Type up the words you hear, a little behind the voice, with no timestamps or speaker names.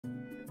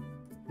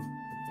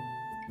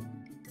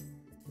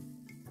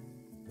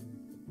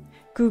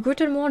Coucou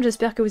tout le monde,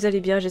 j'espère que vous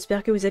allez bien,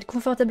 j'espère que vous êtes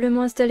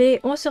confortablement installés.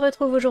 On se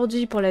retrouve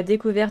aujourd'hui pour la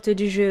découverte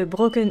du jeu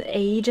Broken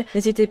Age.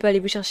 N'hésitez pas à aller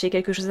vous chercher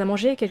quelque chose à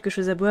manger, quelque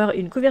chose à boire,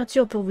 une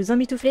couverture pour vous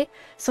emmitoufler.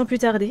 Sans plus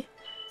tarder,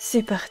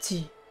 c'est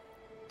parti.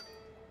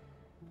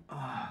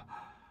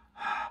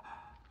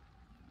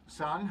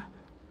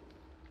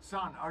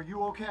 Son, are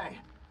you okay?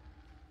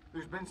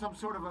 There's been some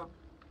sort of a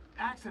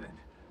accident.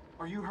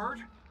 Are you hurt?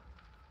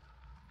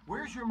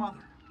 Where's your mother?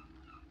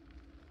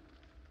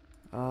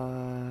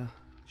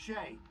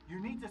 Shay,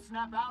 you need to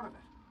snap out of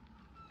it.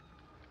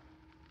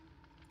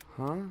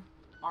 Huh?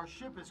 Our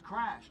ship has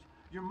crashed.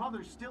 Your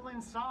mother's still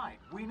inside.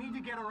 We need to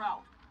get her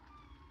out.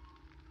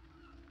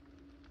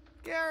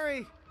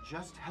 Gary!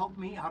 Just help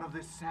me out of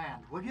this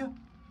sand, will you?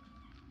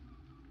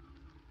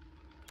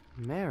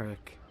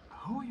 Merrick.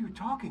 Who are you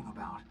talking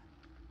about?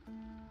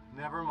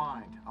 Never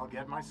mind. I'll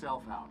get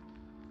myself out.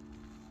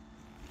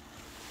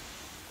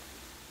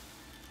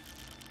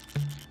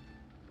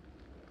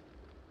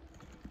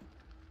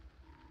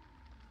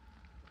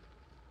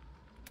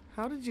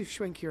 How did you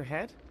shrink your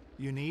head?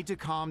 You need to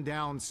calm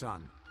down,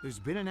 son. There's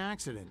been an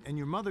accident, and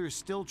your mother is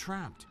still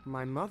trapped.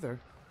 My mother?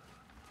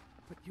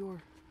 But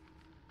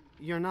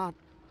you're not...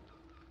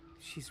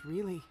 She's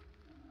really...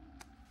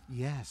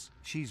 Yes,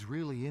 she's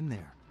really in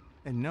there.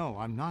 And no,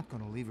 I'm not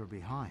going to leave her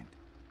behind.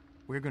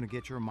 We're going to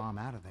get your mom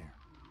out of there.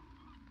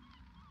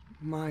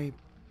 My...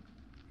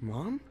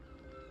 mom?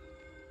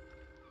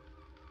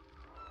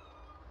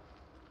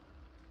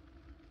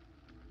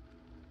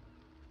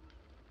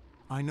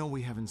 I know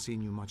we haven't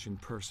seen you much in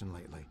person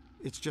lately.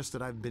 It's just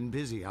that I've been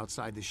busy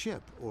outside the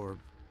ship, or,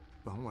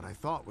 well, what I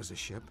thought was a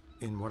ship,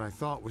 in what I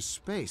thought was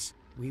space.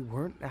 We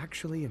weren't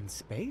actually in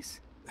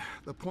space?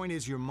 The point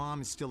is your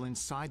mom is still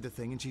inside the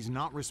thing and she's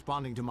not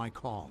responding to my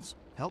calls.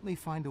 Help me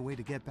find a way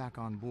to get back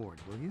on board,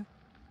 will you?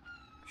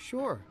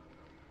 Sure.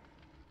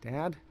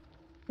 Dad?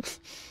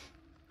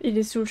 Il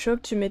est sous le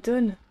choc, tu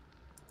m'étonnes.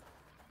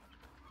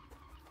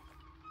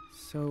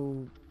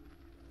 So...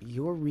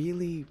 you're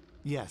really...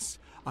 Yes,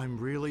 I'm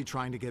really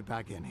trying to get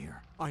back in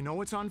here. I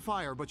know it's on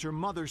fire, but your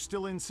mother's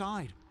still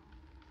inside.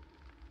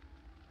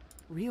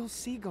 Real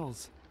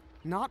seagulls.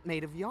 Not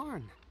made of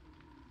yarn.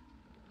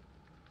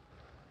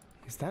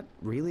 Is that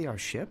really our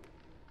ship?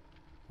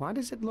 Why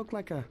does it look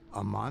like a...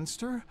 A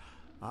monster?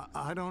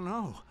 I don't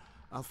know.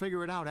 I'll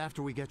figure it out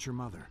after we get your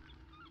mother.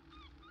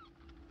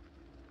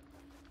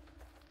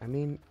 I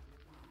mean,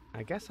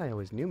 I guess I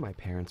always knew my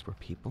parents were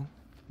people.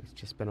 It's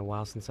just been a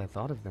while since I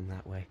thought of them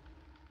that way.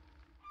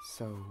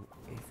 So,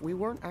 if we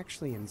weren't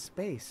actually in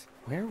space,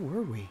 where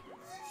were we?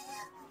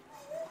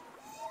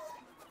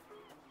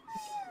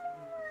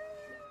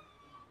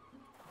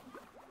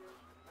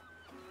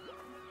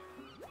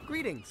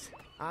 Greetings!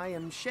 I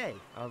am Shay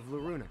of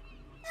Loruna.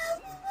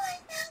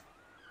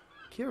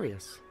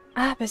 Curious.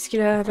 Ah, parce qu'il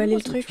a avalé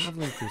le truc.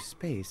 Traveling through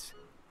space,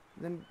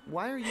 then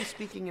why are you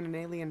speaking in an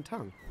alien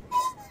tongue?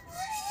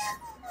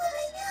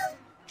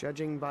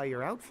 Judging by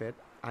your outfit,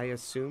 I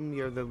assume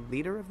you're the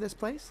leader of this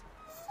place?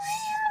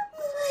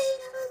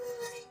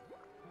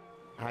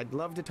 I'd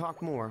love to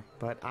talk more,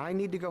 but I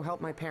need to go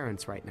help my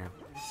parents right now.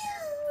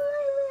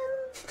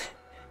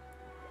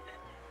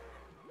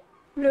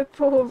 Le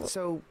pauvre.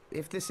 So,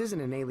 if this isn't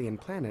an alien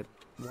planet,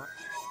 what?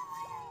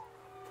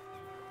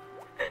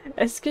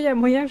 Est-ce qu'il y a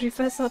moyen que je lui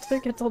fasse un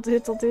truc? Attendez,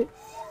 attendez.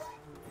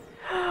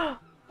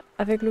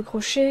 Avec le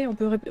crochet, on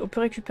peut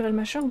récupérer le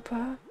machin ou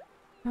pas?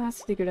 Ah,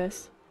 c'est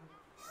dégueulasse.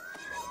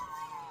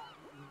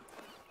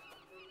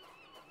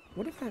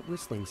 What if that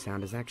whistling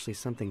sound is actually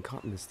something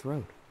caught in his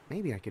throat?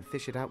 Maybe I could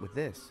fish it out with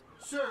this.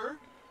 Sir,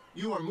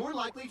 you are more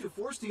likely to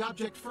force the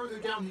object further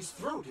down his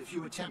throat if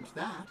you attempt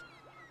that.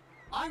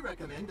 I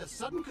recommend a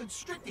sudden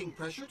constricting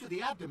pressure to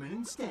the abdomen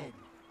instead.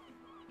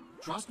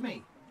 Trust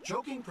me,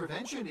 choking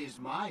prevention is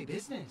my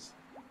business.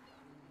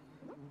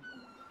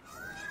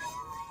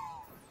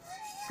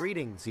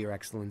 Greetings, Your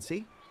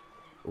Excellency.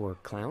 Or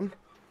clown.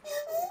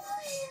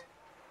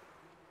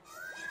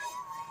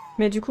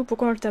 Mais du coup,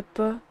 pourquoi on le tape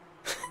pas?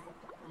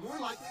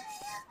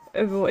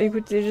 Bon,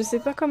 écoutez, je sais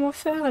pas comment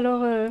faire,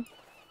 alors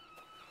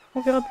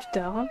on verra plus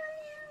tard. Hein.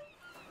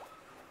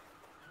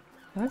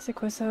 Ah, c'est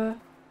quoi ça?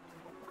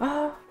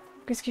 Ah,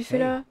 qu'est-ce qu'il fait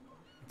là?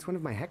 It's one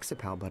of my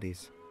hexapal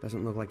buddies.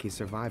 Doesn't look like he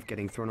survived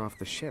getting thrown off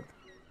the ship.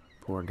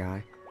 Poor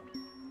guy.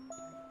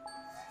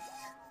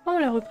 Oh,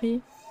 on l'a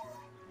repris.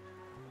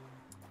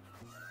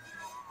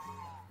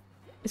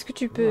 Est-ce que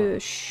tu peux...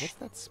 What's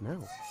that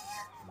smell?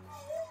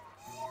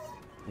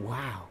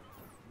 Wow.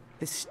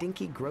 This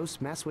stinky, gross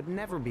mess would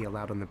never be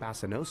allowed on the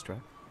Bassa Nostra.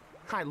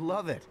 I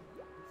love it!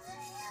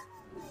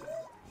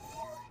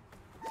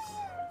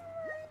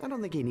 I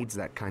don't think he needs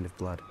that kind of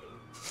blood.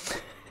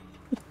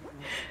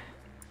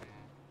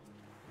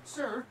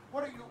 Sir,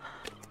 what are you...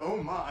 Oh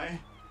my.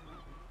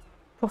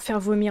 Pour faire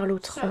vomir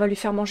l'autre, on va lui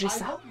faire manger I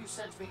ça. hope you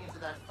sent me into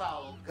that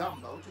foul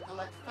gumbo to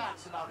collect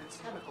facts about its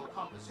chemical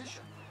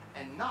composition,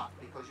 and not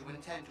because you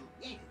intend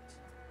to eat it.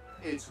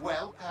 It's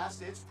well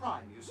past its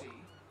prime, you see.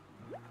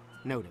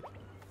 Noted.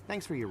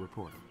 Thanks for your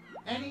report.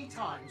 Any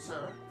time,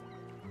 sir.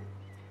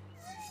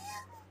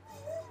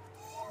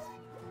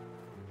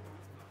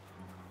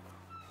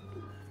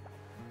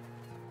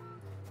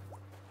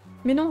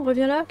 Mais non,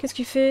 reviens là, qu'est-ce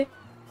qu'il fait?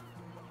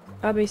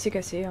 Ah bah il s'est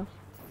cassé, hein.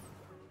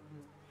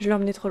 Je l'ai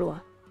emmené trop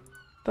loin.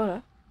 Par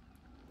là.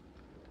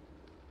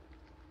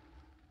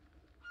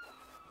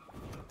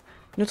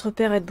 Notre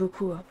père aide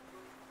beaucoup, hein.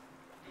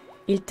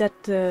 Il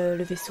tâte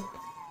le vaisseau.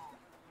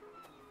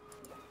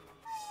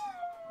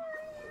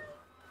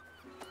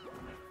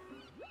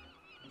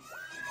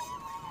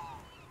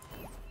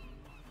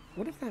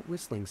 What if that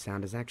whistling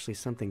sound is actually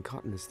something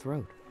caught in his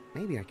throat?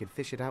 Maybe I could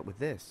fish it out with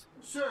this.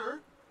 Sir,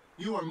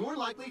 you are more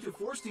likely to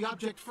force the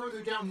object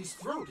further down his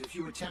throat if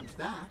you attempt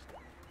that.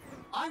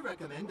 I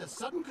recommend a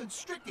sudden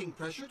constricting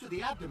pressure to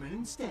the abdomen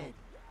instead.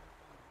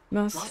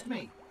 Mince. Trust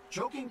me,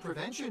 choking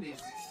prevention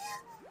is...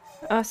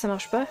 Ah, ça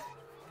marche pas?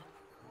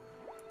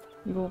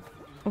 Bon,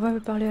 on va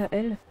parler à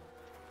elle.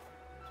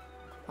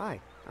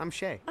 Hi, I'm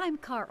Shay. I'm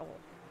Carl.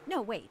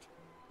 No, wait.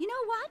 You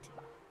know what?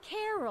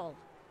 Carol.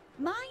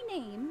 My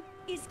name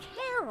is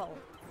Carol.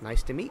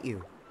 Nice to meet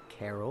you,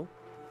 Carol.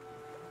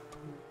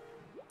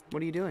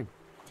 What are you doing?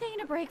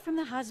 Taking a break from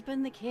the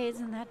husband, the kids,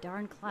 and that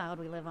darn cloud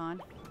we live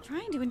on.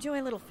 Trying to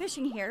enjoy a little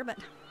fishing here, but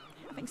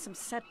having some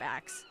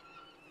setbacks.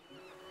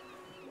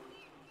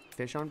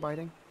 Fish aren't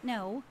biting?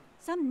 No,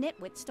 some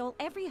nitwit stole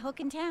every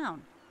hook in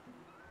town.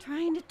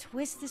 Trying to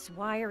twist this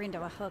wire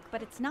into a hook,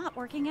 but it's not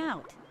working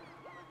out.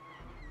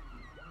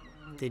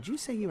 Did you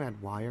say you had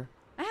wire?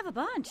 I have a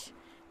bunch,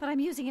 but I'm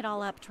using it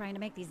all up trying to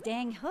make these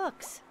dang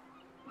hooks.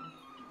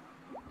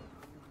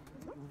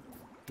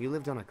 You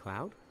lived on a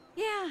cloud?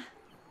 Yeah,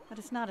 but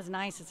it's not as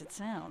nice as it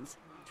sounds.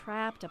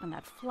 Trapped up in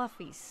that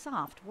fluffy,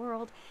 soft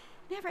world,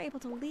 never able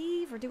to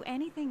leave or do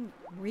anything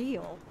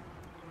real.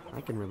 I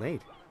can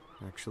relate,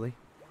 actually.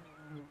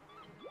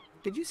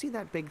 Did you see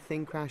that big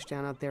thing crash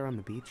down out there on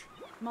the beach?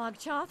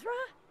 Mogchathra?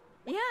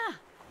 Yeah,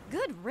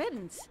 good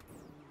riddance.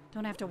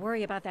 Don't have to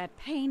worry about that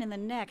pain in the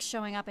neck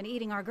showing up and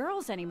eating our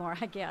girls anymore,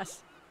 I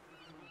guess.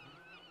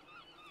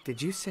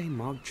 Did you say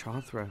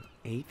Mogchathra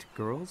ate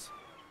girls?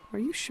 Are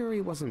you sure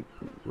he wasn't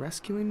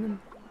rescuing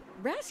them?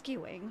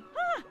 Rescuing?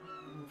 Huh?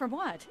 From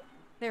what?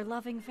 Their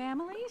loving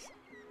families?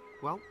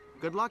 Well,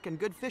 good luck and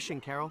good fishing,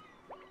 Carol.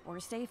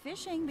 Worst day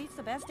fishing beats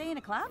the best day in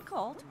a cloud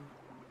cult.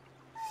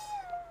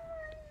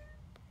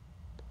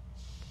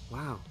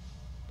 Wow.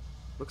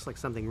 Looks like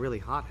something really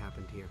hot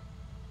happened here.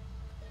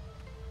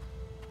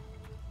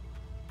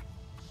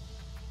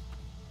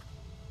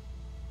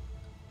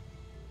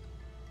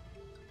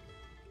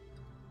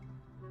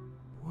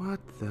 What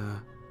the...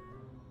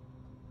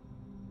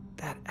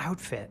 That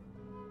outfit.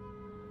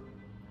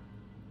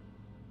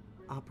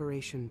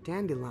 Operation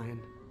Dandelion.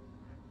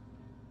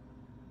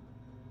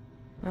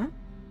 Huh?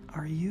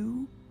 Are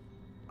you...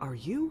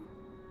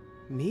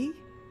 Me?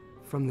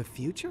 From the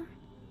future?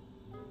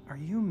 Are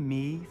you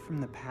me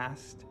from the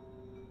past?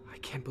 I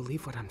can't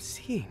believe what I'm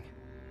seeing.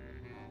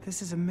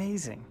 This is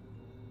amazing.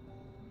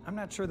 I'm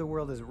not sure the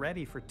world is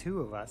ready for two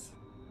of us.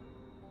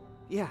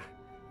 Yeah,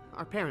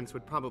 our parents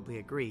would probably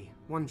agree.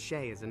 One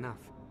Shay is enough.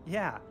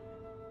 Yeah.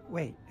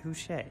 Wait, who's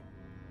Shay?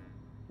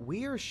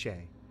 We're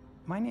Shay.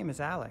 My name is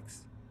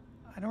Alex.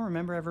 I don't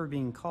remember ever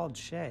being called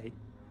Shay.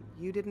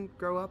 You didn't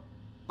grow up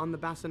on the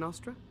Bassa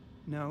Nostra?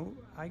 No,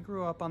 I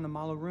grew up on the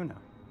Malaruna.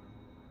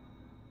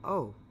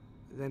 Oh,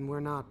 then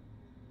we're not...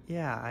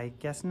 Yeah, I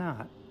guess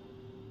not.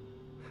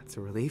 That's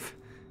a relief.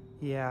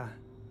 Yeah.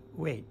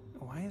 Wait,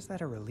 why is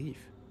that a relief?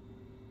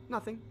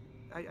 Nothing.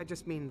 I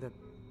just mean that...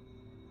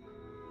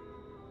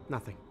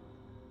 Nothing.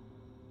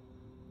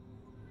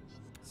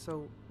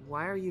 So,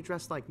 why are you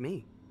dressed like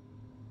me?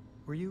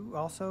 Were you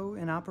also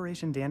in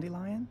Operation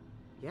Dandelion?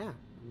 Yeah,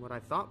 in what I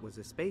thought was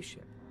a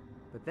spaceship.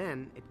 But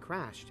then, it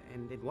crashed,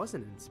 and it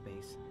wasn't in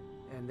space.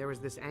 And there was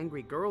this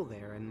angry girl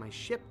there, and my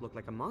ship looked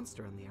like a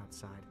monster on the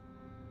outside.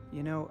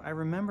 You know, I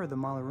remember the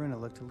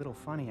Malaruna looked a little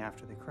funny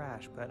after the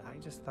crash, but I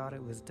just thought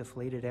it was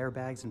deflated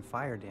airbags and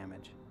fire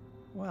damage.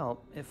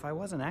 Well, if I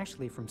wasn't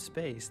actually from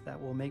space, that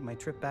will make my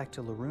trip back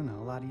to Laruna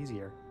a lot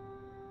easier.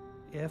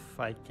 If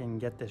I can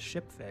get this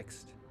ship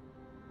fixed.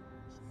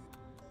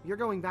 You're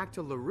going back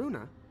to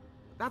Laruna?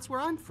 That's where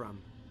I'm from.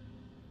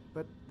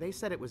 But they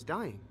said it was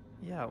dying.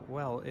 Yeah,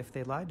 well, if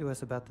they lied to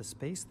us about the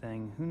space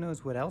thing, who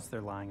knows what else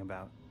they're lying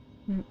about.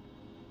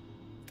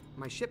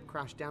 My ship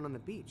crashed down on the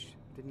beach.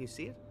 Didn't you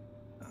see it?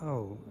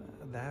 Oh,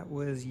 that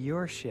was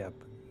your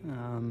ship.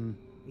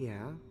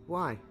 Yeah,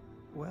 why?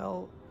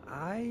 Well,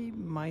 I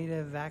might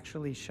have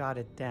actually shot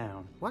it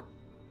down. What?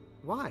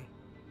 Why?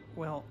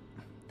 Well,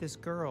 this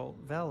girl,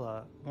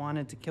 Vella,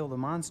 wanted to kill the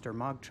monster,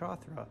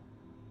 Mogchathra.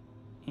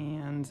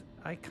 And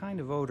I kind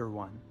of owed her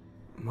one.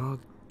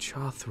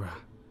 Mogchathra.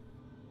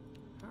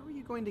 How are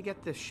you going to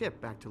get this ship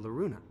back to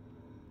Laruna?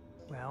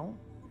 Well,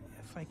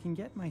 if I can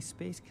get my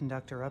space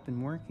conductor up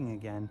and working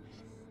again,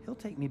 he'll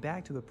take me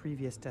back to a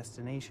previous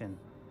destination,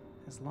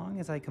 as long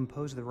as I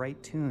compose the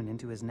right tune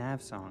into his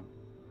nav song.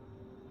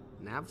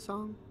 Nav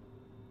song?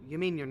 You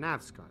mean your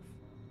nav scarf?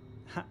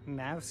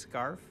 Nav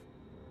scarf?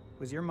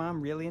 Was your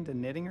mom really into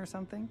knitting or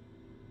something?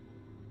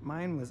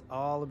 Mine was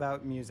all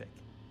about music.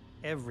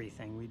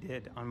 Everything we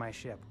did on my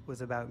ship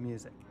was about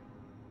music.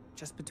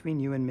 Just between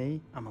you and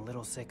me, I'm a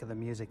little sick of the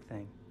music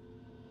thing.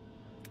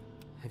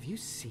 Have you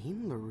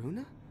seen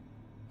Loruna?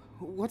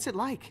 What's it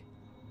like?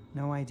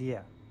 No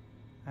idea.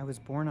 I was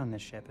born on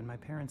this ship and my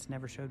parents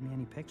never showed me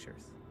any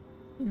pictures.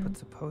 But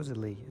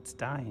supposedly it's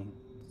dying.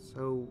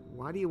 So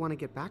why do you want to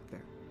get back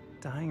there?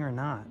 Dying or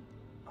not,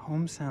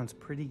 home sounds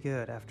pretty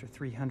good after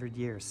 300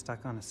 years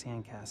stuck on a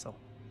sandcastle.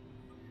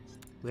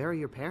 Where are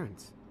your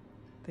parents?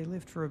 They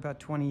lived for about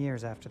 20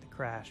 years after the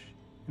crash,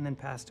 and then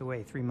passed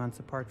away 3 months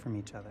apart from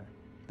each other.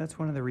 That's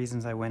one of the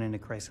reasons I went into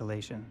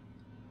chrysolation.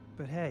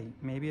 But hey,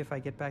 maybe if I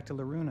get back to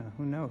Loruna,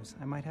 who knows?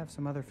 I might have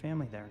some other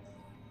family there.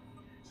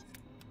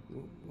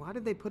 Why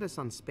did they put us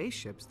on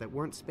spaceships that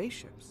weren't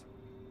spaceships?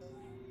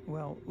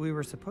 Well, we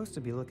were supposed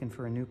to be looking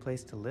for a new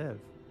place to live.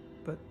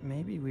 But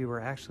maybe we were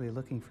actually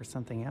looking for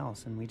something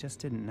else and we just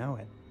didn't know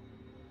it.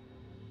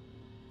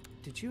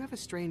 Did you have a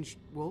strange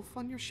wolf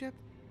on your ship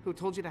who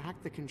told you to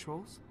hack the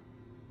controls?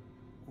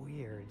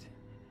 Weird.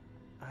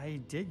 I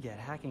did get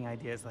hacking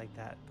ideas like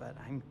that, but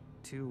I'm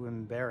too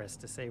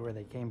embarrassed to say where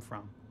they came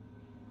from.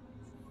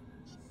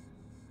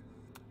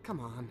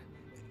 Come on.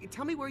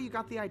 Tell me where you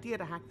got the idea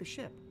to hack the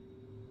ship.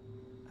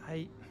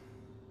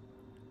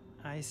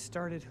 I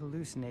started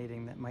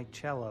hallucinating that my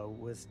cello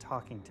was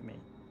talking to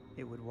me.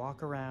 It would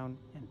walk around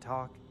and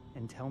talk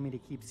and tell me to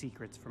keep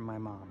secrets from my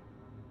mom.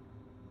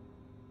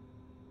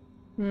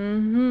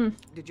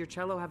 Did your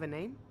cello have a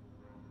name?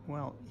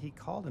 Well, he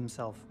called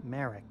himself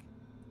Merrick.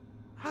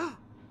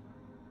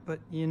 But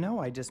you know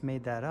I just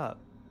made that up.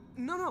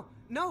 No,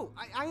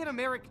 I had a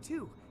Merrick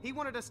too. He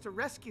wanted us to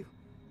rescue.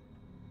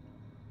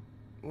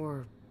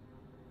 Or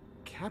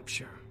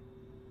capture.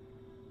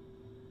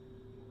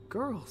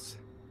 Girls.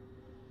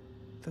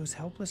 Those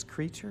helpless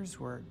creatures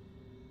were...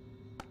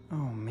 Oh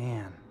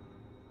man.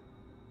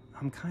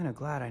 I'm kind of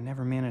glad I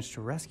never managed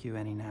to rescue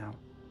any now.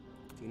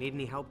 Do you need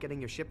any help getting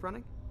your ship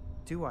running?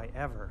 Do I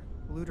ever?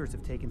 Looters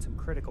have taken some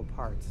critical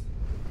parts.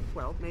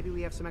 Well, maybe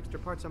we have some extra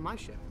parts on my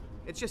ship.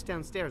 It's just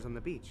downstairs on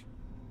the beach.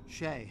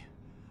 Shay,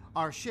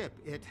 our ship,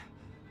 it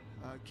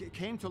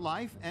came to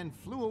life and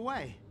flew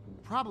away.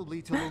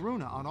 Probably to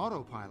Loruna on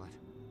autopilot.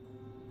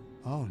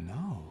 Oh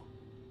no.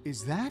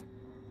 Is that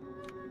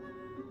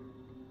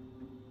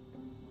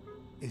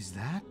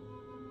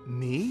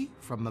me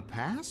from the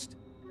past?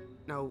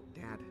 No,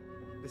 Dad.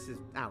 This is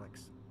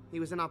Alex. He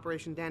was in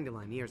Operation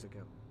Dandelion years ago.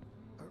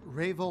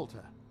 Ray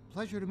Volta.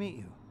 Pleasure to meet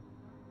you.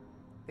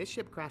 His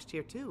ship crashed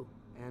here too,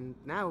 and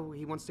now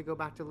he wants to go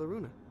back to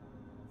Loruna.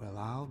 Well,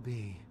 I'll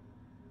be.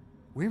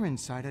 We're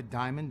inside a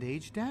Diamond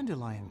Age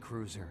Dandelion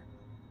cruiser.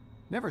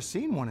 Never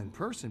seen one in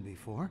person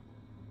before.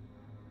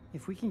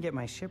 If we can get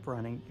my ship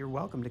running, you're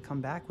welcome to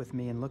come back with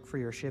me and look for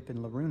your ship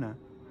in Loruna.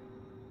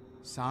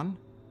 Son,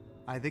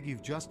 I think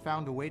you've just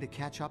found a way to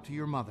catch up to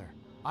your mother.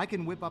 I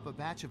can whip up a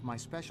batch of my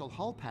special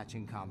hull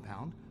patching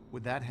compound.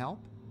 Would that help?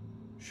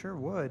 Sure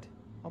would.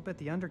 I'll bet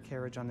the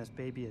undercarriage on this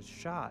baby is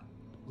shot.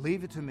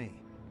 Leave it to me.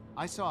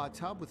 I saw a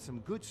tub with some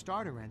good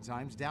starter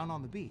enzymes down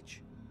on the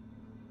beach.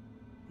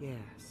 Yeah,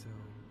 so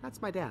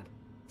that's my dad.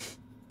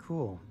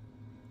 Cool.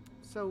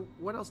 So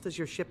what else does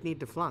your ship need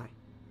to fly?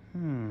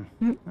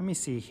 Let me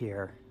see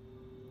here.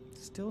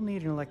 Still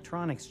need an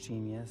electronics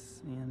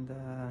genius, and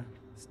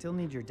still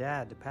need your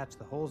dad to patch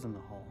the holes in the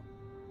hull.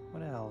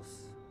 What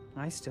else?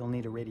 I still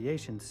need a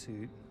radiation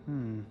suit.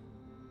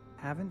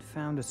 Haven't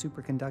found a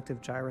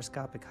superconductive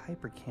gyroscopic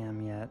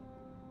hypercam yet.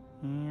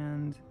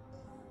 And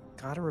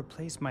gotta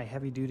replace my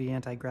heavy-duty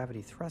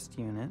anti-gravity thrust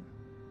unit.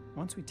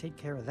 Once we take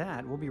care of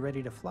that, we'll be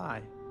ready to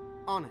fly.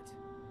 On it.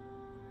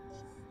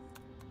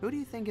 Who do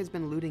you think has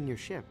been looting your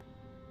ship?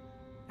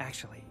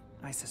 Actually,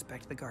 I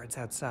suspect the guards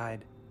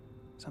outside.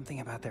 Something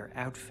about their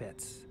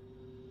outfits.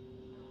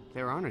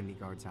 There aren't any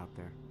guards out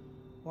there.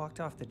 Walked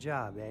off the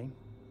job, eh?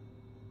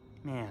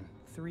 Man,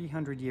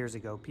 300 years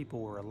ago, people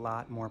were a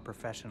lot more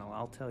professional,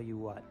 I'll tell you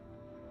what.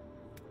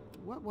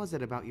 What was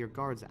it about your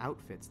guards'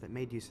 outfits that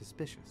made you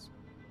suspicious?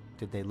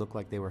 Did they look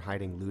like they were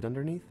hiding loot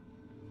underneath?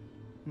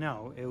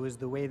 No, it was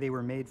the way they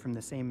were made from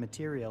the same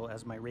material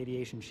as my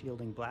radiation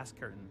shielding blast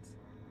curtains.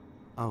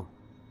 Oh.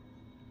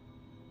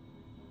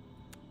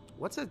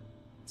 What's a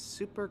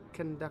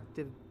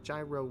superconductive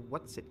gyro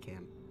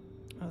what's-it-cam?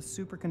 A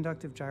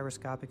superconductive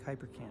gyroscopic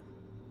hypercam.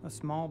 A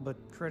small but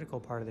critical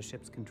part of the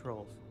ship's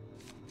controls.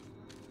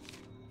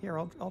 Here,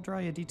 I'll draw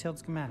you a detailed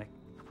schematic.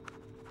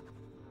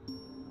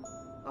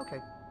 Okay,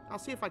 I'll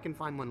see if I can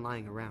find one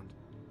lying around.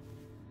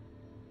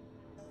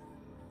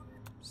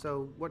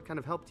 So, what kind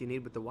of help do you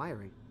need with the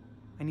wiring?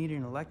 I need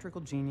an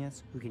electrical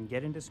genius who can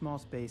get into small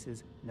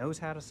spaces, knows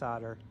how to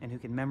solder, and who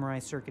can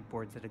memorize circuit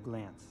boards at a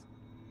glance.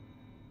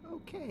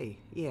 Okay,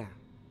 yeah,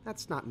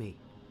 that's not me.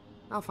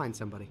 I'll find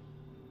somebody.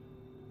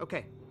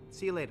 Okay,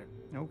 see you later.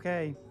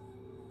 Okay.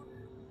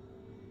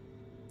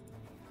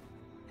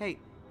 Hey,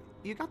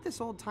 you got this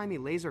old-timey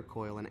laser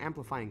coil and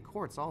amplifying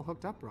quartz all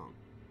hooked up wrong.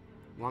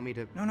 Want me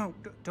to... No,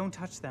 don't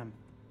touch them.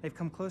 They've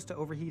come close to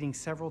overheating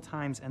several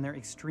times and they're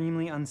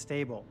extremely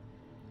unstable.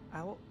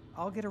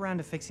 I'll get around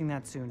to fixing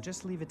that soon.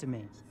 Just leave it to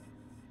me.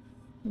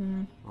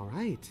 All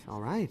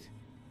right.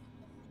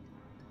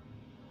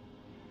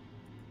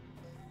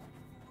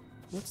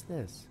 What's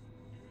this?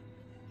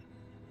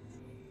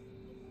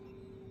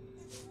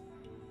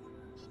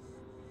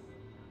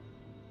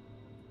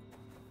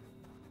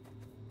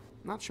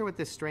 Not sure what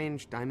this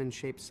strange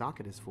diamond-shaped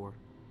socket is for.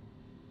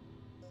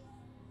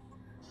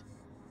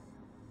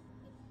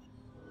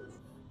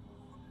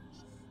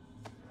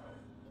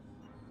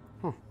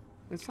 Huh.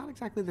 It's not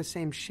exactly the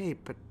same shape,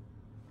 but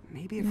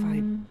maybe if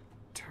I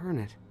turn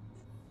it...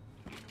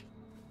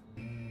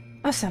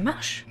 Ah, ça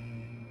marche?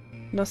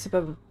 Non, c'est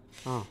pas bon.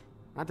 Oh,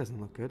 that doesn't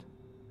look good.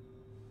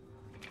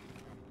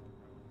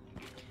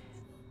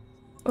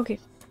 Ok.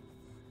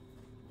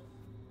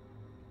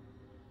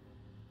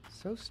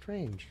 So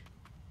strange.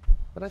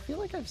 But I feel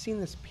like I've seen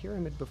this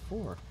pyramid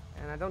before.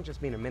 And I don't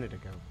just mean a minute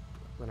ago,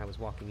 when I was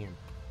walking in.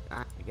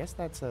 I guess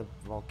that's a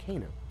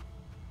volcano.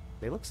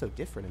 They look so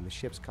different in the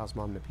ship's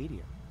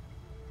Cosmomnopedia.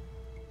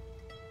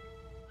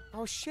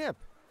 Our ship!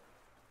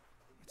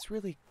 It's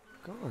really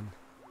gone.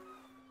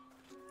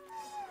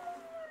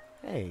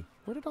 Hey,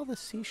 where did all the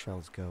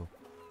seashells go?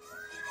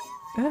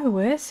 Ah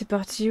ouais, c'est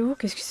parti où?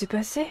 Qu'est-ce qui s'est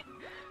passé?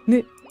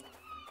 Mais...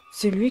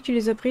 c'est lui qui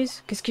les a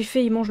prises? Qu'est-ce qu'il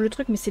fait? Il mange le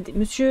truc, mais c'est...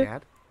 Monsieur...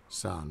 Dad?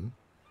 Son?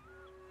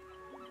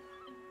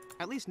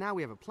 At least now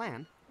we have a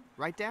plan.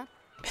 Right, Dad?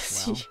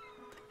 Si. Well,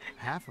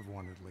 half of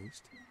one at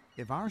least.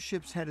 If our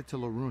ship's headed to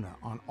Loruna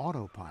on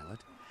autopilot,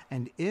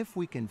 and if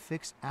we can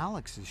fix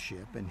Alex's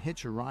ship and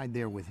hitch a ride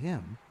there with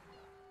him,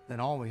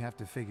 then all we have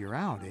to figure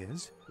out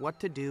is... What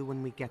to do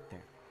when we get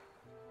there.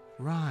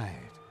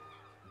 Right.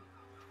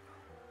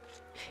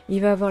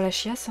 Il va avoir la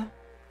chiasse. Hein.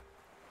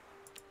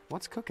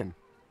 What's cooking?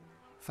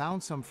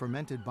 Found some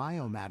fermented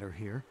biomatter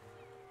here.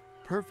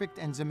 Perfect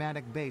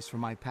enzymatic base for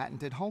my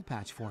patented hull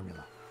patch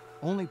formula.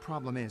 Only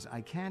problem is,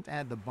 I can't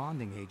add the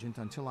bonding agent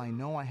until I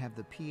know I have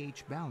the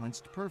pH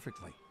balanced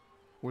perfectly,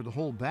 or the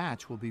whole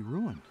batch will be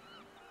ruined.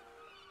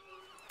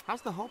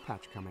 How's the hull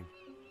patch coming?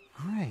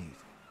 Great.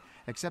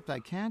 Except I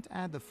can't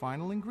add the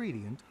final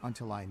ingredient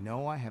until I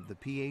know I have the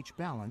pH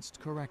balanced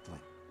correctly.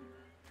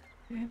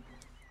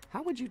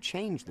 How would you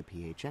change the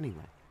pH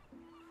anyway?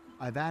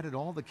 I've added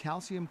all the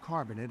calcium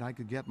carbonate I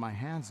could get my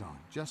hands on,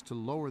 just to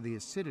lower the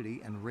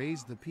acidity and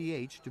raise the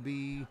pH to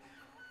be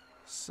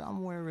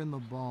somewhere in the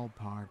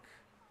ballpark.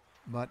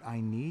 But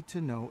I need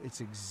to know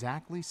it's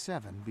exactly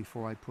 7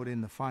 before I put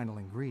in the final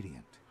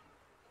ingredient.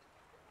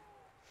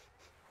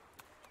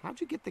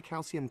 How'd you get the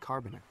calcium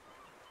carbonate?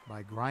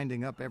 By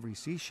grinding up every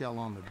seashell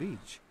on the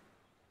beach.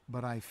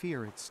 But I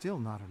fear it's still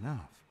not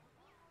enough.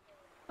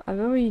 Ah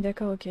bah oui,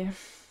 d'accord, ok.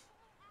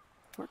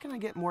 Where can I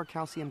get more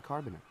calcium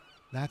carbonate?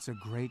 That's a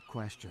great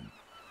question.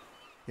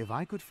 If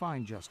I could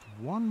find just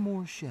one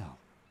more shell,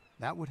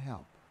 that would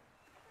help.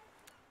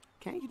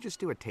 Can't you just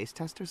do a taste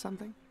test or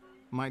something?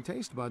 My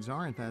taste buds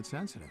aren't that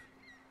sensitive.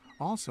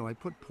 Also, I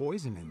put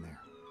poison in there.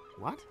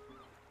 What?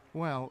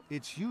 Well,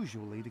 it's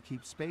usually to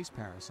keep space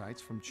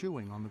parasites from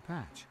chewing on the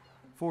patch.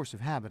 Force of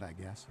habit, I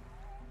guess.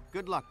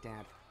 Good luck,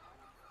 Dad.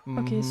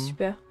 Ok,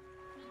 super.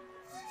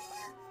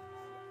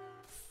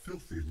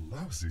 Filthy,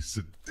 lousy,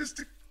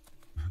 sadistic...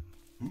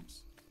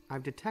 Oops.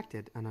 I've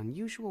detected an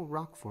unusual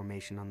rock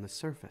formation on the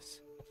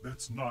surface.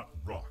 That's not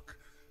rock.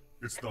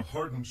 It's the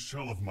hardened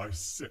shell of my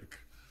sick,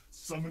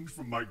 summoned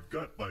from my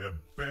gut by a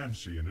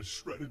banshee in a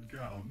shredded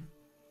gown.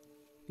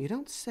 You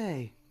don't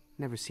say.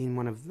 Never seen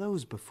one of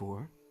those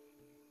before.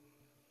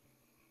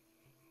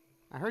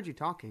 I heard you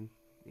talking.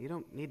 You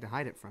don't need to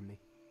hide it from me.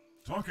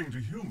 Talking to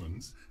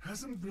humans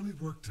hasn't really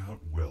worked out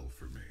well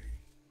for me.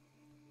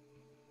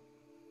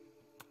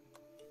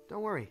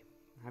 Don't worry.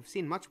 I've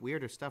seen much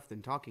weirder stuff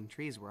than talking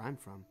trees where I'm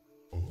from.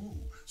 Oh,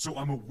 so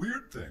I'm a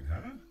weird thing,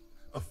 huh?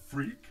 A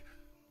freak?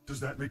 Does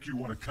that make you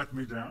want to cut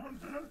me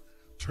down, huh?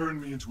 Turn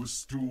me into a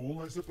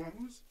stool, I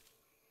suppose?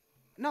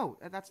 No,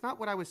 that's not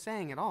what I was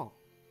saying at all.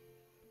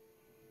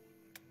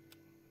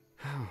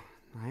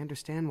 I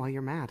understand why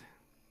you're mad.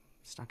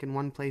 Stuck in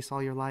one place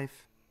all your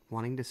life,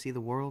 wanting to see the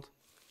world.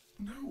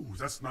 No,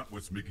 that's not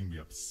what's making me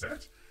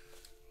upset.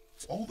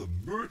 It's all the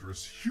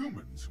murderous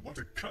humans who want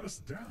to cut us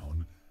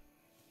down.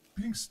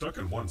 Being stuck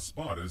in one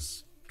spot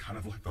is kind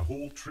of like the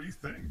whole tree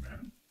thing,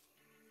 man.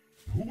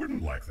 Who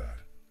wouldn't like that?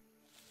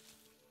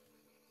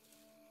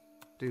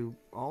 Do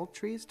all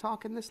trees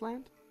talk in this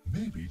land?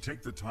 Maybe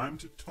take the time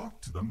to talk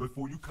to them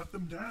before you cut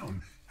them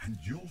down, and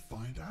you'll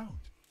find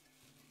out.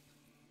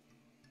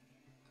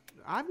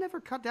 I've never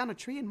cut down a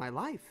tree in my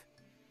life.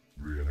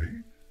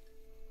 Really?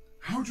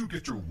 How'd you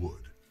get your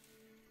wood?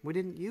 We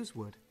didn't use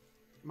wood.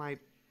 My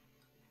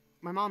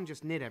mom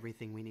just knit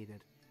everything we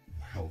needed.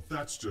 Well,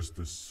 that's just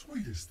the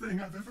sweetest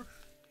thing I've ever...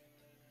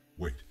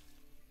 Wait.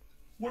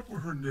 What were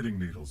her knitting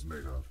needles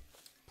made of?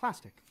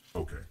 Plastic.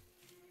 Okay.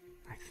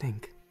 I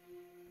think.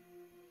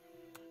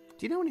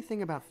 Do you know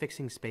anything about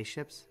fixing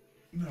spaceships?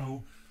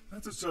 No,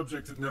 that's a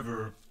subject that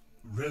never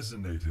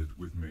resonated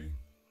with me.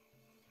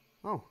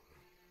 Oh,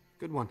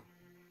 good one.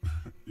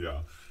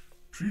 Yeah,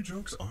 tree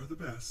jokes are the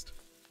best.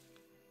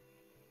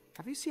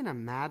 Have you seen a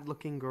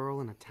mad-looking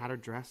girl in a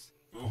tattered dress?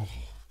 Oh,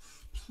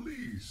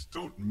 please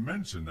don't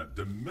mention that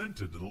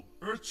demented little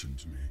urchin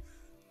to me.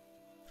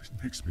 It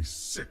makes me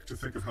sick to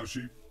think of how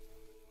she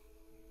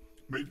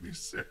made me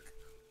sick.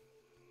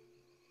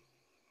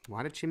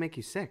 Why did she make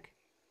you sick?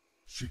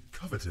 She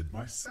coveted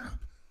my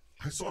sap.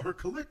 I saw her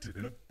collect it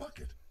in a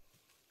bucket.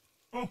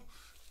 Oh,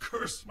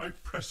 Curse my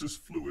precious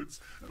fluids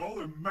and all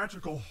their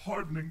magical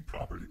hardening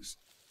properties.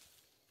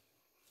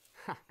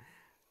 Well,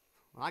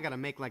 I gotta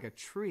make like a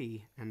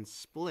tree and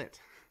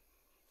split.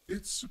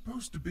 It's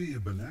supposed to be a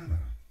banana,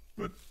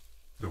 but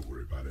don't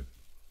worry about it.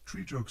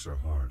 Tree jokes are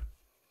hard.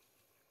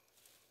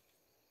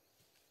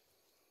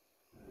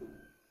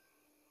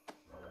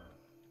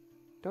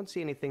 Don't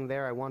see anything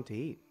there I want to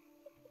eat.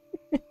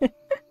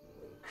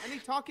 Any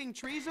talking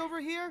trees over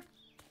here?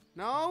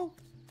 No?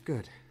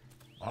 Good.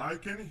 I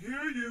can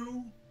hear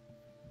you.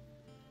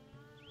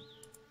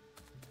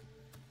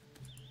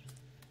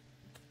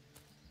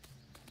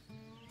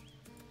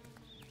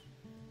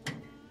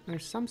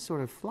 There's some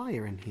sort of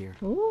flyer in here.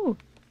 Ooh.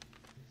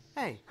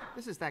 Hey,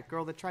 this is that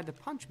girl that tried to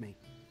punch me.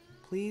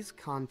 Please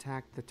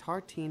contact the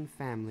Tartine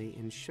family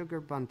in Sugar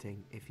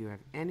Bunting if you have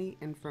any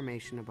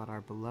information about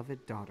our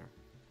beloved daughter.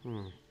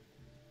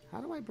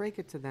 How do I break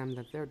it to them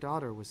that their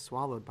daughter was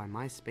swallowed by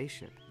my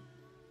spaceship?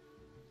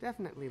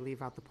 Definitely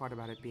leave out the part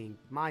about it being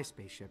my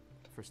spaceship,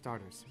 for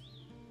starters.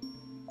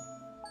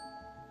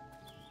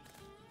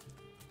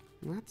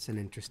 That's an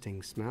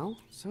interesting smell.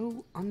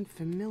 So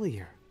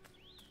unfamiliar.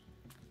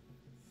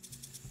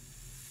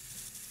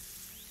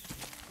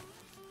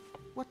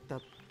 What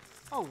the?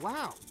 Oh,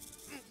 wow.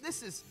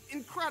 This is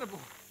incredible.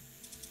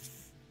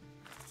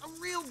 A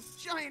real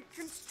giant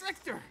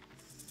constrictor.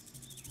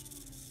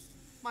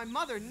 My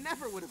mother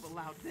never would have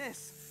allowed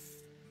this.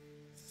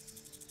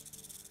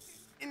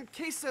 In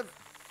case of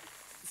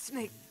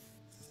snake,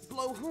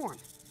 blow horn.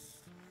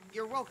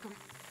 You're welcome,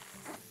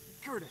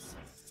 Curtis.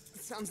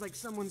 It sounds like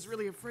someone's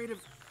really afraid of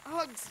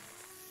hugs.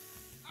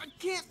 I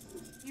can't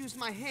use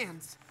my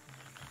hands.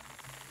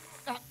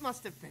 That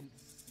must have been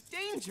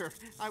danger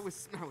I was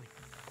smelling.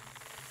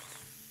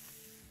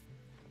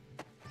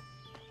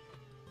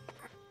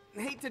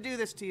 I hate to do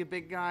this to you,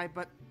 big guy,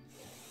 but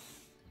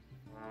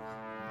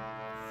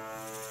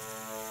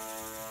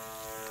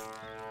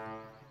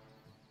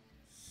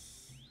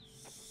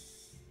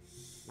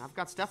I've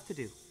got stuff to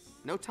do.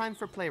 No time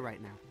for play right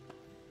now.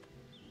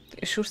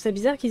 Je trouve ça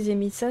bizarre qu'ils aient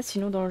mis ça,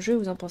 sinon dans le jeu,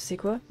 vous en pensez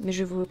quoi? Mais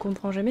je vous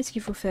comprends jamais ce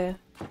qu'il faut faire.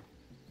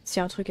 S'il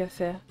y a un truc à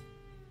faire.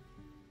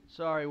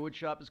 Sorry,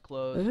 woodshop is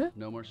closed.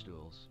 No more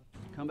stools.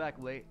 Come back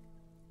late.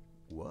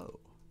 Whoa.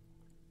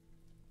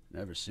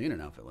 Never seen an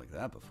outfit like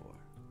that before.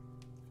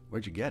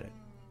 Where'd you get it?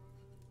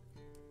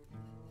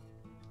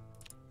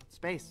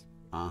 Space.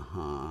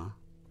 Uh-huh.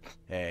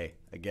 Hey,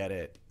 I get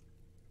it.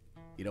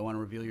 You don't want to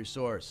reveal your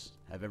source.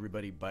 Have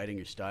everybody biting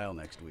your style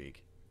next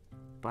week.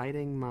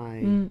 Biting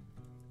my...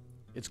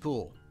 It's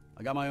cool.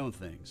 I got my own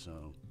thing,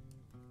 so...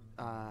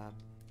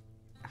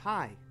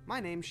 Hi, my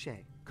name's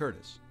Shay.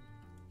 Curtis.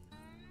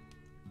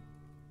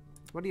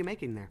 What are you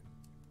making there?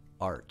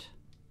 Art.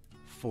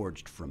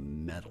 Forged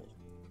from metal.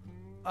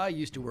 I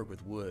used to work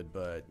with wood,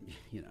 but,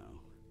 you know,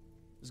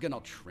 it was getting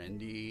all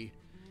trendy,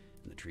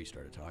 and the tree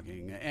started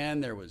talking,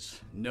 and there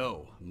was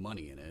no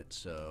money in it,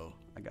 so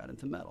I got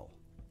into metal.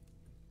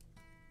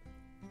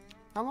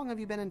 How long have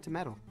you been into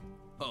metal?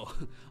 Oh,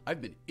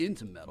 I've been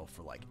into metal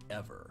for like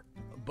ever,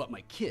 but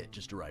my kit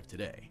just arrived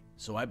today,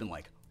 so I've been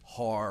like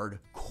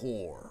hardcore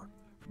for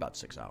about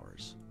 6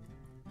 hours.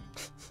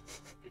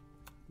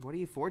 What are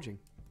you forging?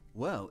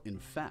 Well, in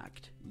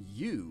fact,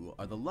 you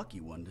are the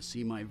lucky one to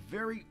see my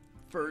very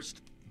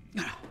first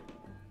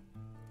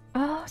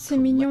Ah, c'est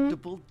mignon.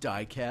 collectible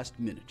die-cast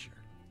miniature.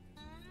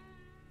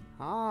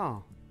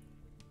 Oh.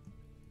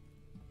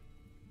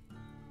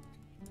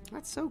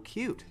 That's so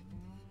cute.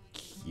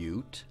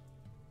 Cute?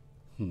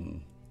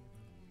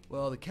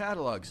 Well, the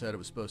catalog said it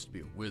was supposed to be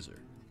a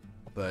wizard,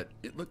 but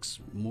it looks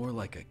more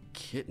like a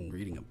kitten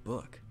reading a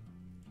book.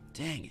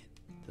 Dang it.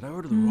 Did I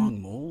order the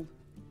wrong mold?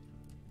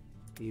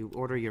 You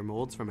order your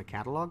molds from a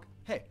catalog?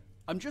 Hey,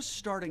 I'm just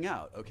starting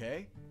out,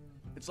 okay?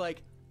 It's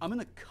like, I'm in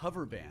the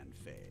cover band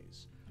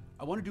phase.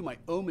 I want to do my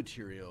own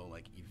material,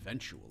 like,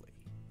 eventually.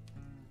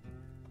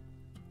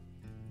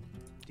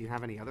 Do you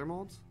have any other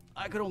molds?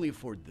 I could only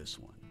afford this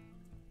one.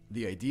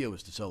 The idea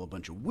was to sell a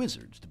bunch of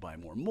wizards to buy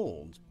more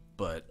molds,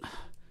 but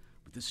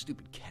with this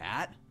stupid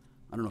cat,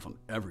 I don't know if I'm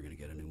ever gonna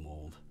get a new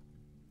mold.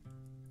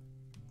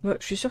 Ouais,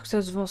 je suis sûre que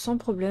ça se vend sans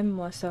problème,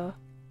 moi, ça.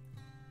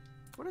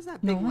 What does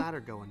that big No.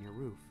 ladder go on your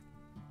roof?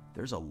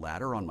 There's a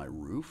ladder on my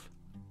roof?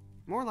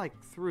 More like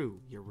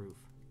through your roof.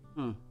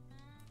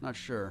 Not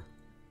sure.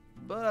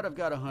 But I've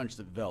got a hunch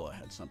that Vella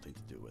had something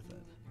to do with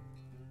it.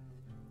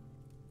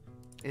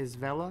 Is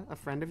Vella a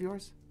friend of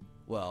yours?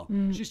 Well,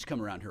 she used to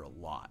come around here a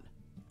lot.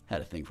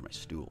 Had a thing for my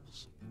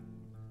stools.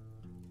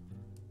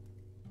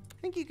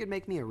 Think you could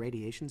make me a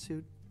radiation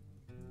suit?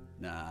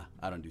 Nah,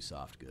 I don't do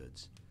soft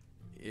goods.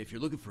 If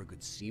you're looking for a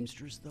good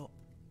seamstress, though,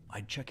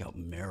 I'd check out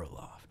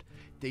Mariloft.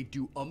 They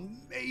do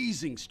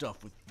amazing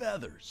stuff with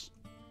feathers.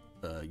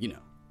 You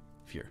know,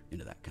 if you're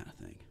into that kind of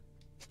thing.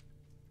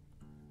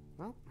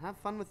 Well, have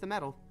fun with the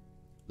metal.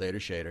 Later,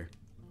 Shader.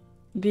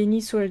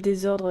 Béni soit le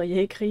désordre, il y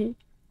a écrit.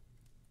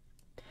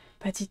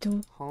 Bah dis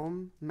donc.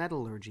 Home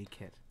metallurgy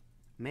kit.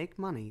 Make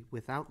money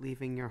without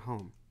leaving your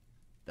home.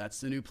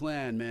 That's the new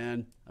plan,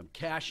 man. I'm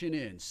cashing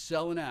in,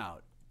 selling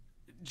out.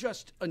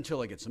 Just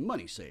until I get some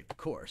money saved, of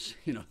course.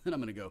 You know, then I'm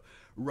gonna go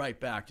right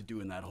back to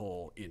doing that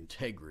whole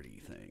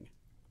integrity thing.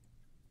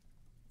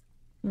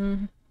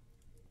 On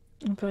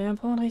peut rien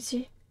prendre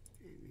ici?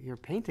 Your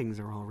paintings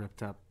are all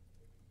ripped up.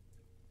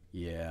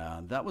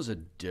 Yeah, that was a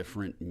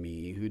different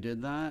me who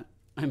did that.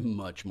 I'm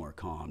much more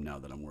calm now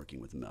that I'm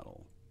working with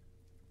metal.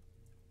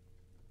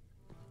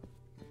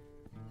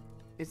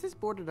 Is this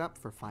boarded up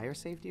for fire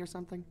safety or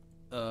something?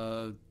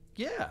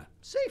 Yeah,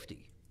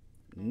 safety.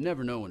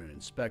 Never know when an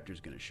inspector's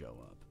gonna show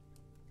up.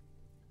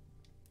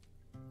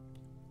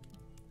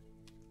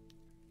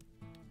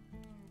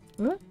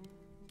 What?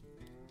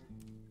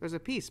 There's a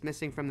piece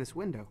missing from this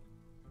window.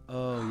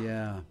 Oh,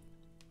 yeah.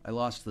 I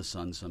lost the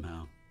sun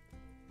somehow.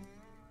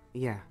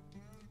 Yeah,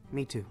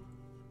 me too.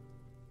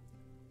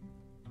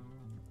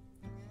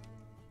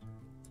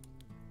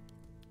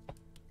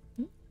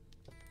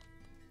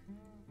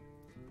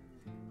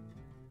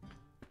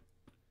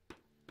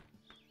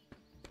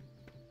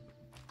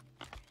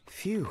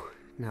 Phew,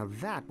 now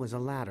that was a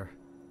ladder.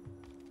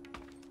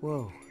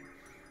 Whoa,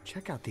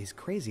 check out these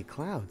crazy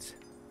clouds.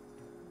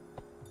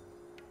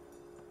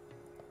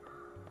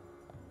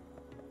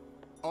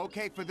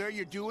 Okay, for there,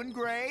 you're doing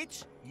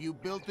great. You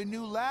built the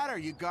new ladder.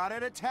 You got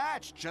it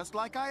attached, just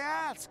like I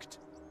asked.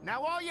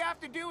 Now all you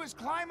have to do is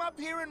climb up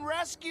here and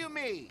rescue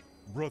me.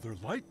 Brother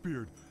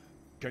Lightbeard,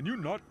 can you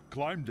not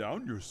climb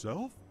down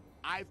yourself?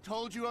 I've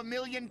told you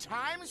 1,000,000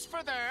 times,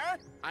 Father.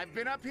 I've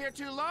been up here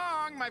too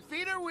long. My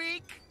feet are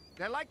weak.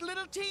 They're like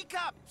little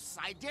teacups.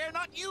 I dare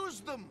not use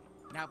them.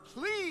 Now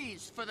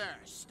please, Father,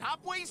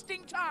 stop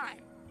wasting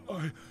time.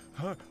 I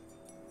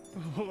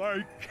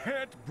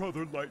can't,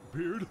 Brother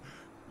Lightbeard.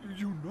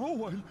 You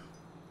know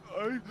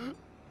I...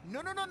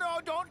 No,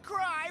 don't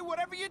cry,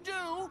 whatever you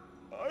do.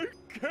 I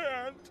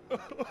can't.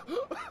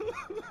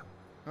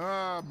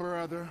 Ah,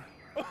 brother.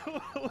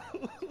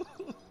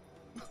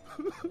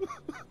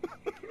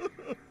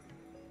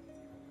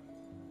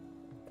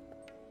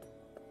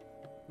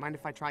 Mind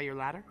if I try your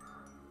ladder?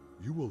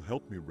 You will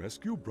help me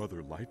rescue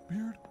Brother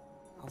Lightbeard?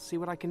 I'll see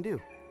what I can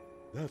do.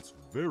 That's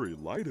very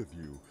light of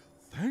you.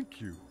 Thank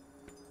you.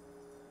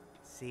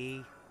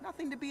 See?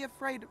 Nothing to be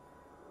afraid of.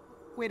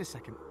 Wait a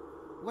second.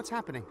 What's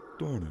happening?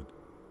 Darn it.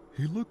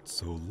 He looked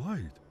so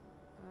light.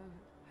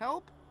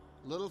 Help?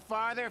 A little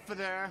farther,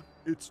 Father.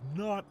 It's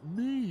not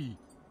me.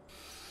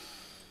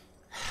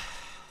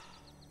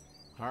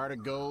 Heart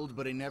of gold,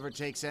 but he never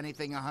takes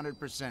anything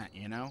 100%,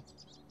 you know?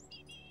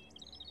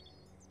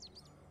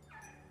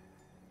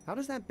 How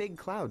does that big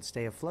cloud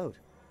stay afloat?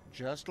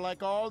 Just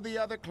like all the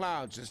other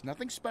clouds. There's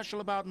nothing special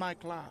about my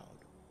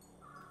cloud.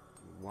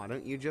 Why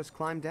don't you just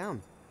climb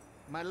down?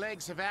 My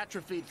legs have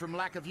atrophied from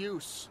lack of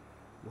use.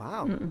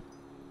 Wow.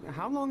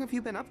 How long have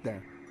you been up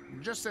there?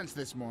 Just since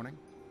this morning.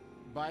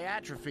 By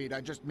atrophied, I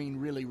just mean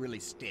really, really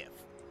stiff.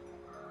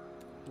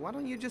 Why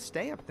don't you just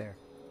stay up there?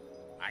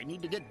 I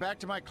need to get back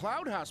to my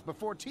cloud house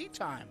before tea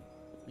time.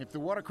 If the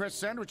watercress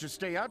sandwiches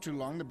stay out too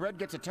long, the bread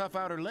gets a tough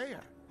outer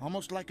layer.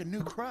 Almost like a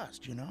new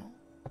crust, you know?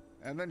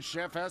 And then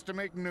Chef has to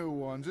make new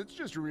ones. It's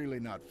just really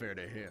not fair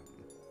to him.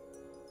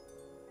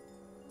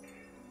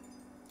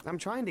 I'm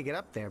trying to get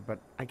up there,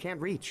 but I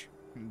can't reach.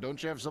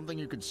 Don't you have something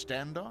you could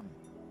stand on?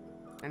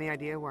 Any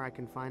idea where I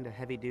can find a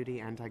heavy-duty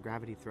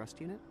anti-gravity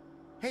thrust unit?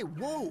 Hey,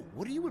 whoa!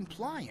 What are you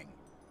implying?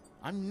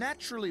 I'm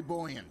naturally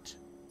buoyant.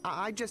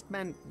 I just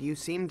meant you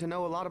seem to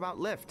know a lot about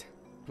lift.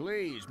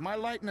 Please, my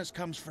lightness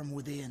comes from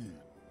within.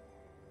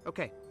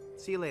 Okay,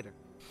 see you later.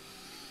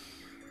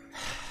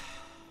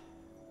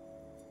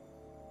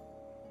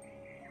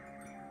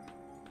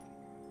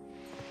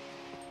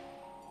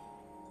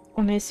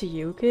 On a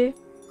essayé, ok?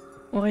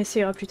 On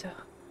réessayera plus tard.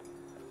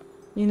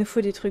 Il nous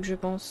faut des trucs, je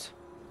pense.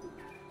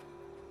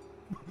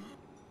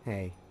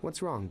 Hey,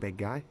 what's wrong, big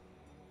guy?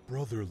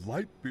 Brother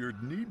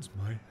Lightbeard needs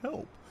my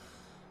help,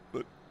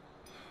 but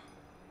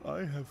I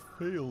have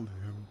failed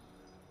him.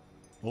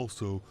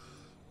 Also,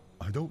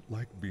 I don't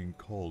like being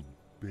called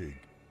big.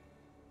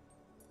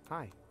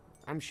 Hi,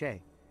 I'm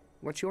Shay.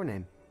 What's your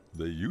name?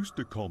 They used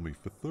to call me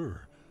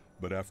Father,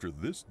 but after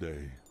this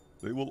day,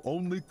 they will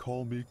only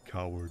call me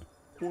Coward,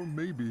 or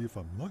maybe, if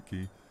I'm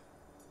lucky,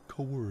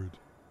 Coward.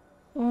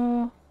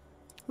 Oh.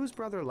 Who's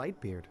Brother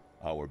Lightbeard?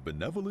 Our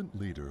benevolent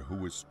leader who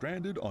was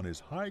stranded on his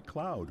high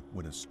cloud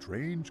when a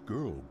strange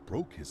girl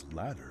broke his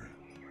ladder.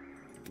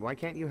 Why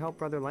can't you help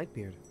Brother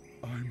Lightbeard?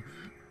 I'm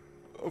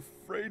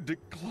afraid to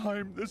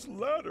climb this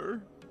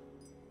ladder.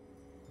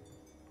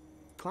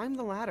 Climb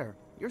the ladder.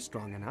 You're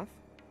strong enough.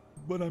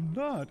 But I'm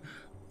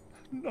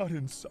not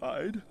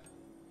inside.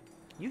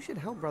 You should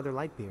help Brother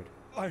Lightbeard.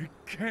 I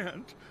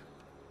can't.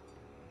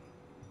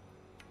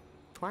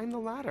 Climb the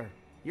ladder.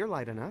 You're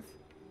light enough.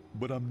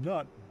 But I'm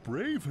not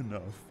brave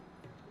enough.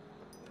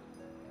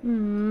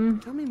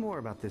 Tell me more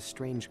about this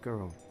strange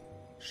girl.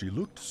 She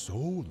looked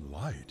so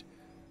light,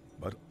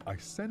 but I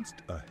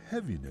sensed a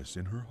heaviness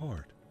in her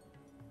heart.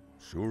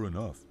 Sure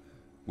enough,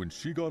 when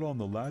she got on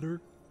the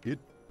ladder, it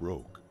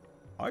broke.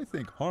 I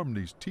think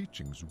Harmony's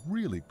teachings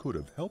really could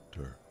have helped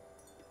her.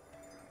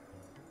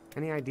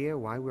 Any idea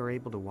why we were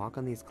able to walk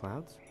on these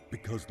clouds?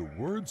 Because the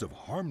words of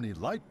Harmony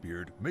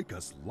Lightbeard make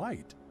us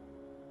light.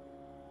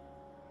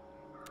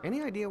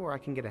 Any idea where I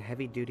can get a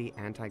heavy-duty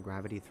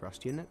anti-gravity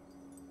thrust unit?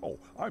 Oh,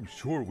 I'm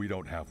sure we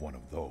don't have one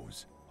of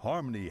those.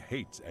 Harmony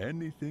hates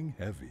anything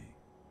heavy.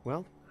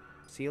 Well,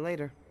 see you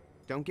later.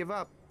 Don't give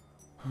up.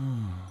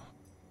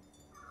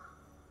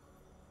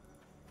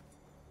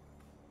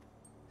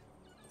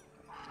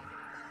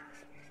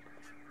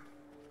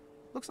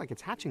 Looks like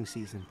it's hatching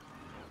season.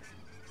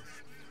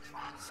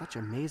 Such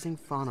amazing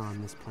fauna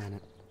on this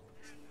planet.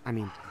 I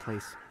mean,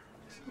 place.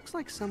 Looks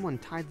like someone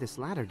tied this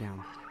ladder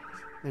down.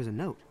 There's a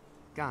note.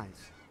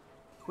 Guys,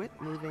 quit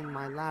moving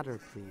my ladder,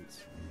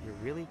 please. You're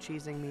really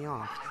cheesing me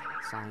off.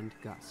 Signed,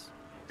 Gus.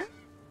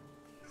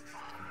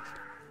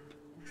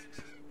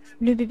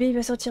 Le bébé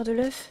va sortir de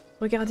l'œuf.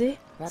 Regardez,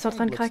 c'est en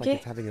train de That egg looks like craquer.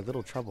 it's having a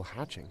little trouble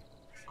hatching.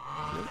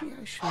 Maybe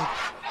I should...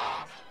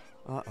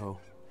 Uh-oh.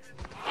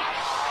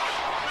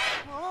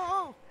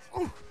 Oh!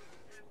 Oh!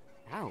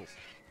 Ow.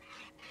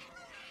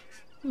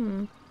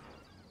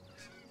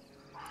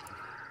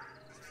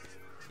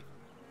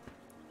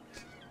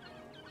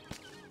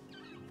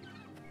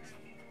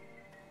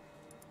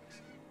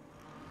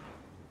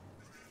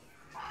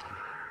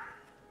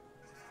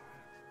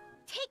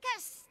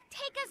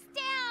 Take us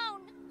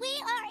down! We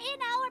are in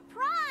our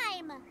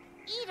prime!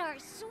 Eat our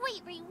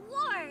sweet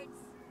rewards!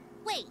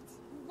 Wait.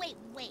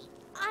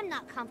 I'm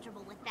not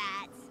comfortable with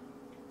that.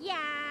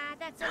 Yeah,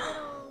 that's a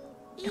little...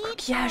 Le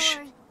coquillage.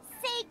 Our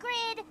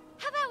sacred...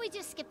 How about we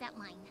just skip that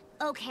line?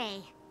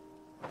 Okay.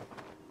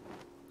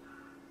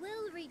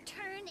 We'll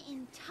return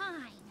in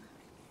time.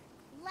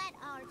 Let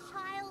our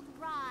child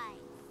rise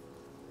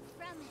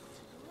from its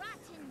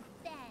rotten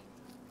bed.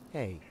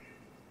 Hey,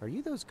 are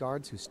you those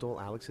guards who stole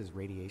Alex's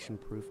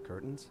radiation-proof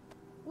curtains?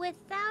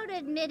 Without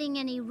admitting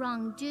any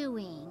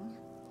wrongdoing.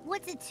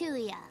 What's it to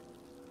ya?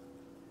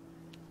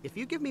 If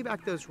you give me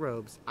back those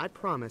robes, I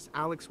promise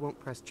Alex won't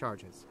press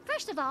charges.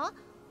 First of all,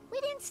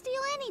 we didn't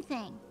steal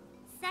anything.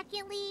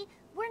 Secondly,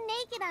 we're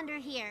naked under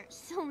here,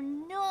 so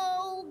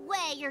no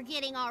way you're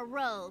getting our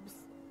robes.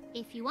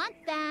 If you want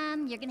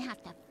them, you're gonna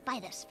have to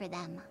fight us for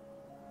them.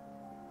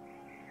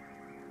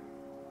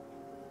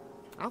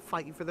 I'll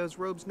fight you for those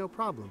robes, no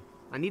problem.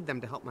 I need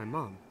them to help my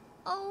mom.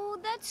 Oh,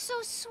 that's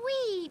so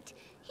sweet.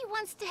 He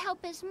wants to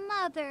help his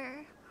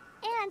mother.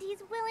 And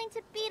he's willing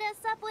to beat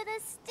us up with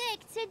a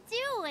stick to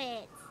do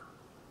it.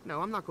 No,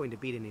 I'm not going to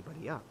beat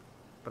anybody up,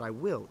 but I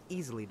will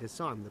easily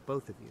disarm the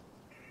both of you.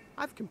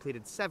 I've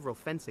completed several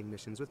fencing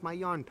missions with my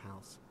yarn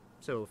pals,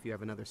 so if you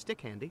have another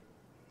stick handy...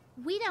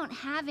 We don't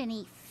have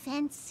any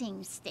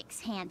fencing sticks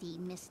handy,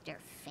 Mr.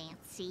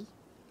 Fancy.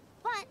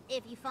 But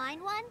if you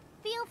find one,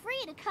 feel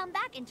free to come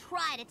back and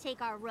try to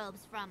take our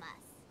robes from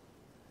us.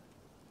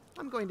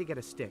 I'm going to get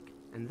a stick,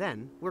 and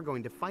then we're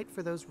going to fight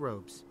for those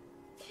robes.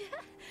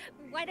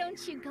 Why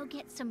don't you go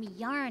get some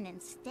yarn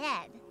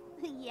instead?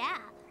 Yeah,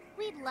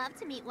 we'd love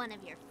to meet one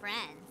of your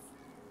friends.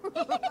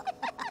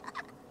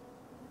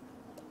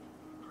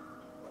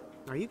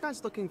 Are you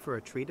guys looking for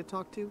a tree to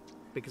talk to?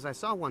 Because I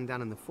saw one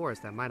down in the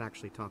forest that might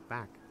actually talk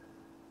back.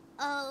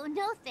 Oh,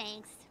 no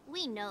thanks.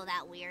 We know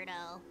that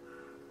weirdo.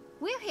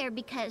 We're here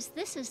because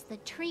this is the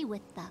tree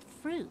with the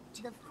fruit.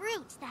 The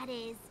fruit, that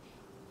is,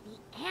 the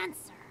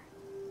answer.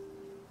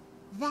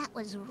 That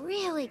was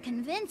really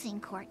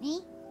convincing, Courtney.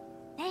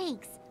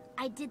 Thanks.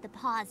 I did the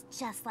pause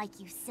just like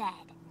you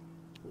said.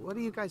 What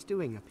are you guys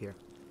doing up here?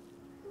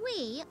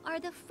 We are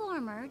the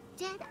former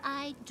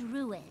dead-eyed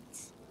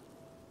druids.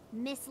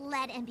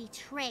 Misled and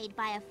betrayed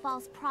by a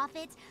false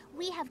prophet,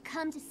 we have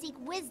come to seek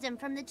wisdom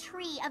from the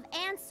Tree of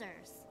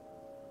Answers.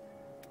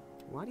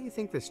 Why do you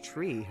think this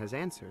tree has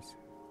answers?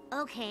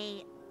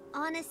 Okay,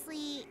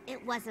 honestly,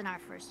 it wasn't our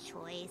first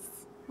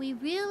choice. We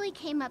really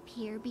came up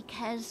here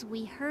because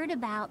we heard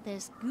about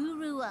this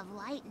guru of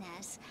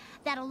lightness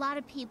that a lot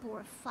of people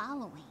were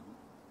following.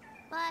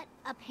 But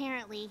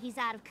apparently he's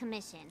out of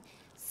commission,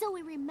 so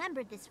we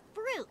remembered this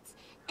fruit.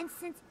 And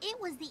since it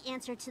was the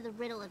answer to the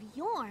riddle of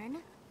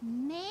Yorn,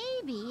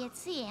 maybe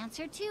it's the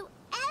answer to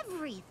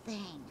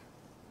everything.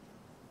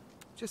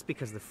 Just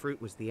because the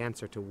fruit was the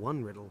answer to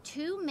one riddle.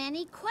 Too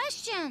many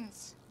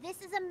questions.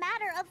 This is a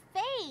matter of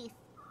faith.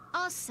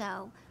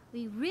 Also,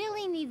 we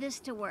really need this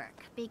to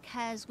work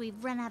because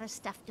we've run out of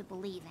stuff to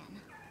believe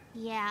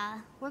in. Yeah,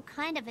 we're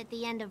kind of at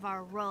the end of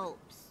our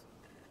ropes.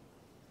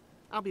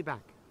 I'll be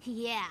back.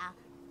 Yeah,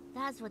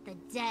 that's what the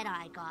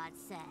Deadeye God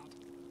said.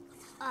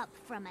 Up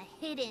from a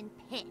hidden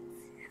pit.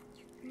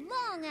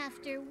 Long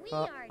after we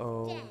are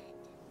dead.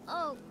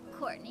 Oh,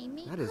 Courtney,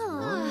 me. That is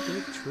one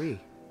big tree.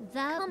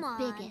 The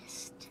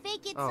biggest.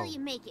 Fake it till you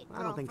make it,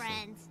 I don't think so.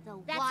 girlfriends.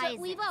 That's what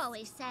we've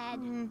always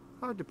said.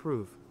 Hard to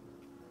prove.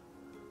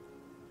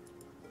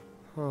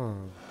 Huh.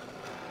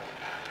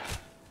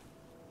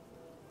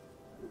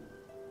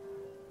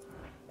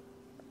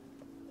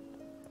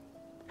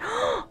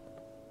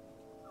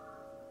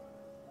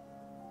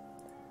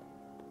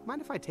 Mind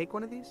if I take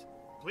one of these?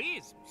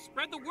 Please,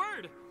 spread the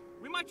word.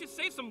 We might just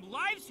save some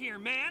lives here,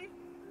 man.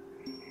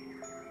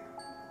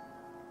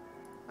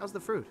 How's the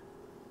fruit?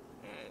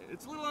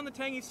 It's a little on the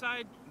tangy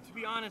side, to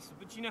be honest,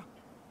 but you know,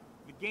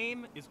 the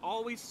game is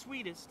always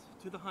sweetest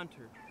to the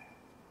hunter.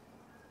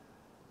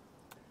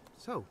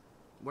 So,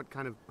 what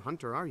kind of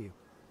hunter are you?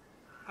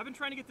 I've been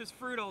trying to get this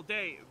fruit all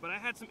day, but I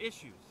had some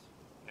issues,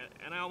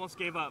 and I almost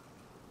gave up.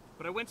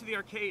 But I went to the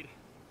arcade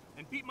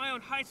and beat my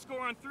own high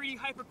score on 3D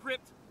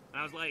Hypercrypt,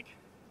 and I was like,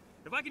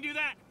 if I can do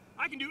that,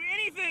 I can do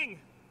anything!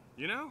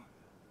 You know?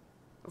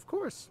 Of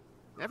course.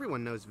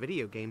 Everyone knows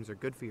video games are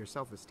good for your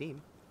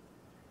self-esteem.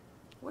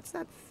 What's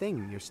that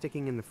thing you're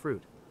sticking in the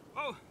fruit?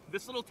 Oh,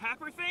 this little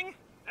tapper thing?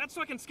 That's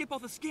so I can skip all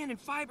the skin and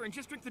fiber and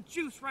just drink the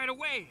juice right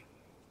away.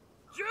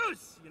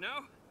 Juice, you know?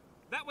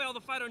 That way all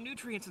the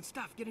phytonutrients and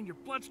stuff get in your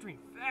bloodstream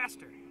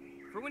faster.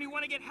 For when you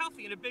want to get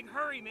healthy in a big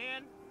hurry,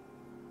 man.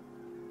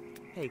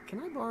 Hey, can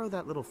I borrow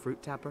that little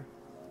fruit tapper?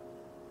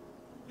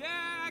 Yeah,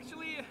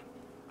 actually,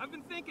 I've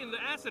been thinking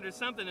the acid or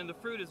something in the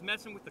fruit is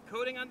messing with the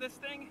coating on this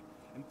thing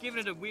and giving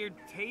it a weird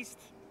taste.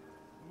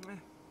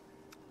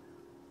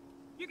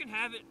 You can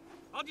have it.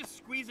 I'll just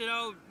squeeze it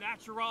out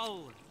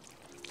natural.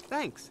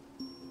 Thanks.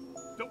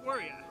 Don't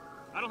worry,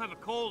 I don't have a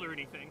cold or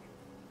anything.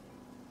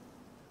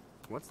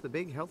 What's the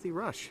big healthy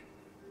rush?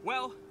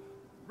 Well,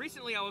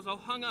 recently I was all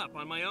hung up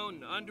on my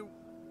own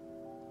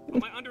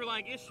my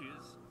underlying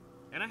issues,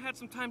 and I had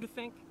some time to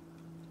think.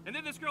 And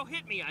then this girl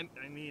hit me.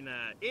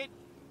 It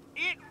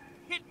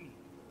hit me.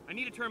 I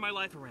need to turn my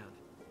life around.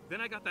 Then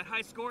I got that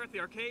high score at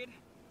the arcade,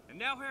 and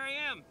now here I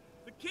am,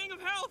 the king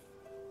of health!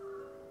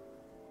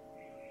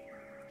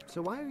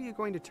 So why are you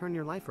going to turn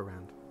your life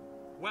around?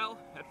 Well,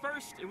 at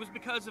first, it was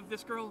because of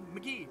this girl,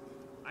 McGee.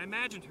 I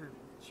imagined her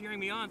cheering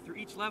me on through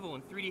each level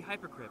in 3D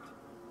Hypercrypt.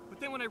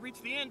 But then when I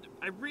reached the end,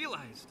 I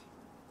realized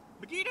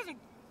McGee doesn't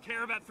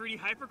care about 3D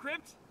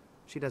Hypercrypt.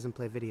 She doesn't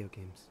play video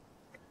games.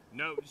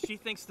 No, she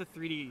thinks the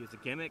 3D is a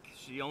gimmick.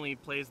 She only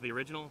plays the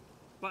original.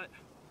 But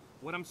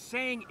what I'm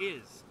saying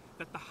is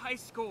that the high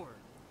score,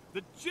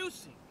 the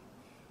juicing,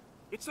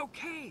 it's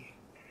okay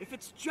if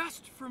it's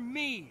just for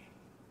me.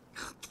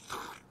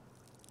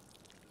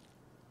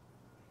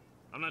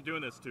 I'm not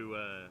doing this to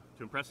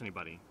impress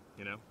anybody,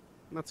 you know?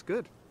 That's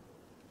good.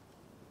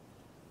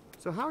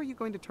 So how are you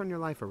going to turn your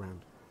life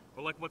around?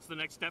 Well, like, what's the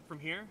next step from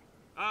here?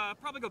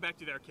 Probably go back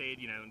to the arcade,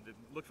 you know, and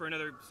look for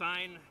another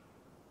sign.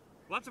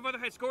 Lots of other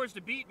high scores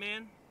to beat,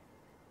 man.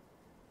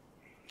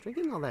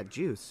 Drinking all that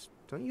juice,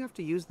 don't you have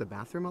to use the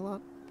bathroom a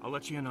lot? I'll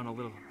let you in on a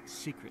little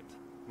secret.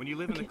 When you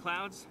live in the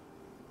clouds,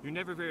 you're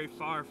never very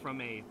far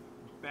from a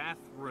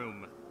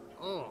bathroom.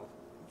 Oh,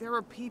 there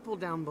are people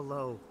down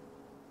below.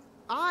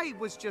 I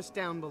was just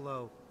down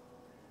below.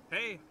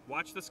 Hey,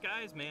 watch the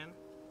skies, man.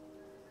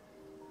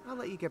 I'll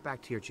let you get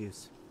back to your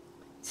juice.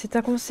 C'est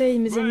un conseil,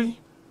 mes amis.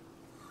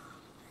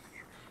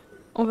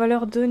 On va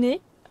leur donner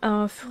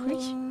un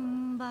fruit.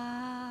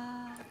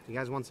 You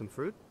guys want some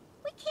fruit?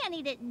 We can't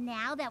eat it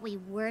now that we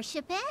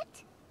worship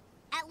it.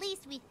 At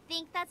least we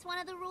think that's one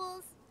of the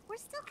rules. We're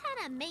still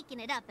kind of making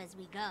it up as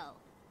we go.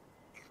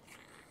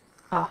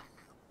 Ah.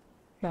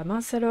 Bah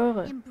mince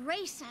alors.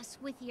 Embrace us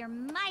with your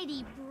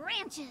mighty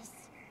branches.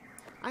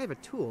 I have a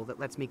tool that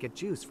lets me get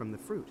juice from the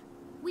fruit.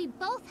 We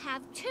both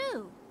have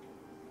two.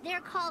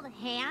 They're called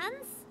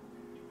hands.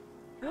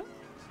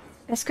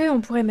 Est-ce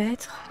qu'on pourrait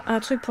mettre un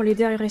truc pour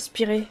l'aider à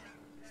respirer?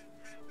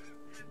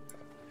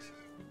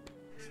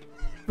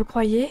 Vous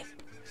croyez?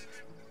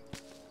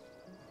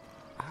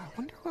 I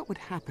wonder what would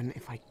happen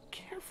if I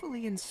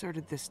carefully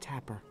inserted this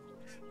tapper.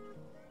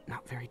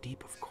 Not very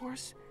deep, of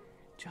course,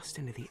 just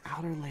into the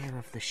outer layer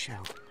of the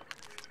shell.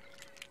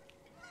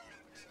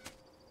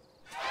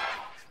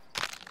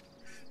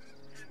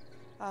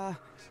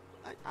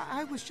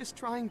 I was just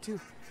trying to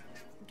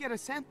get a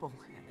sample.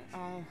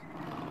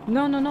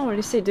 Non, non, non, on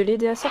essaie de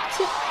l'aider à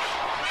sortir.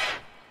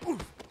 Oui.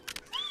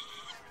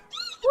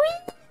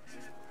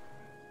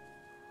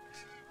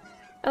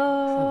 That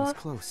was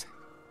close.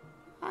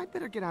 I'd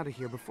better get out of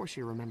here before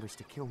she remembers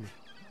to kill me.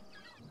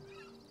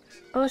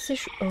 Oh, c'est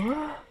chou.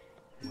 Oh.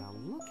 Well,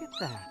 look at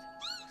that.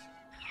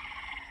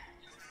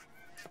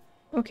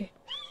 Ok.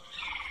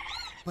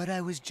 But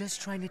I was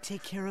just trying to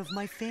take care of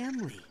my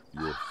family.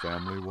 Your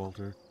family,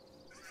 Walter?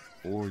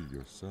 Or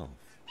yourself?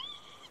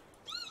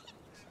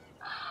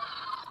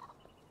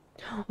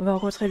 On va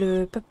rencontrer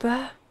le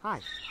papa.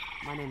 Hi,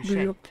 my name's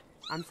Shay.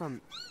 I'm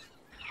from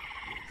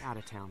out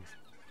of town.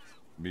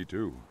 Me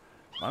too.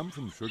 I'm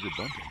from Sugar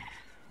Bunting.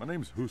 My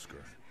name's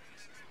Husker.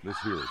 This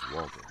here is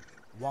Walter.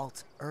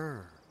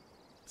 Walter.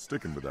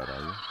 Sticking with that,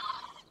 are you?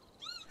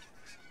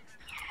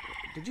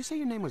 Did you say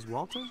your name was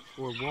Walter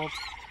or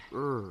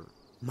Walter?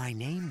 My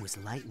name was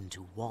lightened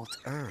to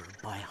Walter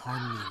by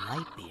Harmony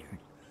Lightbeard.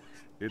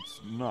 It's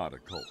not a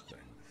cult thing.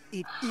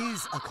 It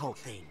is a cult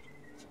thing.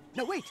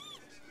 No, wait.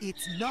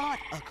 It's not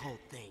a cult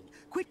thing.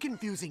 Quit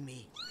confusing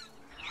me.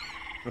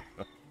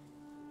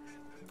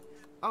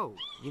 Oh,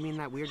 you mean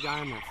that weird guy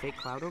on that fake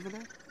cloud over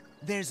there?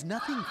 There's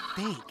nothing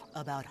fake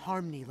about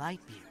Harmony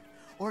Lightbeard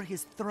or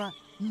his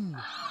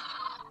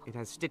It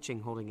has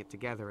stitching holding it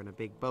together and a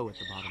big bow at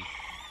the bottom.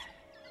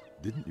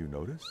 Didn't you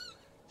notice?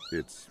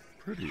 It's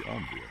pretty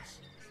obvious.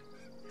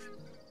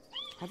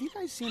 Have you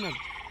guys seen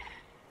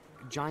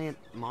giant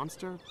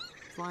monster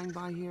flying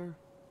by here?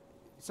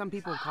 Some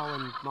people call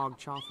him Mog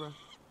Chafra.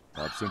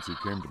 Not since he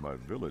came to my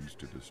village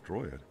to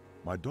destroy it.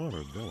 My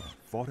daughter, Vella,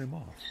 fought him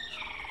off.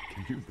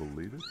 Can you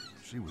believe it?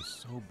 She was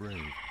so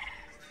brave.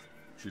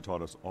 She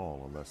taught us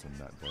all a lesson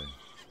that day.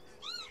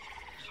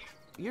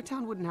 Your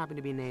town wouldn't happen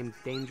to be named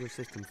Danger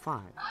System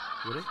 5,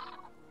 would it?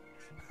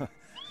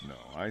 No,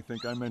 I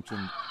think I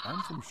mentioned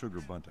I'm from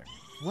Sugar Bunting.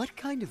 What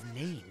kind of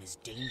name is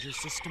Danger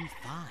System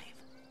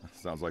 5?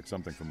 Sounds like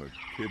something from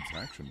a kids'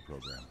 action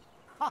program.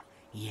 Ha!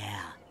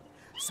 Yeah.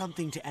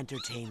 Something to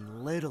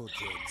entertain little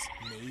kids,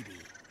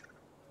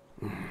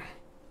 maybe.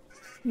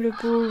 Le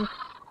pauvre.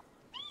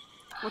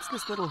 What's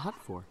this little hut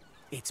for?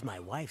 It's my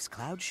wife's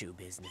cloud shoe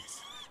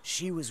business.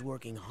 She was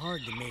working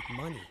hard to make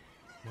money,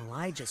 while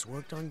I just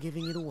worked on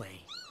giving it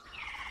away.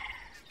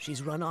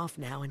 She's run off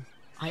now, and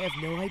I have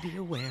no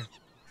idea where.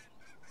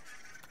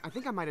 I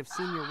think I might have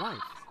seen your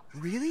wife.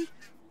 Really?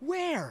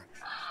 Where?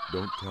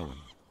 Don't tell him.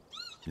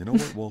 You know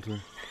what, Walter?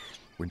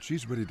 When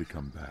she's ready to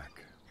come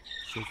back,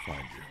 she'll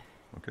find you,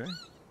 okay?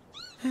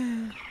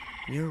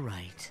 You're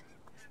right.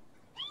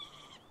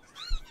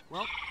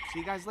 Well, see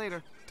you guys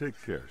later.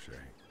 Take care, Shay.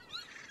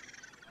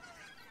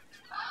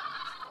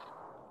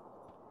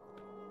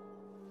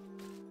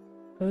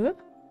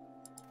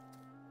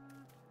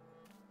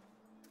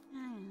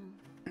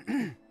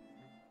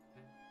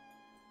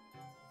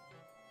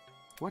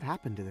 What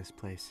happened to this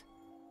place?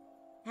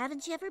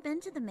 Haven't you ever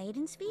been to the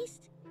Maiden's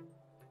Feast?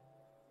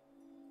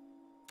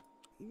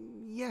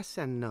 Yes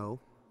and no.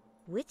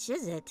 Which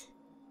is it?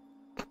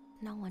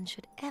 No one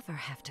should ever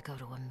have to go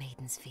to a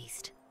Maiden's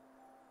Feast.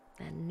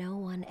 And no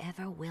one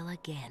ever will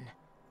again,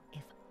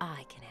 if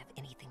I can have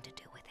anything to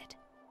do with it.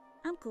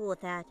 I'm cool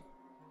with that.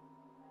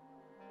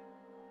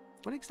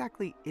 What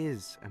exactly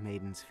is a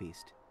Maiden's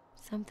Feast?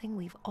 Something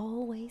we've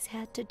always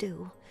had to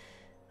do.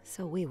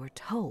 So we were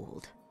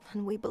told,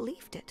 and we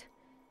believed it.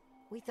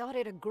 We thought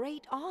it a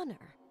great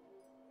honor.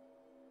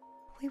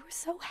 We were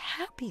so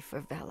happy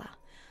for Vella.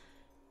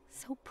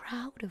 So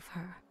proud of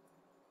her.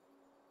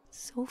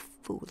 So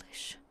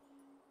foolish.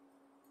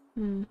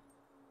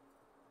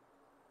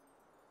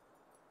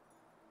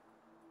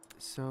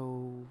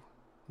 So,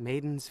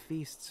 Maiden's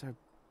Feasts are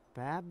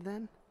bad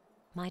then?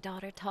 My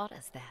daughter taught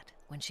us that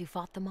when she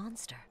fought the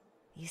monster.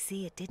 You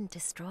see, it didn't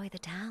destroy the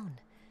town.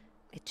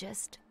 It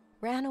just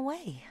ran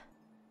away.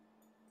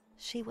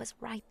 She was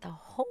right the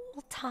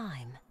whole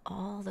time,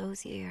 all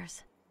those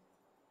years.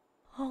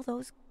 All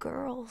those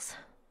girls.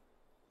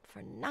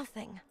 For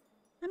nothing.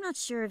 I'm not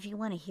sure if you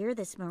want to hear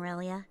this,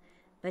 Morelia,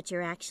 but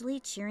you're actually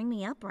cheering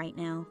me up right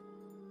now.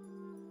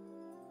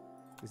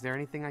 Is there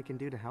anything I can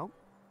do to help?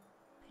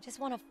 I just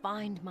want to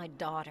find my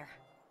daughter.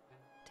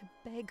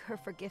 To beg her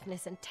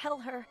forgiveness and tell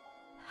her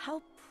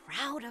how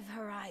proud of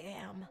her I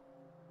am.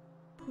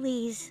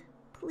 Please,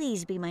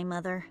 please be my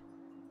mother.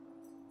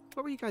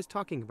 What were you guys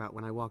talking about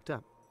when I walked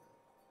up?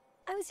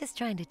 I was just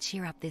trying to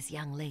cheer up this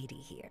young lady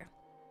here.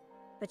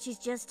 But she's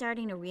just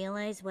starting to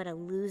realize what a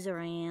loser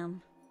I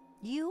am.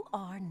 You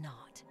are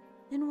not.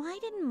 Then why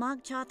didn't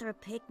Mog Chothra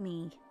pick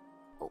me?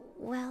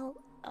 Well,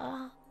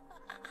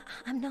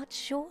 I'm not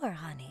sure,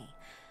 honey.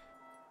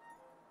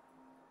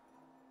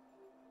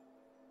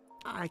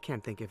 I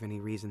can't think of any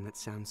reason that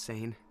sounds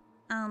sane.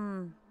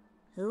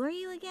 Who are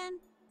you again?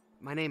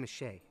 My name is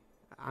Shay.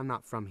 I'm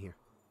not from here.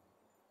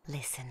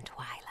 Listen,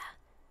 Twyla.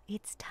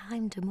 It's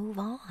time to move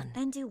on.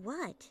 And do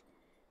what?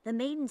 The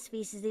Maiden's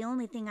Feast is the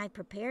only thing I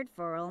prepared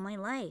for all my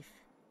life.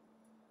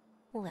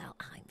 Well,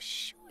 I'm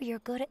sure you're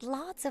good at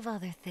lots of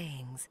other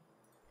things.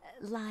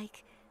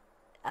 Like,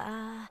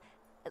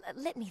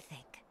 let me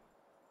think.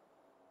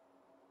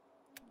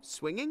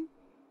 Swinging?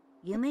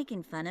 You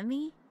making fun of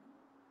me?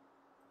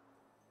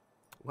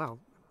 Well,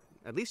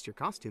 at least your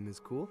costume is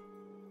cool.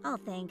 Oh,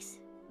 thanks.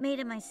 Made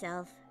it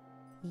myself.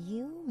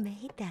 You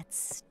made that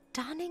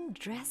stunning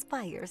dress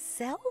by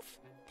yourself?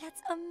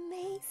 That's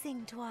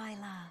amazing,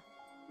 Twyla.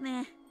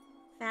 Meh.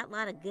 Fat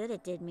lot of good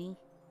it did me.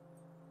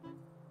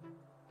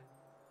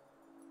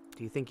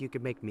 Do you think you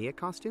could make me a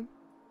costume?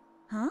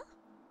 Huh?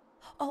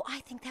 Oh,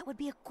 I think that would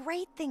be a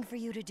great thing for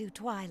you to do,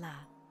 Twyla.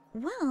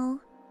 Well,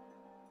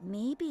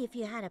 maybe if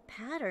you had a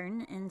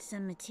pattern and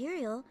some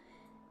material,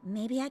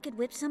 maybe I could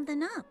whip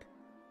something up.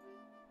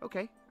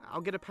 Okay,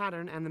 I'll get a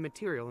pattern and the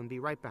material and be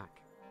right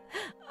back.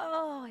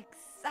 Oh,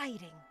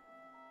 exciting.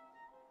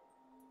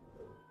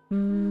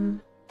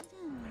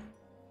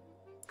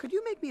 Could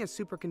you make me a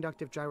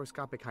superconductive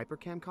gyroscopic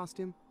hypercam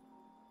costume?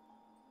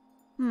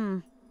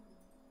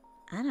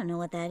 I don't know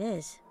what that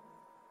is.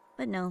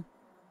 But no.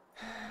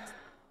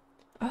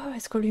 Oh,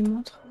 est-ce qu'on lui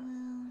montre?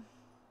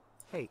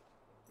 Hey,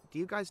 do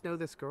you guys know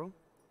this girl?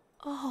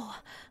 Oh,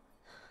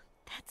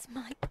 that's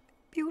my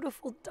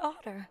beautiful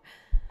daughter.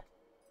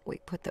 We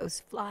put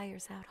those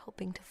flyers out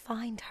hoping to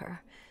find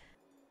her.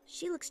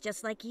 She looks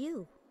just like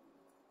you.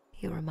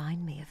 You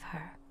remind me of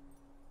her.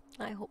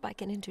 I hope I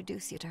can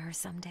introduce you to her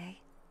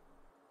someday.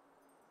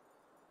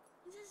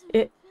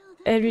 Et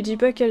elle lui dit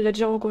pas qu'elle l'a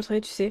déjà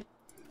rencontré, tu sais.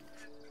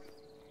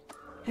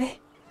 Hey.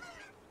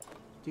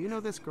 Do you know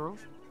this girl?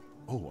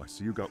 Oh, I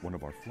see you got one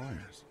of our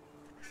flyers.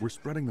 We're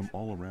spreading them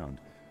all around,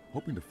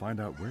 hoping to find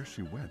out where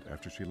she went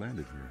after she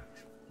landed here.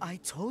 I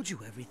told you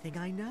everything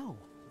I know.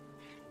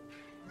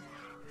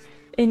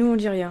 Et nous on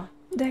dit rien.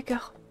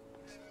 D'accord.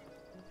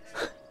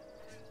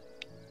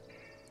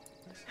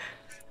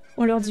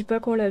 On leur dit pas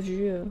qu'on l'a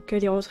vue,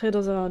 qu'elle est rentrée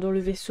dans le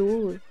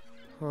vaisseau.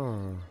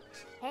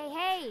 Hey,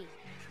 hey!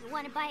 You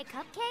wanna buy a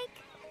cupcake?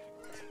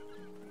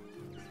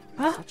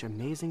 Ah! Such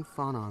amazing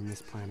fauna on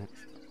this planet.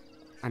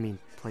 I mean,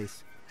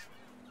 place.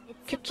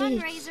 It's a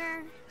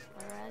fundraiser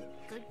for a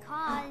good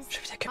cause. Je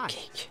veux un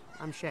cupcake.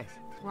 Hi, I'm Shay.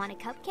 Want a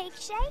cupcake,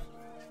 Shay?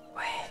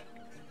 Ouais.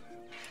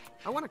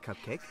 I want a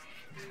cupcake.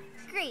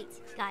 Great.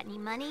 Got any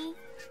money?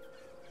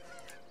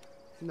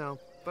 No,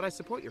 but I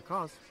support your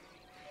cause.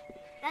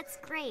 That's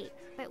great,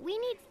 but we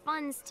need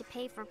funds to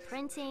pay for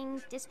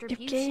printing,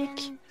 distribution,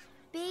 Cupcake.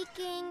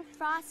 baking,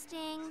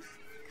 frosting.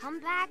 Come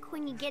back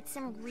when you get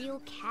some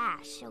real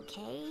cash,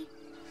 okay?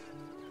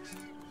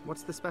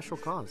 What's the special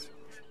cause?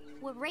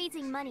 We're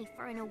raising money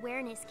for an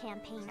awareness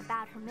campaign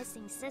about her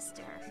missing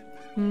sister.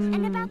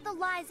 And about the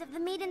lies of the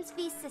Maiden's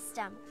Feast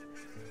system.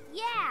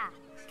 Yeah,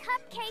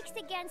 cupcakes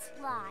against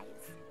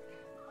lies.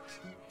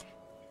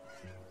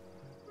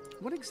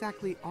 What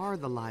exactly are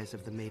the lies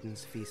of the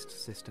Maiden's Feast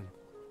system?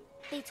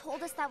 They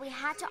told us that we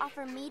had to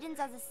offer maidens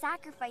as a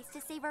sacrifice to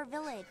save our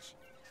village.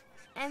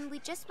 And we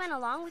just went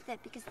along with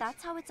it because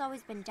that's how it's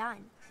always been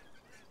done.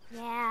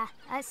 Yeah,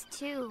 us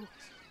too.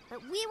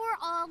 But we were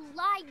all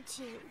lied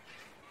to.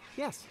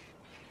 Yes,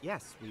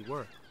 we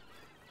were.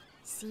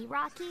 See,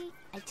 Rocky?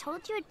 I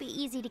told you it'd be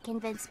easy to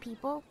convince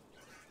people.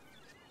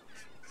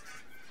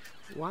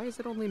 Why is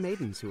it only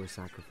maidens who are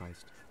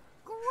sacrificed?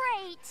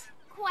 Great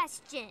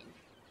question.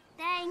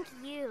 Thank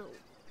you.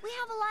 We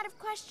have a lot of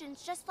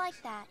questions just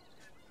like that.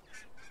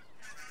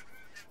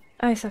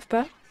 Ah, ils savent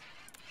pas?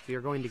 So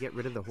you're going to get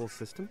rid of the whole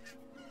system?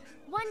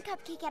 One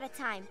cupcake at a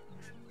time.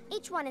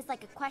 Each one is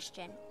like a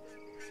question.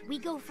 We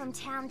go from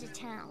town to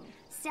town,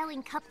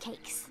 selling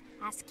cupcakes,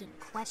 asking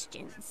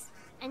questions,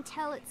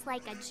 until it's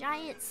like a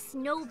giant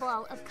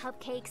snowball of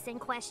cupcakes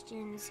and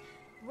questions,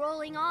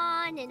 rolling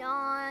on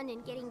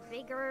and getting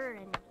bigger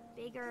and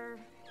bigger.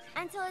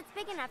 Until it's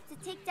big enough to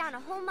take down a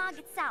whole mog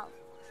itself.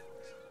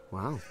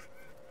 Wow.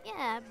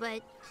 Yeah,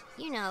 but,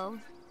 you know,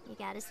 you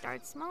gotta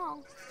start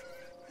small.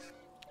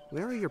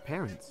 Where are your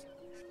parents?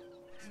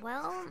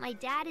 Well, my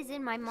dad is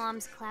in my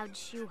mom's cloud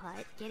shoe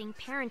hut, getting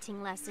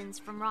parenting lessons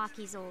from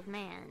Rocky's old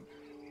man.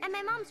 And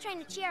my mom's trying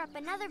to cheer up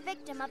another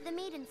victim of the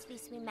Maiden's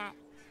Feast we met.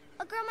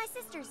 A girl my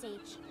sister's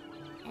age.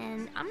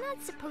 And I'm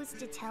not supposed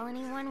to tell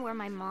anyone where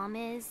my mom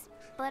is,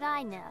 but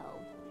I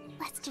know.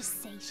 Let's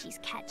just say she's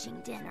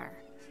catching dinner.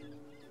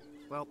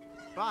 Well,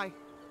 bye.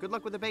 Good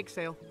luck with the bake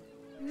sale.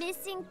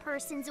 Missing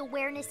Persons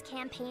Awareness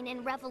Campaign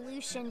and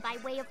Revolution by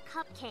way of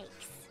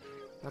cupcakes.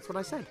 That's what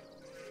I said.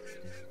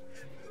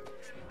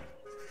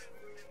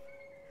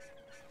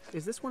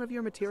 Is this one of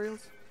your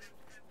materials?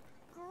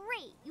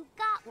 Great, you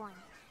got one.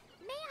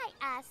 May I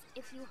ask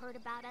if you heard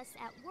about us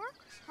at work,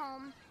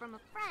 home, from a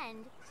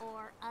friend,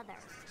 or other?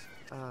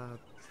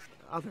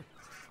 Other.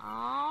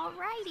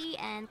 Alrighty,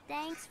 and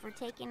thanks for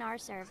taking our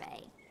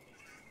survey.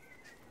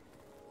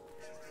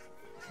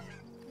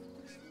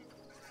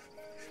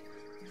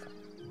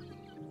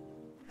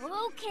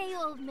 Okay,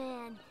 old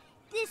man.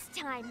 This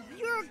time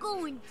you're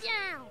going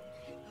down.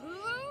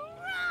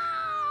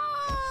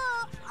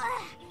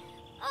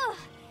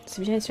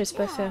 C'est bien, il se laisse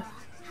pas faire.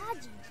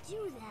 How'd you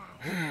do that?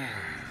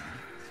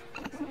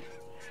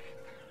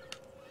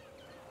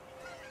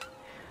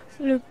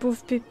 Le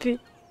pauvre Pépé.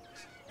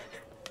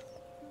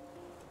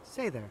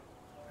 Say there.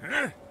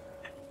 Do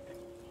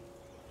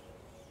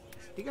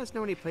you guys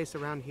know any place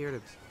around here to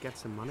get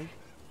some money?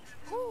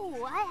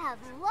 Oh, I have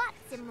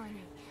lots of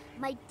money.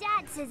 My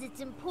dad says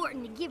it's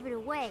important to give it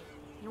away.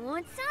 You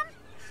want some?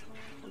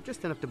 Well,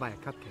 just enough to buy a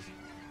cupcake.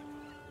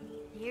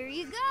 Here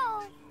you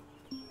go.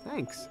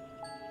 Thanks.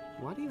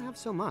 Why do you have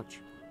so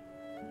much?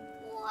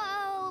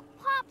 Well,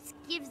 Pops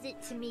gives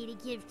it to me to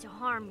give to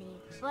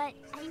Harmony, but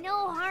I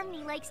know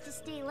Harmony likes to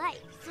stay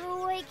light,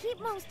 so I keep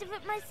most of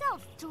it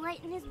myself to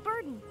lighten his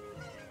burden.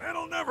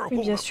 That'll never Oui,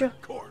 hold bien up sûr. in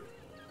court.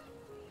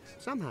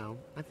 Somehow,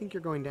 I think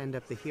you're going to end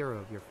up the hero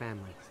of your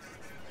family.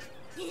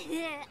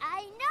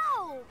 I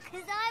know,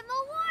 'cause I'm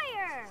a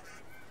warrior.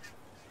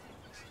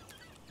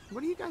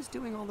 What are you guys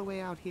doing all the way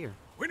out here?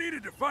 We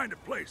needed to find a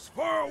place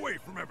far away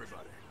from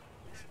everybody.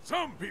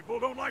 Some people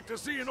don't like to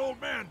see an old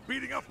man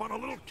beating up on a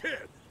little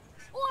kid.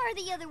 Or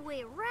the other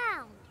way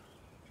around.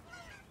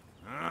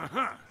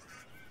 Uh-huh.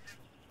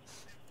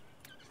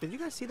 Did you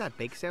guys see that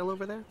bake sale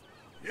over there?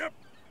 Yep.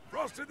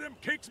 Frosted them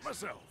cakes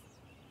myself.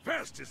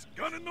 Fastest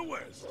gun in the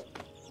West.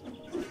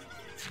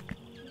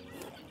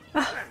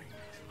 Hey,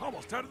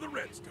 almost out of the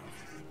red stuff.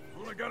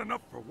 Only got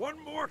enough for one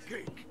more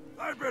cake.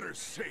 I better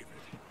save it.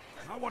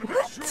 I want to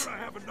make sure I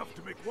have enough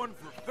to make one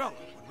for Vella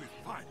when we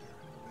find her.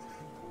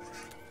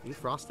 You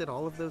frosted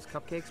all of those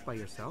cupcakes by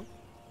yourself?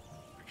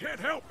 I can't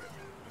help it.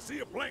 I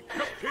see a blank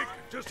cupcake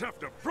and just have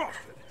to frost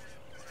it.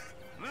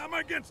 I'm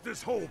against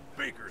this whole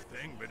baker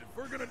thing, but if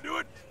we're gonna do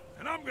it,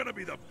 then I'm gonna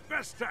be the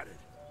best at it.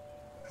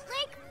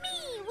 Like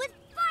me with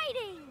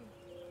fighting.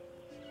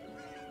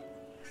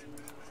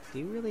 Do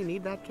you really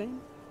need that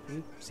cane?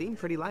 You seem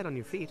pretty light on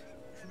your feet.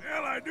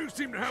 Well, I do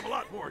seem to have a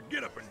lot more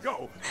get up and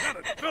go now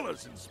that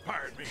Vella's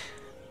inspired me.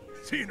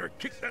 Seeing her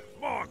kick that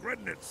fog right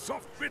in its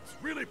soft bits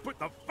really put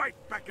the fight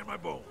back in my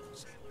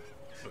bones.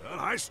 But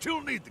I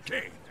still need the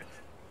cane.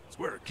 It's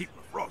where I keep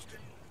my frosting.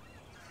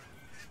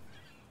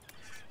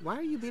 Why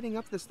are you beating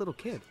up this little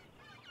kid?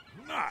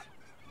 I'm not.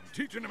 I'm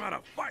teaching him how to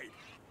fight.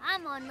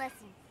 I'm on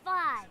lesson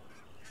 5.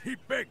 He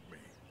begged me.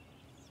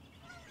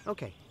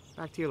 Okay,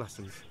 back to your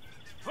lessons.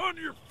 On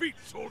your feet,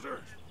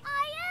 soldier.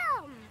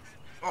 I am!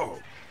 Oh.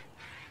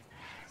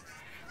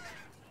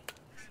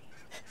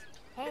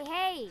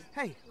 Hey!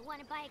 Hey! You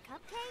want to buy a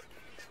cupcake?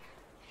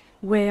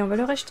 Ouais, on va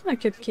leur acheter un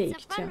cupcake,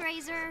 It's a tiens.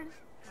 fundraiser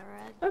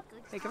for a Hop.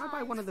 Hey, can I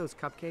buy one of those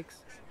cupcakes?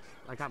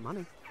 I got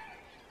money.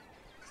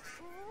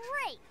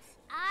 Great!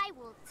 I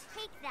will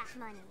take that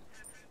money.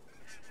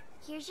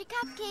 Here's your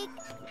cupcake.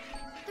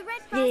 The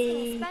red frosting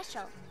is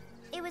special.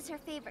 It was her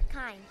favorite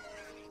kind.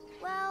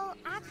 Well,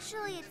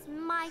 actually, it's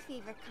my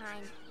favorite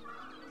kind.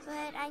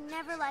 But I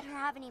never let her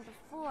have any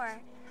before.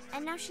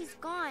 And now she's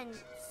gone,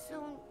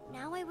 so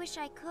now I wish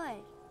I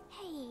could.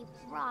 Hey,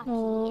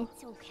 Rocky,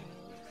 it's okay.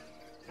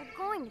 We're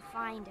going to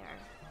find her.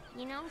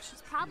 You know,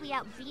 she's probably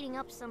out beating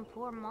up some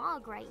poor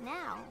Mog right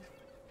now.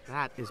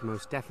 That is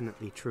most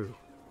definitely true.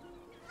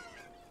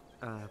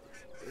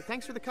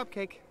 Thanks for the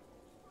cupcake.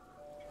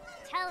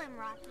 Tell him,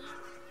 Rocky.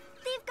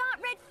 They've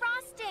got red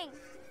frosting!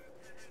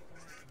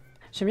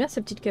 J'aime bien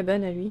sa petite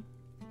cabane à lui.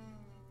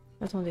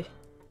 Attendez.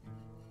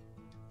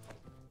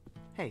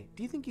 Hey,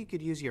 do you think you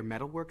could use your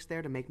metalworks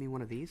there to make me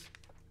one of these?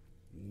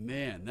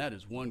 Man, that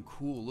is one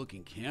cool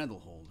looking candle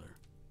holder.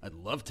 I'd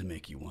love to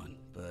make you one,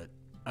 but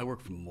I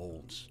work from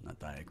molds, not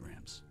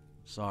diagrams.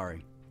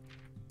 Sorry.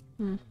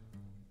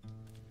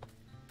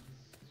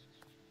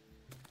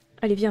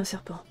 Allez, viens,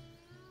 serpent.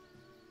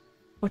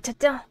 On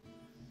t'atteint.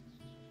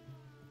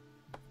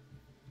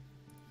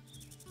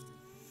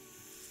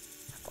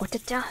 On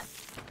t'atteint.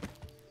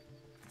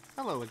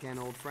 Hello again,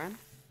 old friend.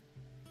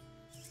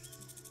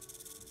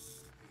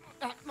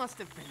 That must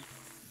have been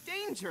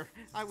danger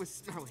I was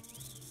smelling.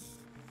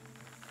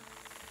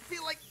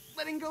 Feel like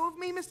letting go of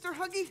me, Mr.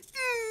 Huggy?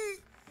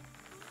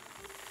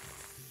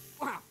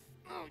 Wow.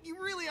 Oh,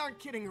 you really aren't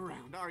kidding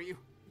around, are you?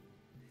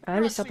 Ah,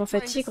 les serpents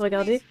fatigues,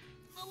 regardez.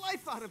 The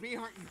life out of me,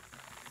 aren't you?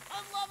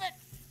 I love it.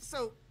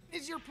 So,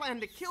 is your plan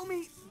to kill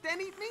me,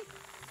 then eat me?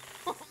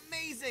 Oh,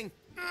 amazing.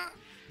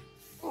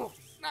 Oh,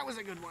 that was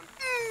a good one.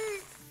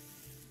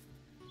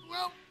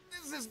 Well,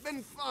 this has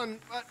been fun,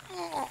 but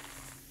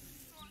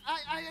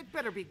I'd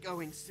better be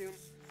going soon.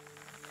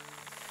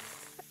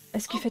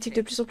 Est-ce qu'il fatigue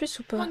de plus en plus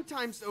ou pas? One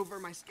time's over,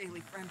 my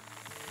scaly friend.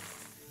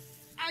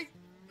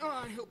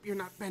 I hope you're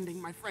not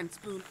bending my friend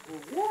Spoon.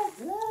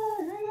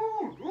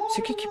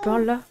 C'est qui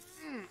parle là?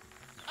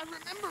 I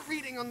remember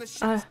reading on the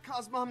ship's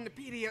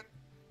Cosmomnopedia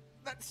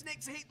that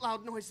snakes hate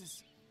loud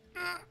noises.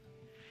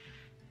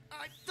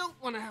 I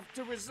don't want to have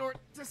to resort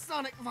to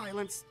sonic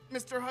violence,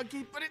 Mr.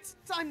 Huggy, but it's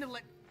time to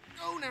let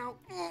go now.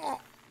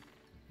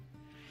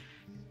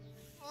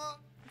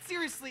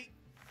 Seriously,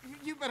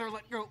 you better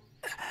let go.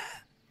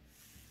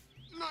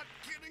 Not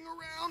kidding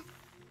around,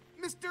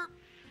 Mr.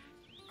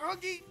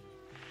 Huggy.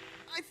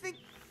 I think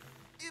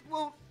it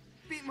won't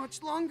be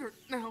much longer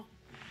now.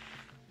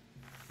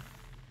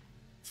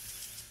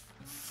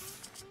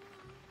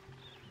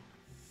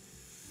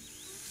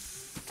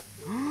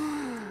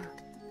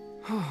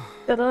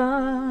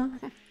 Ta-da!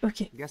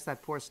 Ok. Guess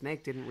that poor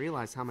snake didn't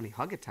realize how many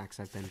hug attacks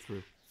I've been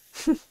through.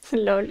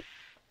 Lol.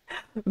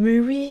 Mais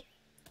oui.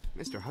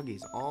 Mr.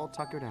 Huggy's all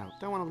tuckered out.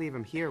 Don't want to leave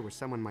him here where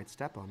someone might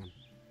step on him.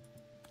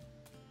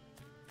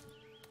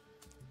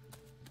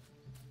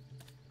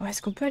 Oh,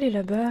 est-ce qu'on peut aller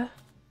là-bas?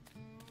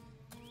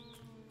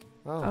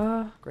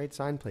 Oh, great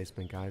sign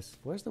placement, guys.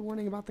 Where's the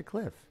warning about the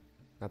cliff?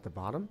 At the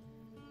bottom?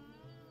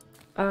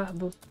 Ah,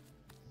 bon.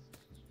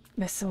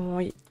 Bah ça,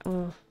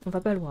 on va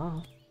pas loin.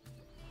 Hein.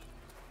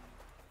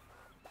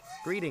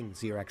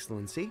 Greetings, Your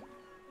Excellency.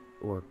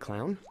 Or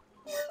clown.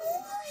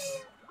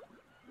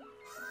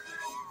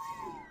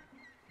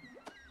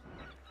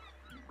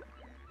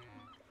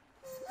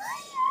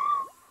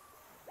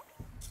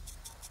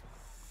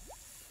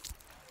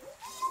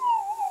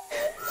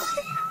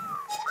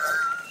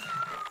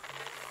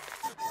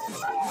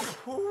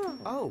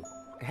 Oh,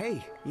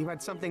 hey, you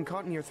had something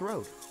caught in your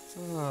throat.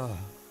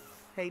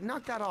 Hey,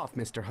 knock that off,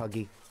 Mr.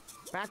 Huggy.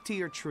 Back to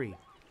your tree.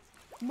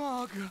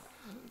 Mog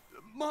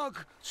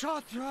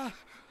Chatra,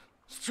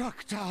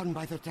 struck down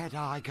by the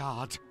Dead-Eye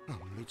God,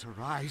 only to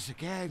rise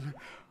again.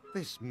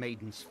 This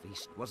maiden's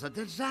feast was a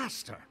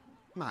disaster.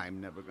 I'm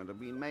never going to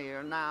be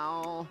mayor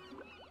now.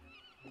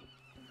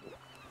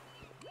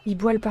 Il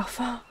boit le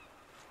parfum.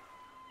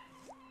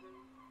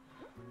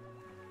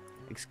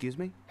 Excuse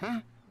me?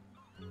 Huh?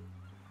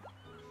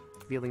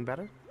 Feeling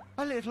better?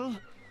 A little,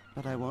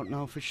 but I won't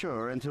know for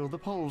sure until the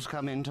polls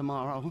come in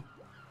tomorrow.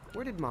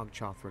 Where did Mog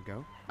Chothra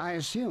go? I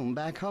assume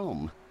back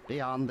home,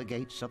 beyond the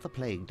gates of the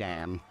Plague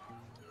Dam.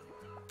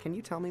 Can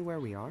you tell me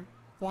where we are?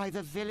 Why,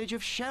 the village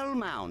of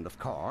Shellmound, of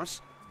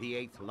course. the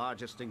 8th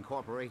largest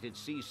incorporated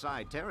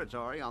seaside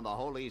territory on the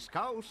whole East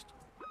Coast.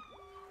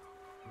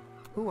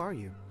 Who are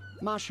you?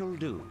 Marshal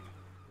Dew.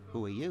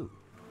 Who are you?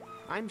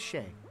 I'm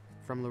Shay,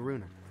 from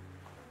Loruna.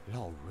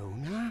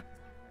 Loruna?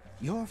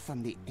 You're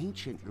from the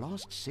ancient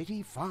lost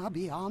city far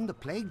beyond the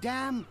plague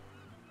dam?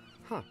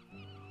 Huh.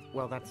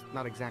 Well, that's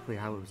not exactly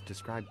how it was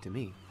described to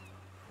me.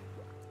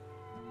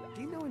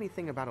 Do you know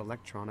anything about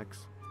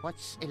electronics?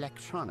 What's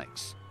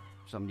electronics?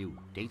 Some new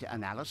data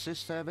analysis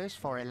service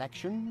for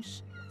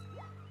elections?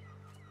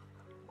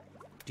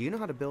 Do you know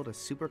how to build a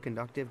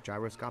superconductive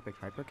gyroscopic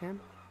hypercam?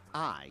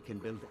 I can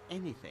build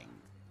anything,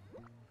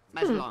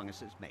 as long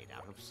as it's made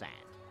out of sand.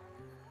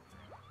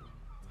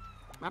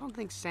 I don't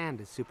think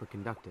sand is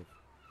superconductive.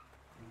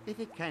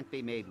 If it can't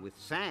be made with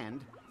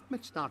sand,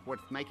 it's not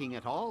worth making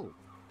at all.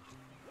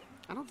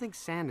 I don't think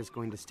sand is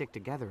going to stick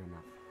together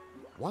enough.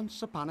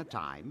 Once upon a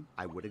time,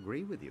 I would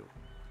agree with you.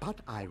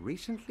 But I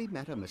recently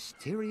met a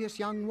mysterious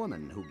young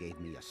woman who gave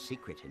me a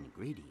secret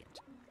ingredient.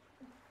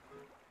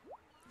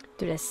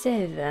 De la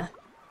sève.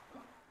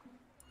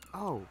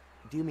 Oh,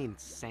 do you mean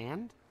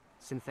sand?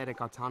 Synthetic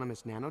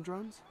autonomous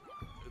nanodrones?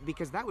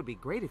 Because that would be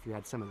great if you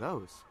had some of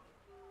those.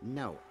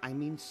 No, I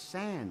mean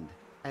sand,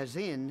 as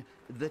in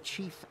the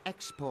chief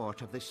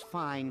export of this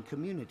fine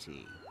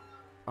community.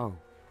 Oh.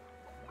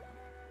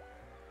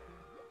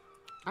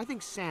 I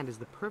think sand is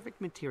the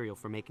perfect material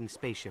for making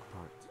spaceship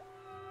parts.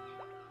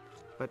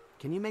 But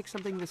can you make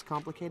something this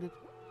complicated?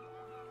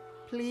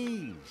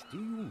 Please, do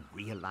you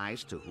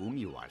realize to whom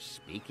you are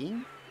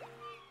speaking?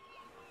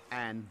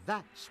 And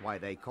that's why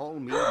they call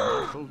me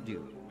Marshal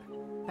Dew.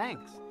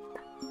 Thanks.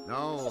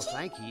 No,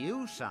 thank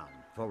you, son,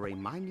 for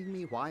reminding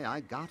me why I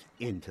got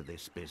into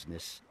this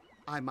business.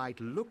 I might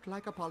look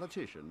like a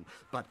politician,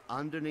 but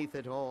underneath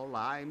it all,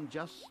 I'm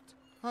just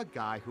a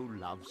guy who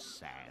loves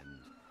sand.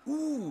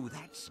 Ooh,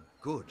 that's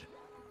good.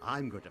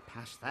 I'm going to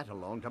pass that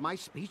along to my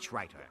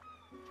speechwriter.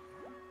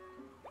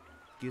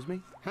 Excuse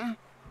me? Huh?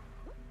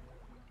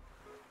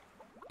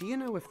 Do you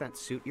know if that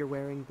suit you're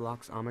wearing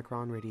blocks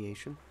Omicron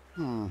radiation?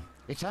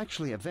 It's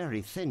actually a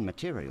very thin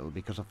material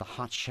because of the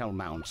hot shell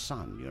mound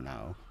sun, you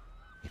know.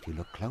 If you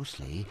look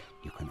closely,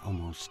 you can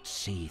almost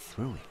see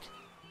through it.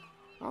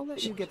 I'll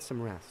let you get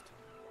some rest.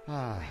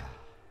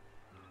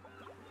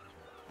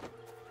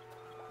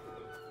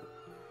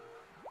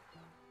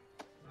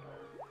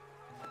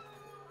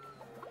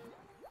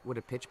 Would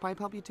a pitch pipe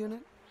help you tune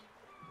it?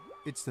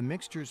 It's the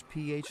mixture's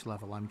pH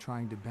level I'm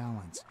trying to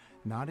balance,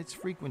 not its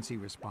frequency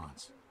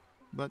response.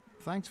 But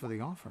thanks for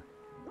the offer.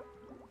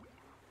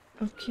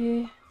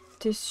 Ok.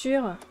 T'es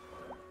sûr?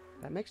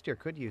 That mixture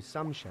could use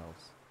some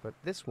shells, but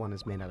this one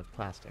is made out of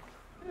plastic.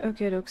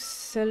 Ok, donc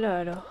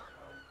celle-là alors.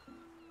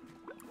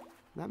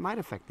 That might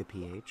affect the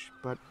pH,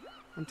 but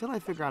until I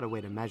figure out a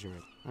way to measure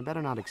it, I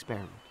better not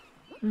experiment.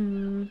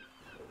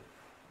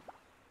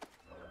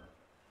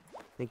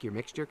 Think your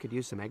mixture could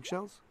use some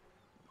eggshells?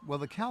 Well,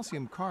 the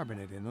calcium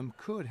carbonate in them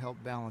could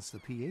help balance the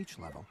pH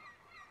level.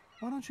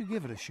 Why don't you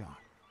give it a shot?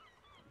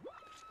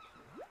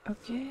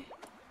 Ok.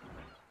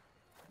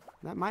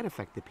 That might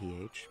affect the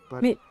pH,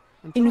 but Mais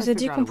il nous a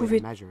dit qu'on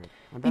pouvait. I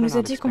Il nous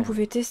a dit qu'on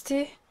pouvait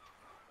tester.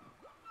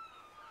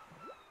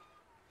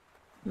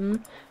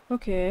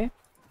 Ok.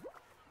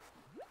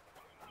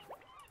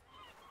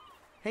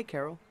 Hey,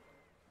 Carol.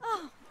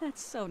 Oh,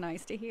 that's so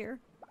nice to hear.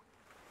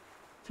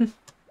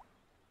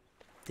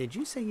 Did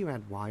you say you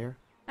had wire?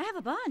 I have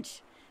a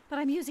bunch, but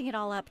I'm using it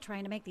all up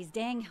trying to make these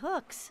dang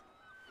hooks.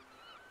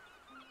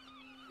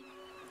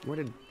 Where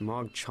did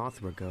Mog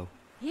Chothra go?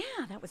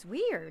 Yeah, that was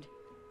weird.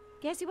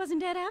 Guess he wasn't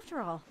dead after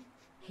all.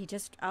 He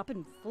just up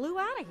and flew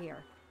out of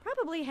here.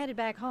 Probably headed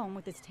back home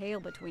with his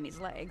tail between his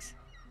legs.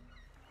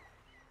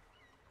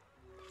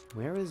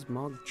 Where is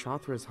Mog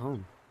Chothra's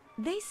home?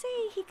 They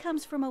say he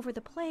comes from over the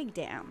plague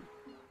dam.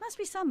 Must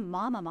be some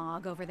mama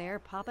Mog over there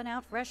popping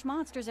out fresh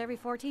monsters every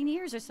 14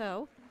 years or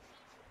so.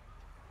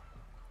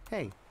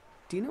 Hey,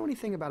 do you know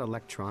anything about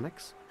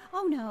electronics?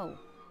 Oh no.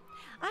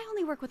 I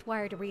only work with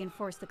wire to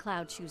reinforce the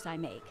cloud shoes I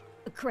make.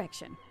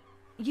 Correction.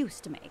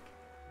 Used to make.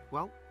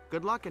 Well,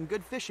 good luck and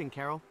good fishing,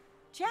 Carol.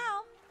 Ciao.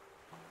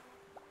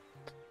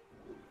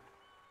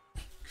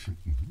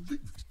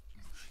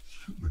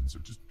 Humans are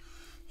just...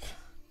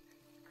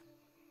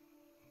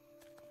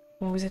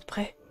 Bon, vous êtes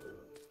prêts?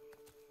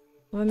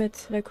 On va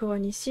mettre la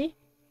couronne ici.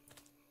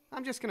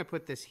 I'm just gonna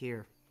put this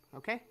here,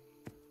 okay?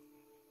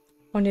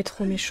 On est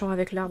trop méchant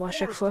avec l'arbre à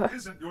chaque fois.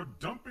 Isn't your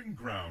dumping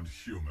ground,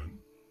 human?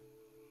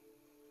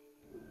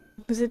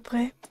 Vous êtes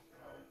prêts?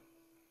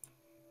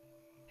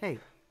 Hey,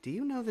 do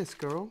you know this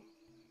girl?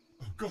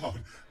 Oh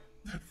God,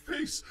 that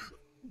face!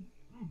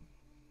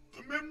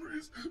 The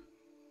memories!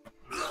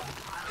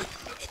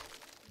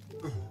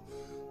 Oh,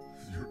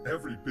 you're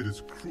every bit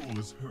as cruel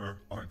as her,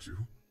 aren't you?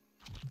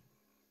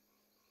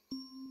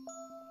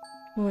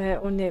 Ouais,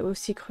 on est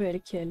aussi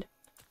cruel qu'elle.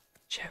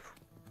 J'avoue.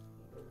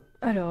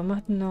 Alors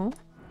maintenant...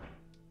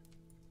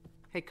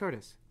 Hey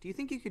Curtis, do you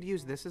think you could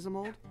use this as a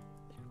mold?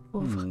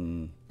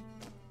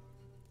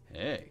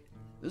 Hey,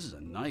 this is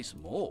a nice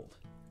mold.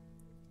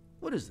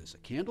 What is this, a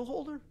candle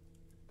holder?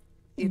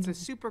 It's a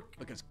super...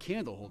 Because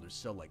candle holders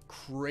sell like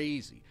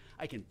crazy.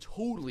 I can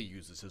totally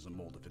use this as a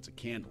mold if it's a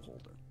candle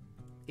holder.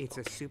 It's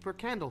a super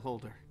candle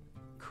holder.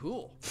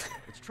 Cool.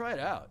 Let's try it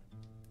out.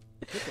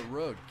 Hit the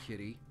road,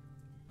 kitty.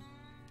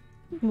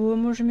 Oh,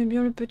 moi j'aimais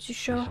bien le petit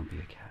chat. Please don't be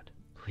a cat.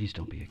 Please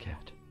don't be a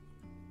cat.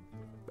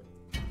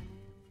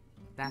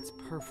 That's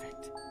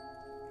perfect.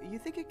 You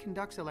think it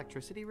conducts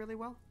electricity really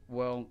well?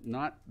 Well,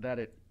 not that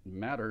it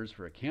matters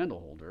for a candle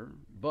holder,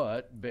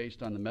 but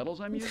based on the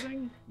metals I'm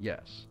using,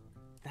 yes.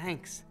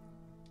 Thanks.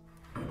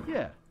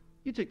 Yeah,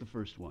 you take the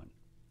first one.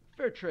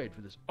 Fair trade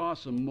for this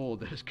awesome mold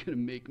that is gonna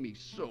make me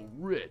so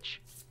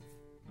rich.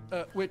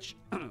 Which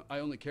I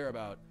only care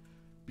about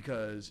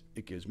because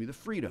it gives me the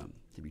freedom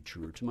to be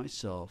truer to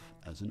myself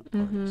as an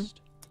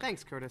artist.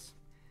 Thanks, Curtis.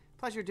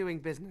 Pleasure doing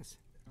business.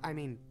 I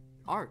mean,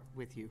 art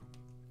with you.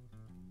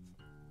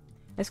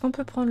 Est-ce qu'on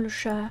peut prendre le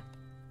chat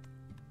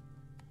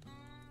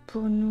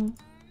pour nous?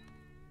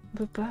 On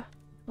peut pas.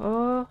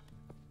 Oh.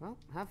 Well,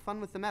 have fun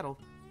with the metal.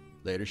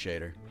 Later,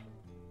 Shader.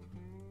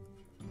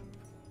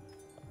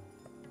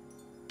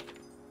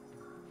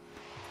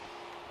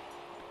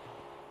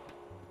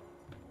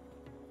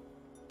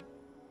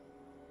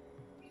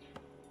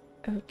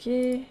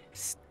 Ok.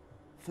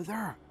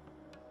 Father.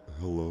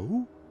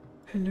 Hello?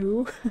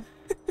 Hello.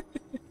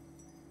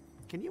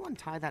 Can you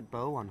untie that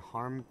bow on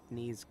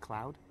Harmony's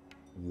cloud?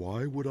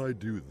 Why would I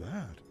do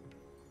that?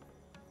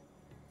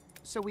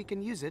 So we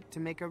can use it to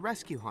make a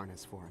rescue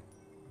harness for him.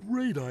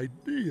 Great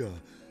idea.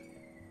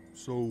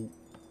 So,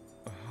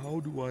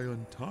 how do I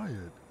untie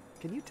it?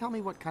 Can you tell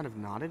me what kind of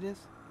knot it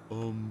is?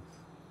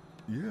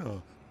 Yeah,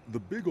 the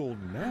big old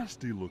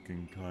nasty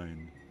looking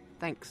kind.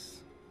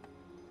 Thanks.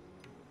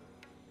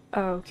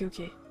 Ah, ok,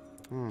 ok.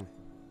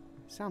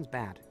 Sounds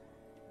bad.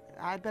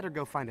 I'd better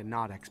go find a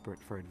knot expert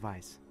for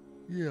advice.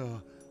 Yeah,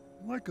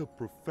 like a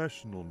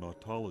professional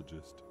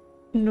knotologist.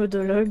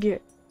 Nodologue.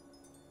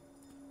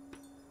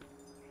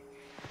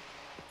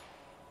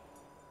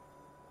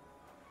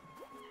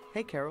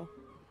 Hey, Carol.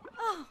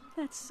 Oh,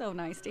 that's so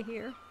nice to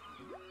hear.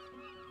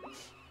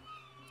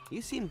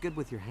 You seem good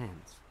with your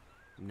hands.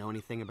 Know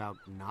anything about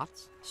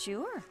knots?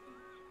 Sure.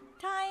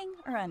 Tying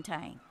or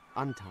untying?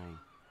 Untying.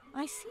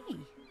 I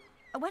see.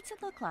 What's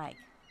it look like?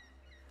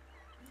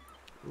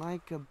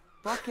 Like a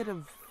bucket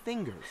of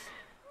fingers.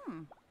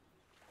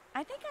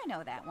 I think I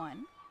know that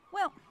one.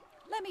 Well,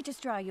 let me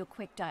just draw you a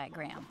quick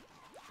diagram.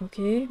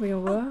 Ok,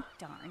 voyons voir. Oh,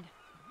 darn.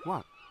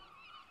 What?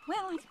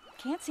 Well, I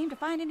can't seem to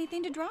find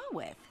anything to draw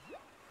with.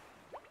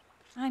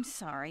 I'm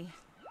sorry.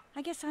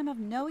 I guess I'm of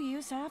no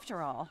use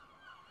after all.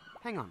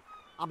 Hang on.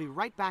 I'll be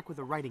right back with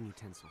a writing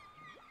utensil.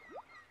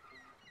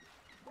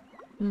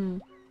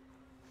 Can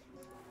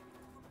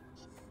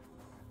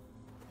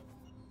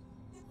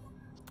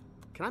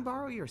I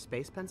borrow your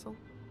space pencil?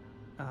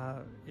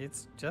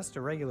 It's just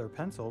a regular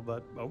pencil,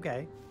 but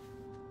okay.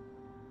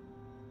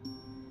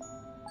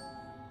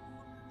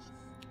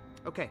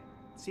 Okay,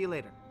 see you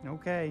later.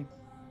 Okay.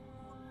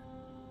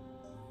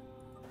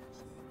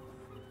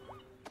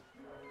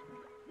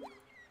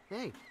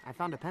 Hey, I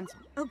found a pencil.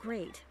 Oh,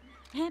 great.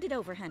 Hand it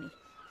over, honey.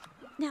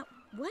 Now,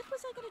 what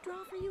was I going to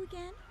draw for you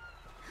again?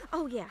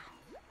 Oh, yeah.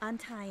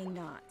 Untying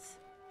knots.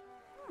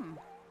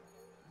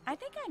 I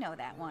think I know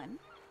that one.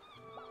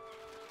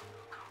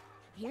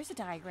 Here's a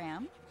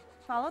diagram.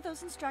 Follow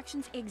those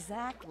instructions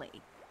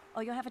exactly,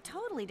 or you'll have a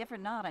totally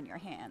different knot on your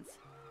hands.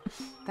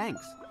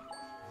 Thanks.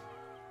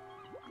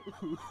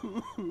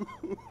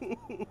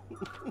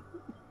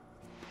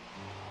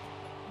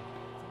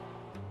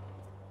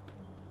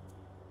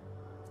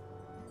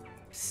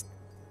 Psst.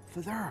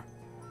 Father.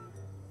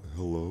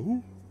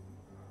 Hello?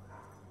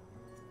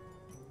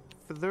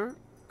 Father,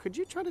 could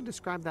you try to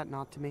describe that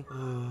knot to me?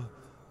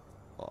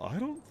 I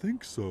don't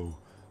think so.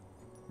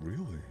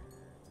 Really?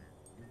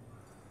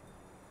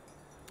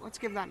 Let's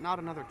give that knot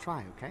another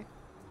try, okay?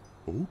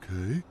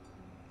 Okay.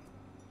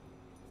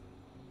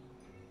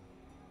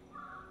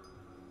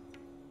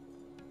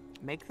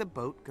 Make the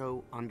boat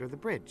go under the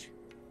bridge.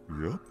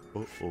 Yep.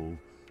 Uh-oh.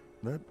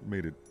 That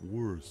made it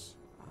worse.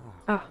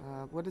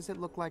 What does it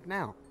look like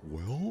now?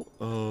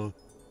 Well,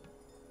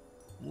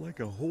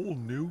 like a whole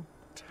new,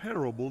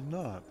 terrible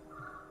knot.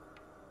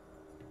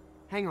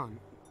 Hang on.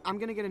 I'm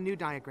gonna get a new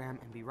diagram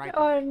and be right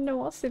back. Oh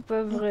non, c'est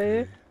pas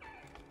vrai.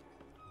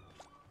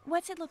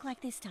 What's it look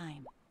like this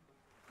time?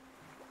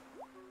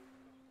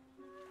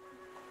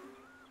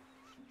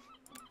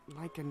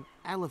 Like an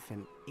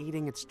elephant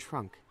eating its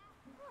trunk.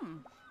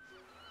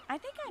 I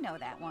think I know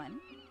that one.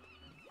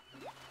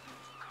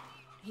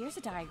 Here's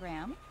a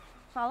diagram.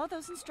 Follow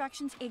those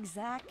instructions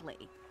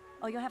exactly,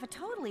 or you'll have a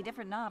totally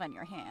different knot on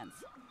your hands.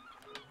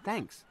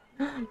 Thanks.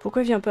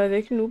 Pourquoi il vient pas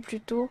avec nous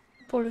plutôt?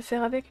 Pour le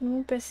faire avec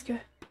nous, parce que...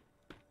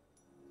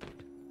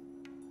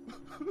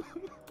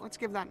 Let's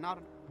give that knot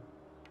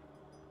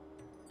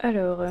a...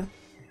 Alors...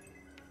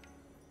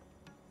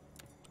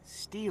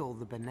 Steal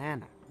the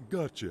banana.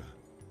 Gotcha.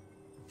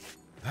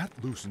 That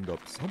loosened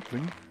up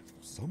something.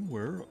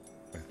 Somewhere,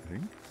 I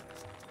think.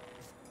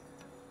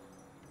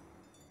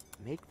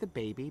 Make the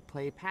baby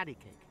play patty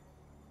cake.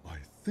 I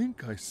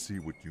think I see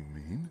what you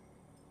mean.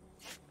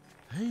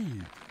 Hey,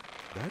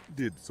 that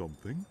did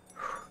something.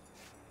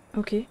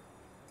 Ok.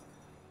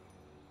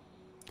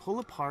 Pull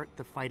apart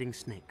the fighting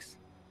snakes.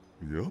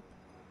 Yep.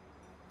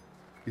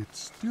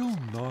 It's still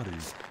naughty,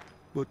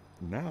 but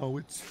now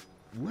it's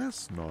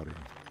less naughty.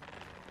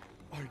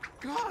 I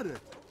got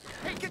it!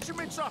 Hey, get your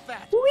mitts off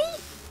that! Oui!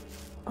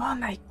 Oh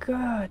my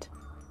god.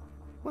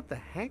 What the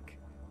heck?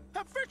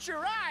 Avert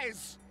your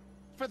eyes!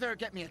 Further,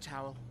 get me a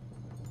towel.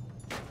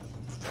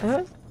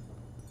 Huh?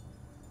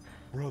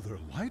 Brother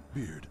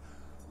Lightbeard,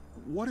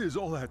 what is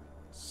all that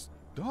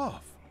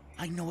stuff?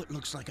 I know it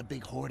looks like a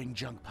big hoarding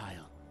junk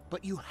pile,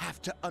 but you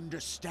have to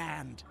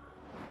understand.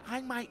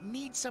 I might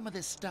need some of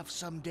this stuff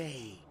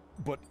someday.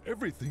 But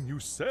everything you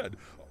said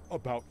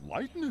about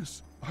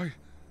lightness, I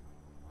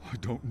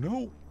don't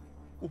know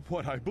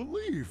what I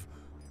believe.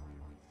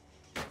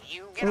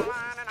 You get a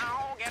line and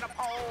I'll get a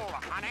pole,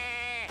 honey.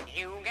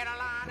 You get a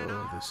line and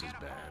I'll this is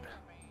bad.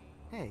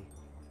 Hey,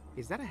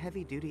 is that a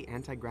heavy-duty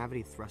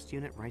anti-gravity thrust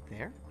unit right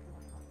there?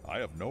 I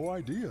have no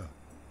idea,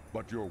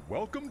 but you're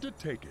welcome to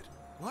take it.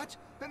 What?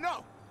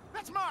 No,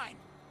 that's mine!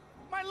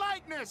 My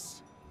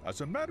likeness!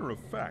 As a matter of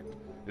fact,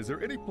 is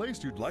there any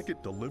place you'd like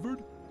it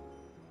delivered?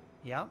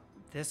 Yep,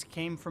 this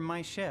came from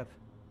my ship.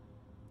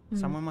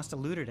 Someone must have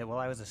looted it while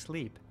I was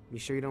asleep. You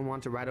sure you don't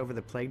want to ride over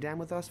the plague dam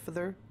with us,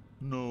 Father?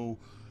 No,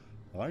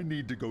 I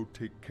need to go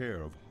take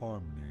care of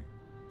Harmony.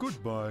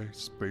 Goodbye,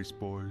 Space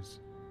Boys.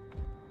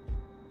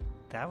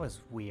 That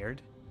was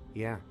weird.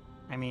 Yeah.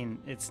 I mean,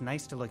 it's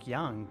nice to look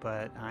young,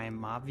 but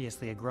I'm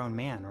obviously a grown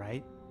man,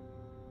 right?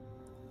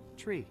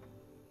 Tree.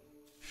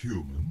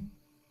 Human?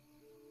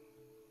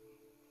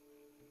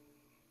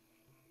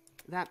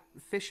 That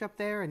fish up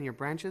there in your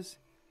branches,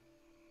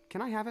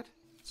 can I have it?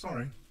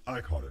 Sorry,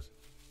 I caught it.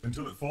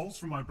 Until it falls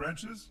from my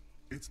branches,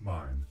 it's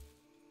mine.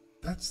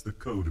 That's the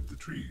code of the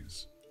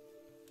trees.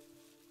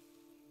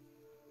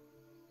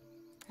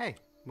 Hey,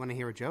 want to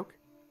hear a joke?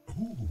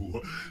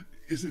 Ooh,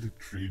 is it a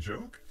tree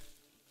joke?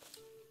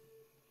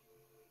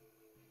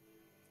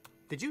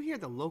 Did you hear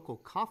the local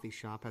coffee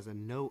shop has a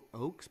no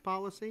oaks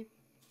policy?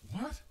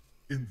 What?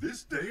 In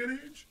this day and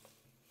age?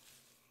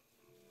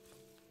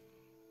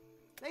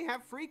 They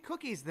have free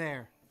cookies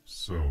there.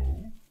 So?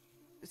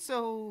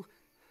 So...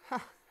 Huh?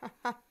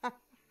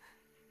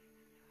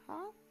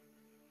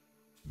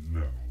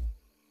 No.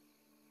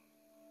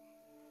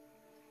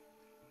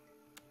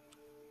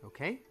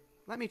 Okay,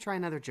 let me try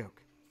another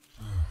joke.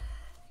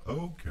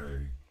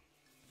 Okay.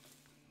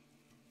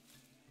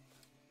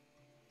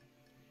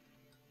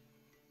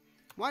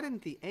 Why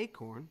didn't the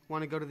acorn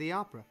want to go to the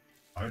opera?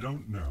 I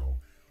don't know.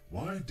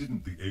 Why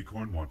didn't the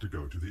acorn want to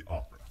go to the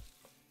opera?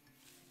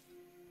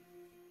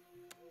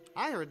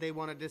 I heard they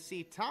wanted to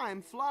see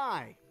time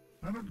fly.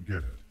 I don't get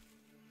it.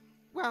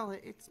 Well,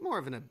 it's more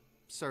of an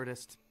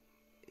absurdist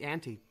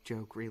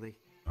anti-joke, really.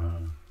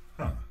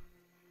 Huh.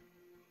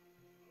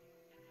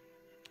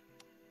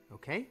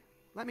 Okay,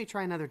 let me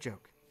try another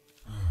joke.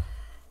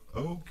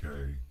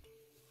 Okay.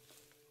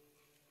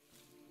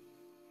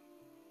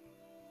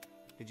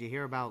 Did you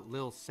hear about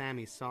Lil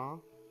Sammy Saw?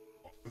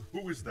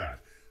 Who is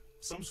that?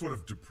 Some sort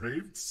of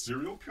depraved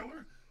serial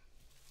killer?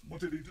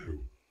 What did he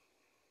do?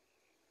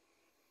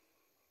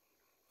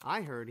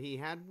 I heard he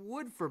had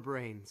wood for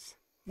brains.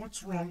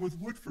 What's wrong with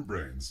wood for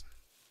brains?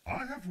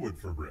 I have wood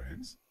for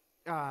brains.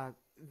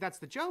 That's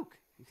the joke.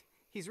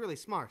 He's really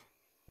smart.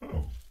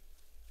 Oh.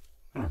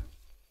 Huh.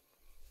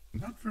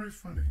 Not very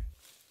funny.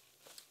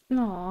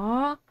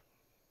 Aww.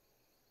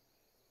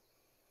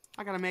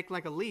 I gotta make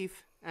like a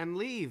leaf and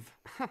leave.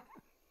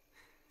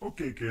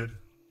 Okay, kid.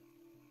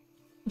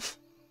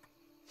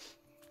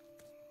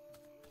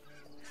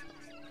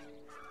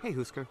 Hey,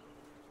 Husker.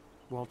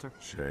 Walter.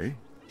 Shay?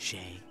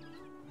 Shay.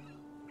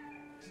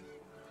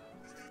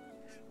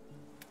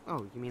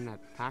 Oh, you mean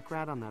that pack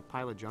rat on that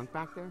pile of junk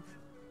back there?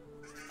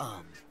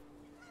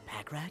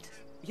 Pack rat?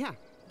 Yeah,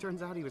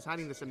 turns out he was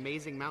hiding this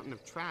amazing mountain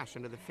of trash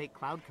under the fake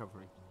cloud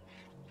covering.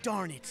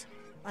 Darn it!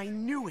 I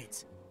knew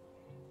it!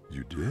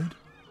 You did?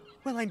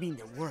 Well, I mean,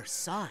 there were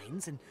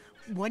signs, and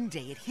one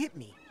day it hit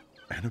me.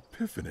 An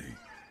epiphany.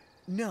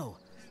 No,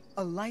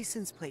 a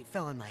license plate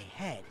fell on my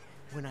head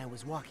when I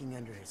was walking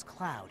under his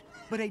cloud,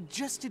 but I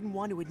just didn't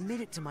want to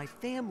admit it to my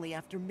family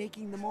after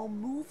making them all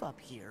move up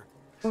here.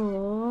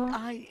 Oh.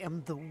 I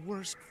am the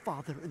worst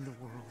father in the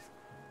world.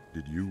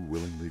 Did you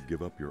willingly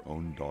give up your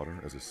own daughter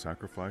as a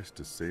sacrifice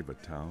to save a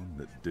town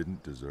that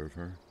didn't deserve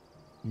her?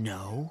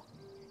 No.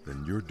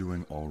 Then you're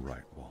doing all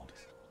right, Walt.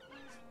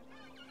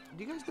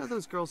 Do you guys know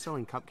those girls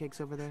selling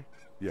cupcakes over there?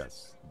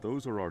 Yes,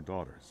 those are our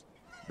daughters.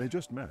 They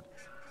just met,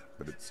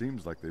 but it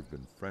seems like they've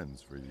been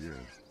friends for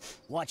years.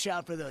 Watch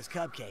out for those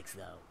cupcakes,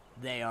 though.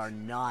 They are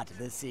not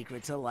the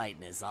secret to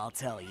lightness, I'll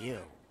tell you.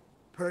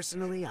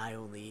 Personally, I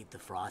only eat the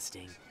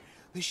frosting.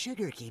 The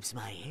sugar keeps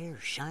my hair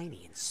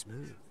shiny and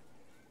smooth.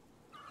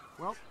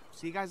 Well,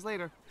 see you guys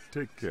later.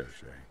 Take care,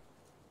 Shay.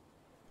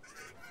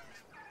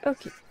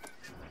 Okay.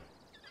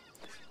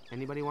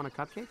 Anybody want a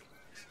cupcake?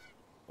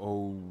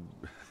 Oh,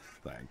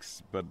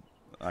 thanks, but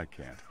I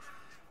can't.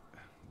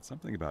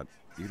 Something about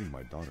eating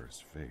my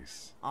daughter's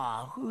face.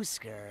 Aw,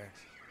 Husker.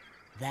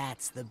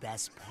 That's the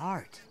best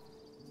part.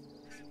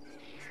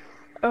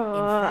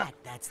 Oh. In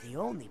fact, that's the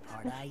only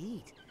part I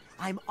eat.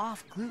 I'm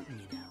off gluten,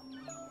 you know.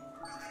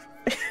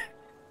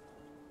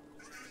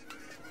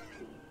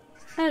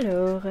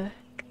 Alors.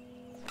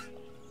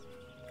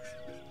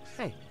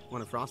 Hey,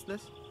 wanna frost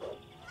this?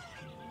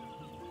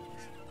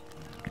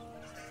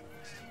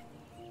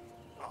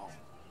 Oh,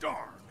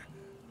 darn.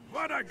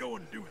 Why'd I go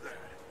and do that?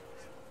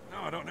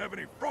 Now I don't have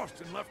any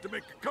frosting left to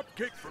make a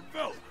cupcake for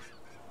Vella.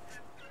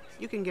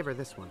 You can give her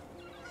this one.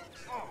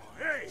 Oh,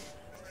 hey,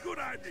 good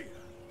idea.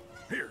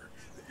 Here,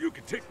 you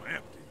can take my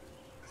empty.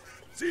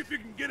 See if you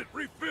can get it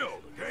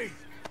refilled, okay?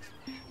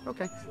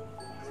 Okay.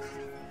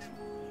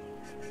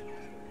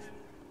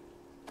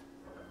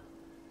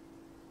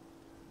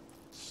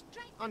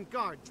 On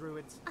guard,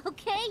 druids.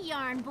 Okay,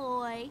 Yarn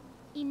Boy.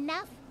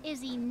 Enough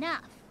is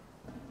enough.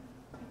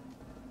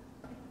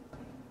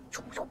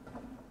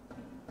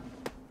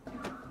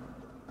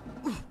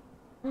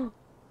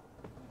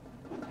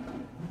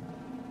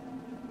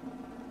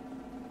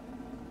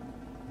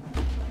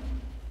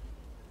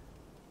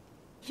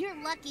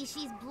 You're lucky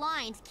she's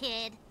blind,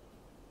 kid.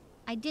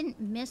 I didn't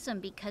miss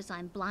him because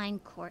I'm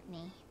blind,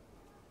 Courtney.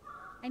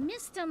 I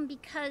missed him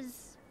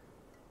because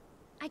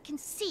I can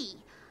see.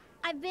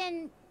 I've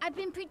been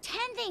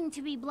pretending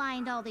to be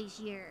blind all these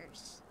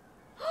years.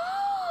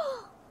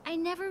 I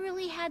never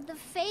really had the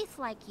faith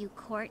like you,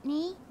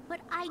 Courtney. But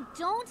I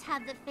don't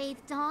have the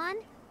faith, Dawn.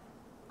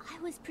 I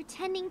was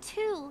pretending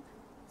too,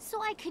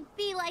 so I could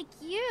be like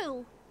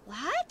you.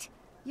 What?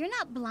 You're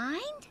not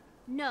blind?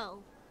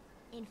 No.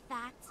 In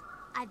fact,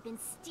 I've been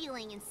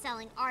stealing and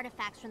selling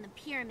artifacts from the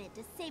pyramid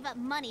to save up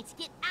money to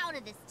get out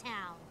of this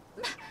town.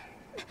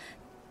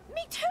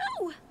 Me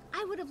too!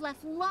 I would have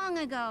left long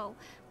ago,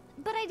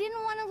 but I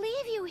didn't want to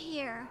leave you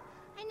here.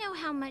 I know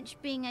how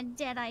much being a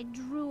dead-eyed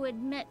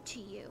druid meant to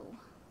you.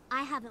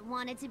 I haven't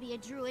wanted to be a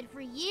druid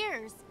for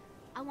years.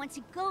 I want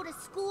to go to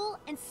school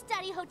and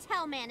study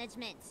hotel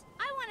management.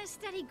 I want to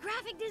study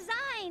graphic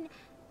design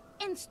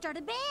and start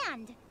a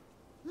band.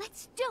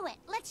 Let's do it.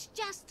 Let's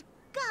just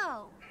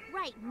go.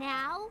 Right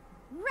now.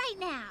 Right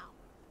now.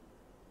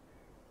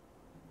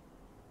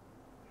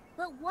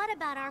 But what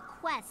about our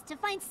quest to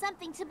find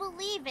something to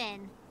believe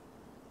in?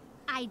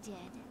 I did.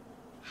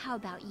 How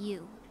about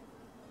you?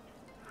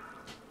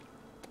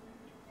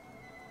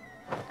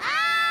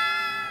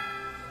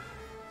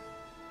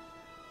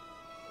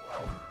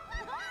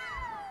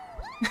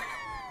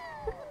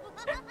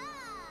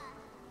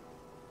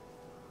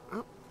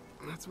 Oh,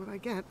 that's what I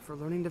get for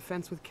learning to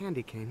fence with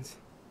candy canes.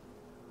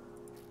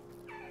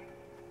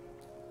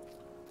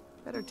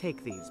 Better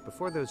take these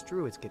before those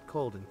druids get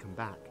cold and come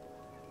back.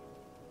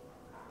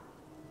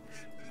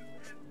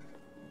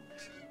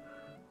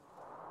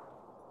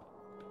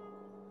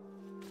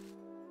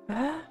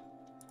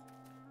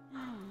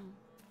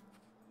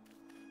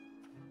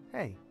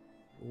 Hey,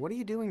 what are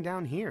you doing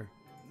down here?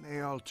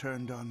 They all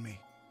turned on me,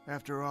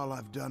 after all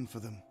I've done for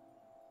them.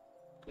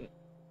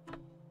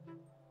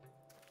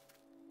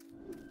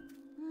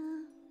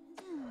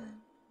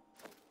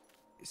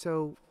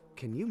 So,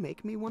 can you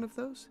make me one of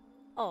those?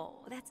 Oh,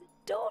 that's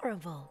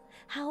adorable.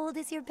 How old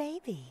is your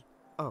baby?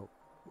 Oh,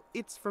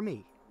 it's for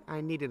me. I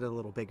need it a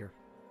little bigger.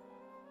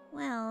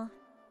 Well,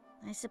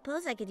 I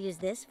suppose I could use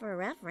this for a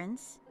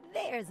reference.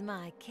 There's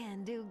my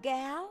can-do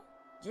gal.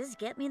 Just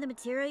get me the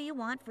material you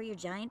want for your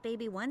giant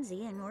baby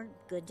onesie and we're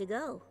good to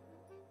go.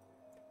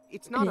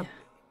 It's not a...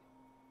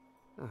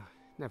 Oh,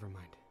 never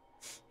mind.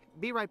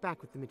 Be right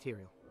back with the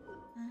material.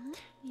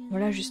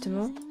 Voilà,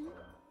 justement.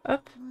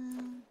 Hop.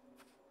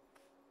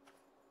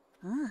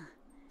 Huh.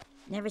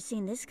 Never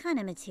seen this kind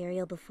of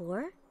material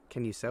before.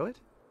 Can you sew it?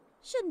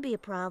 Shouldn't be a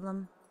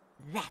problem.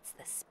 That's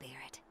the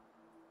spirit.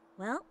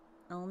 Well,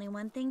 only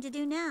one thing to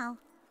do now.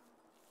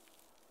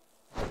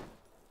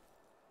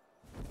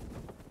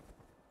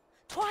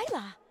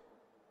 Twyla!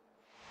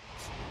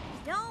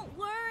 Don't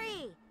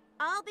worry!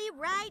 I'll be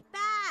right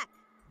back!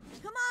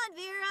 Come on,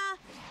 Vera!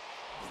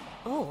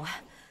 Oh,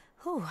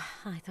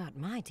 I thought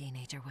my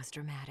teenager was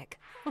dramatic.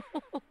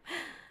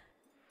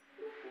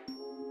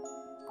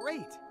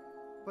 Great!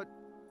 But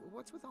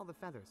what's with all the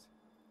feathers?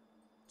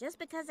 Just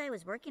because I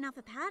was working off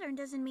a pattern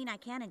doesn't mean I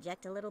can't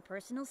inject a little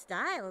personal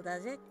style,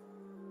 does it?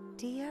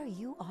 Dear,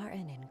 you are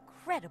an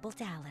incredible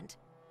talent.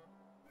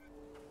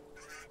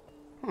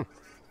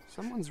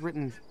 Someone's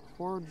written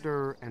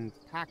Hoarder and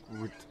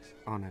Packroot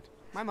on it.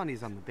 My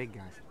money's on the big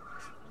guy.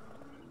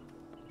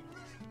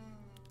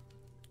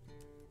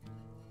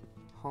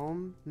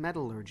 Home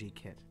Metallurgy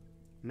Kit.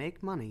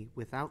 Make money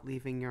without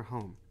leaving your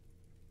home.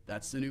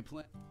 That's the new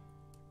plan.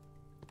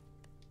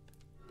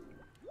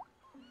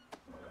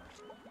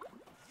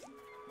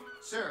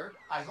 Sir,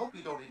 I hope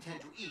you don't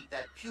intend to eat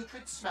that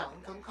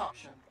putrid-smelling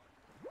concoction.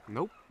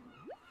 Nope.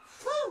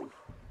 Phew!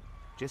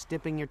 Just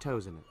dipping your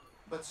toes in it.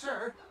 But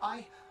sir,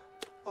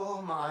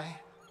 oh my.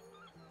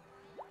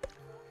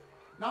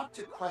 Not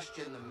to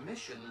question the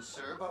mission,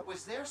 sir, but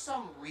was there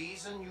some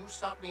reason you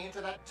stuck me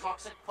into that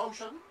toxic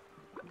potion?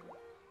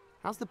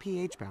 How's the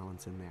pH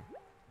balance in there?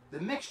 The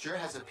mixture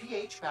has a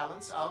pH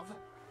balance of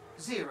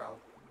 0.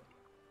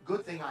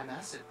 Good thing I'm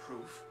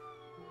acid-proof.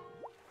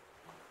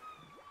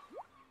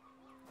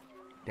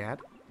 Dad?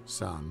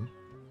 Son?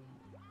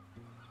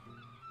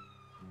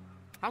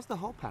 How's the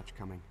hull patch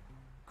coming?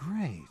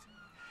 Great.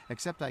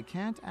 Except I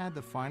can't add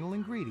the final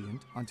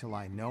ingredient until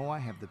I know I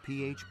have the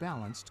pH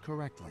balanced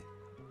correctly.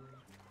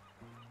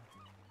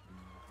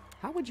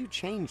 How would you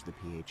change the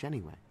pH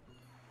anyway?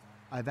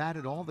 I've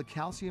added all the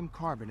calcium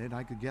carbonate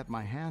I could get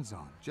my hands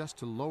on, just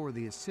to lower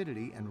the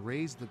acidity and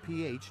raise the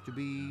pH to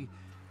be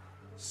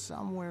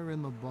somewhere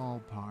in the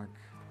ballpark.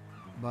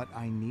 But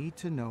I need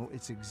to know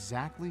it's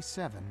exactly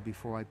 7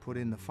 before I put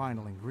in the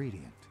final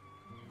ingredient.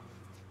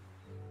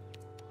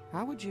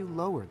 How would you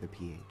lower the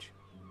pH?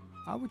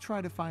 I would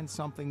try to find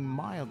something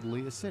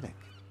mildly acidic.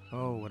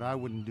 Oh, what I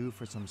wouldn't do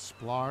for some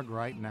splarg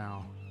right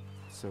now.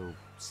 So,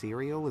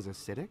 cereal is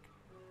acidic?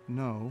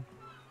 No.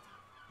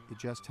 It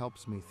just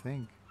helps me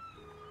think.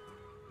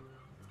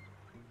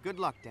 Good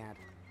luck, Dad.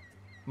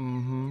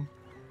 Mm-hmm.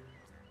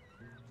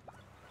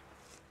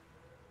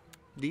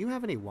 Do you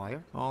have any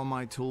wire? All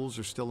my tools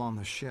are still on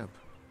the ship.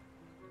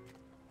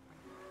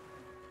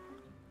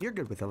 You're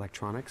good with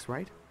electronics,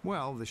 right?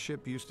 Well, the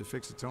ship used to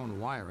fix its own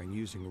wiring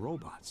using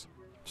robots,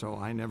 so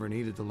I never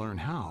needed to learn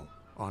how,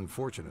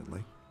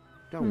 unfortunately.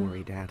 Don't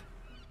worry, Dad.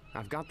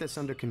 I've got this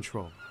under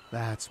control.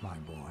 That's my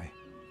boy.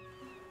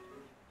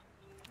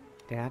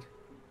 Dad,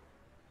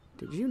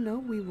 did you know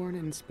we weren't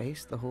in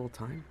space the whole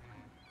time?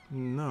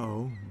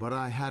 No, but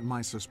I had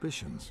my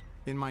suspicions.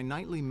 In my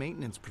nightly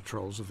maintenance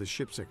patrols of the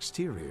ship's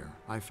exterior,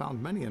 I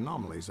found many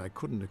anomalies I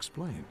couldn't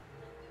explain.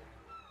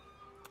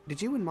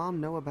 Did you and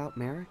Mom know about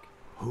Merrick?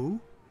 Who?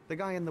 The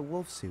guy in the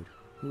wolf suit,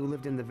 who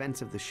lived in the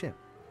vents of the ship.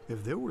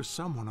 If there were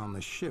someone on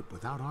the ship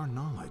without our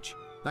knowledge,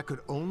 that could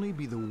only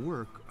be the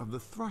work of the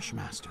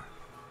Thrushmaster,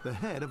 the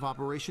head of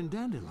Operation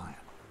Dandelion.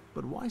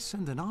 But why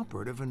send an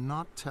operative and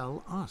not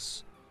tell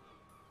us?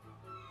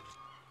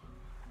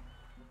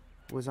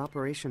 Was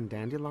Operation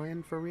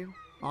Dandelion for real?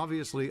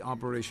 Obviously,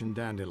 Operation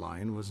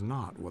Dandelion was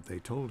not what they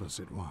told us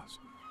it was.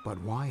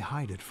 But why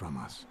hide it from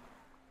us?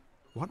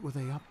 What were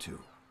they up to?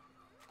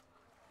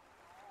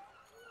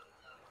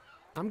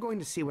 I'm going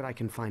to see what I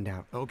can find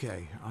out.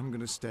 Okay, I'm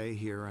going to stay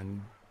here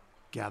and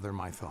gather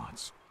my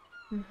thoughts.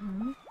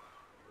 Mm-hmm.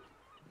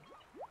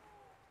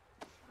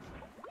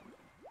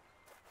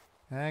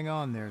 Hang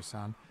on there,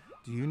 son.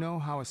 Do you know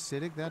how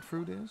acidic that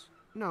fruit is?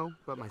 No,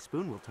 but my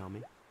spoon will tell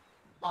me.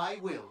 I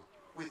will.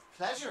 With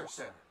pleasure,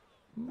 sir.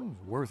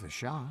 Worth a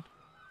shot.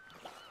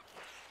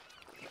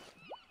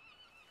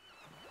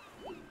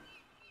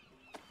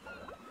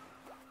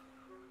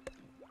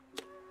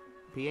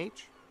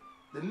 pH?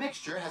 The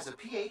mixture has a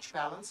pH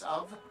balance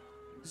of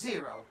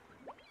 0.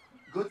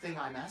 Good thing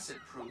I'm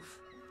acid-proof.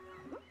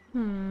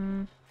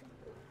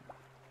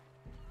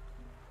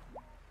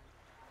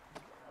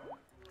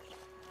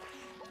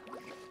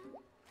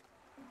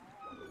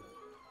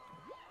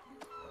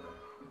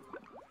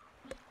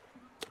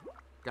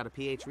 Got a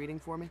pH reading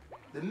for me?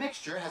 The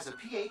mixture has a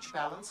pH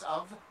balance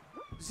of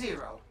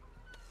 0.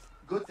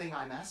 Good thing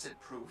I'm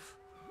acid-proof.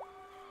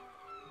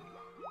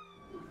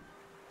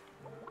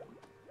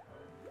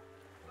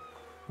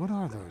 What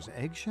are those,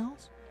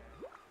 eggshells?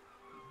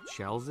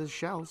 Shells is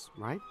shells,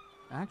 right?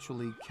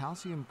 Actually,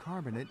 calcium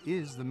carbonate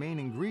is the main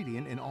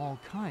ingredient in all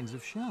kinds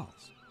of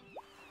shells.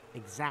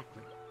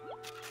 Exactly.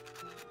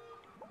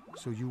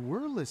 So you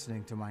were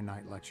listening to my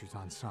night lectures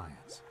on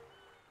science?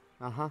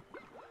 Uh-huh.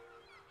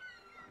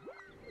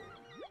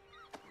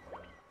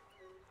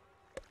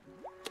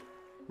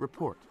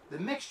 Report. The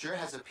mixture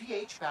has a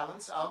pH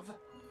balance of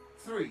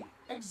 3.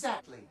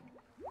 Exactly.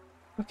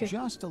 Okay.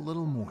 Just a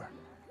little more.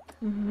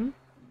 Mm-hmm.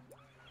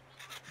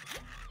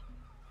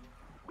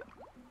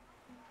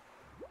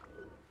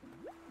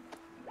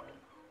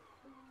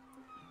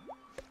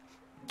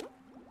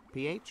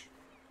 pH?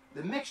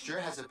 The mixture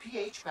has a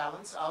pH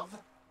balance of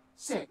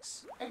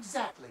 6.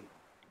 Exactly.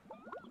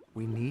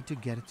 We need to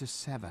get it to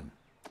 7.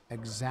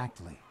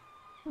 Exactly.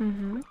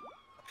 Mm-hmm.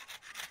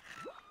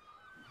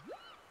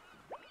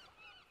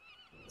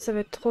 Ça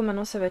va être trop,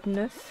 maintenant ça va être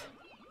 9.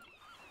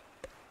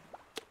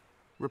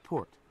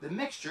 Report. The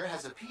mixture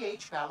has a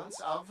pH balance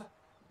of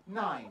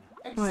 9.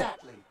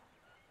 Exactly.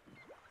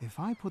 If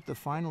I put the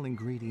final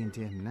ingredient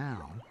in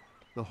now,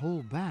 the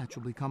whole batch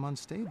will become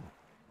unstable.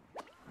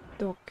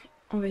 Donc,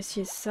 on va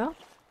essayer ça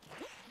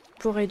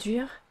pour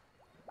réduire.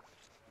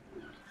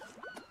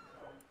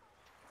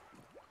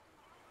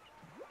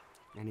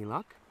 Any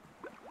luck?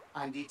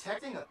 I'm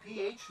detecting a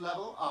pH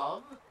level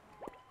of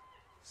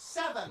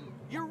 7.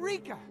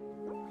 Eureka!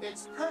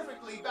 It's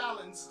perfectly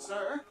balanced,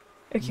 sir.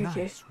 Okay,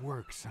 Nice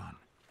work, son.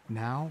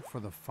 Now for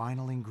the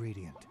final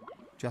ingredient.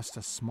 Just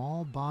a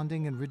small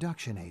bonding and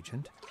reduction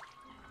agent.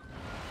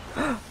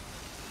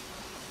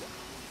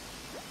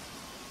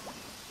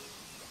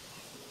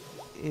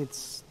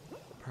 It's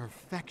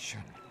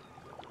perfection.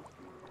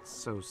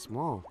 So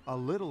small. A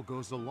little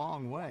goes a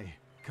long way.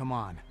 Come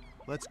on,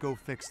 let's go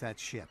fix that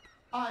ship.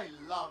 I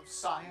love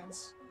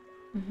science.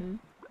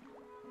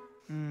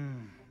 Mm-hmm.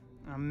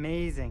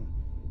 Amazing.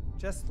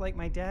 Just like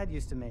my dad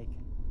used to make.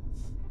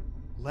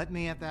 Let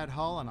me at that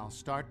hull and I'll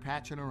start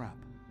patching her up.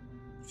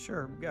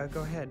 Sure,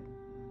 go ahead.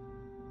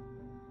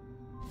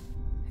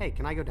 Hey,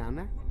 can I go down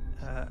there?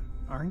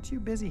 Aren't you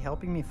busy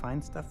helping me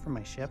find stuff for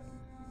my ship?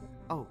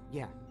 Oh,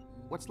 yeah.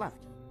 What's left?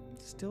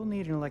 Still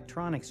need an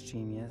electronics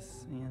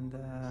genius, and,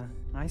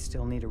 I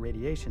still need a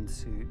radiation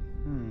suit.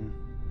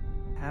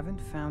 Haven't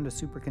found a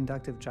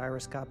superconductive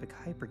gyroscopic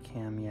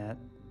hypercam yet.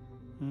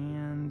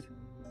 And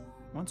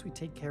once we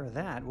take care of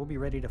that, we'll be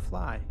ready to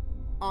fly.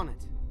 On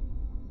it.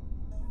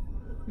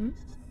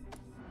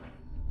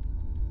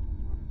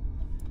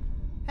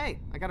 Hey,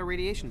 I got a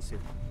radiation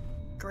suit.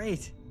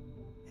 Great.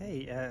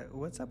 Hey,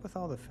 what's up with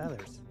all the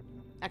feathers?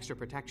 Extra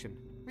protection.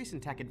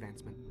 Recent tech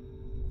advancement.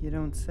 You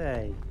don't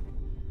say.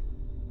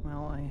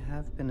 Well, I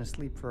have been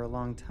asleep for a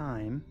long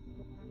time.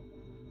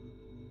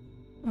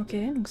 Ok,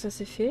 donc ça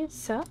c'est fait,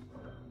 ça.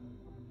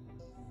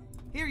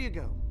 Here you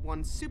go.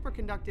 One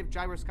superconductive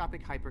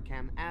gyroscopic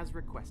hypercam as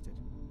requested.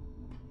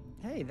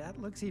 Hey,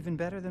 that looks even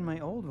better than my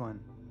old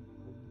one.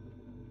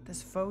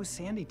 This faux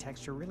sandy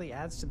texture really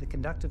adds to the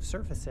conductive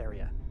surface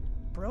area.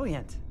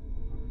 Brilliant.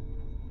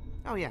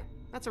 Oh yeah,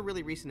 that's a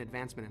really recent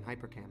advancement in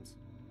hypercams.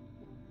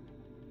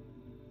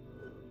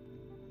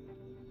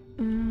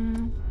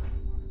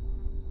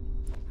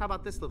 How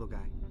about this little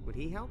guy? Would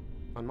he help?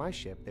 On my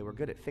ship, they were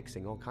good at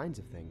fixing all kinds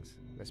of things,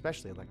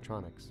 especially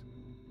electronics.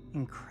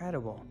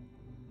 Incredible.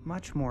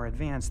 Much more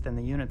advanced than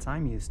the units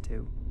I'm used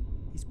to.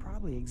 He's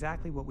probably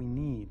exactly what we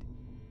need,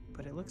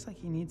 but it looks like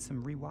he needs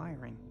some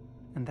rewiring,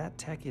 and that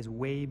tech is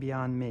way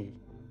beyond me.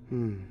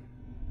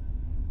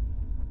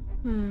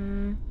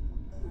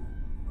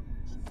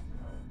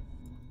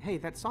 Hey,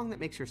 that song that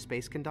makes your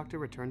space conductor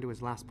return to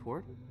his last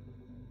port?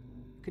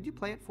 Could you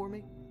play it for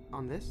me?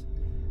 On this?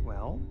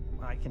 Well,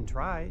 I can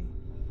try.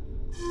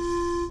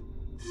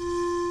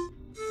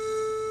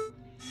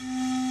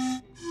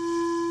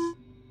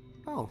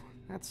 Oh,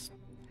 that's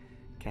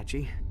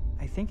catchy.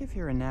 I think if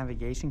you're a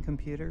navigation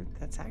computer,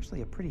 that's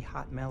actually a pretty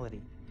hot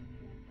melody.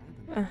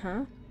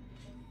 Uh-huh.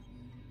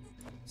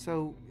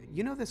 So,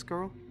 you know this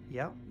girl?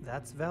 Yep,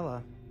 that's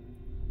Vella.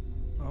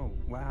 Oh,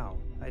 wow.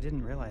 I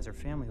didn't realize her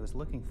family was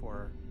looking for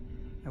her.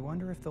 I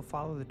wonder if they'll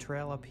follow the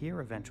trail up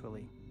here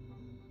eventually.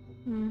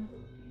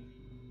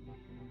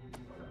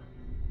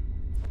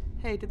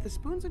 Hey, did the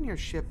spoons in your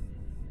ship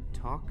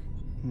talk?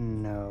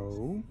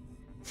 No.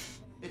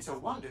 It's a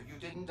wonder you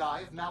didn't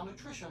die of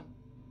malnutrition.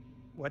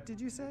 What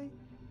did you say?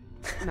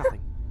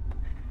 Nothing.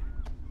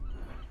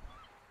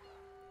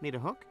 Need a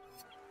hook?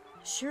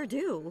 Sure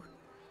do.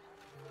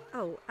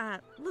 Oh,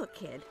 look,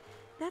 kid.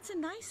 That's a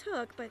nice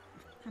hook, but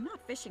I'm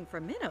not fishing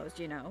for minnows,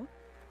 you know.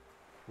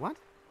 What?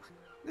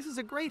 This is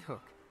a great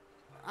hook.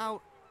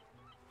 I'll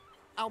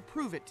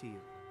prove it to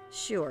you.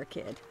 Sure,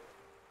 kid.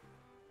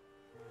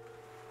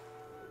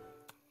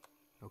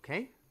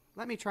 Okay,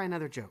 let me try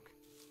another joke.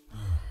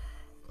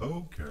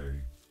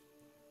 Okay.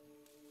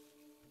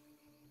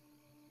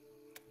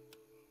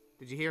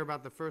 Did you hear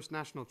about the First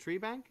National Tree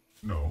Bank?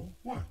 No,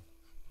 what?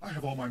 I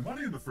have all my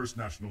money in the First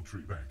National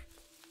Tree Bank.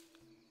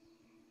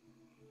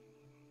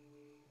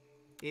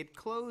 It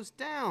closed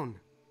down.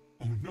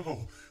 Oh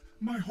no,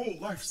 my whole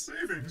life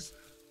savings.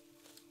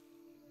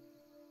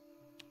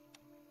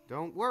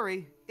 Don't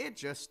worry, it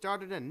just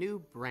started a new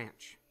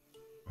branch.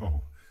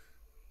 Oh.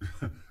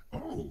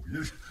 Oh,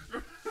 yes.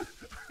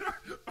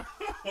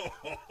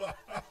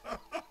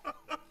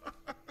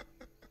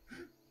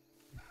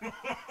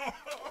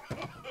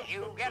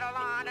 You get a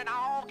line and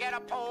I'll get a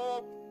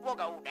pole. We'll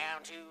go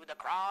down to the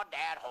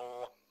crawdad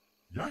hole.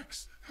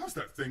 Yikes, how's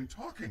that thing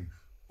talking?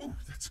 Oh,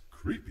 that's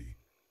creepy.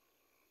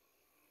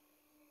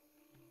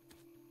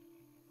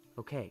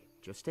 Okay,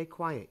 just stay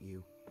quiet,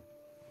 you.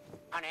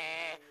 Honey,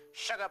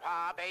 sugar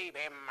paw baby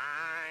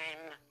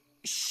mine.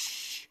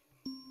 Shh.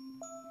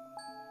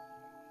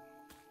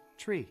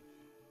 Tree.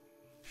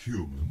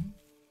 Human?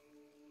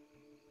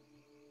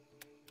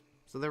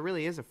 So there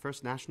really is a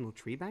First National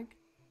Tree Bank?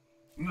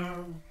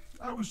 No,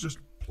 I was just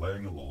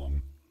playing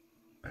along.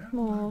 And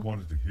I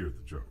wanted to hear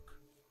the joke.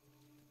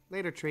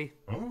 Later, Tree.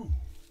 Oh,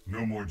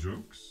 no more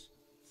jokes?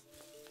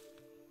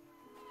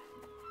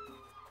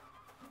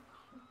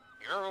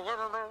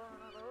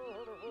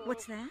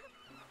 What's that?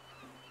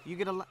 You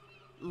get a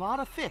lot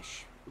of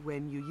fish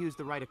when you use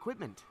the right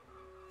equipment.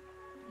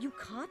 You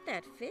caught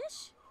that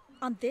fish?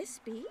 On this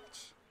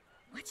beach?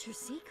 What's your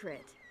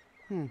secret?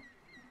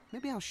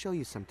 Maybe I'll show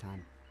you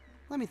sometime.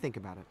 Let me think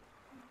about it.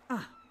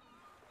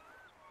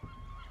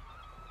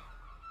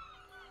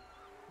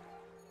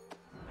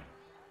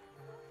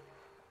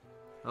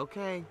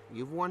 Okay,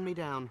 you've worn me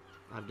down.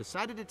 I've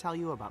decided to tell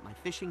you about my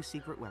fishing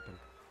secret weapon.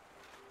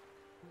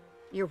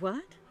 Your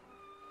what?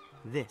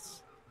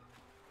 This.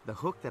 The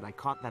hook that I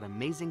caught that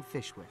amazing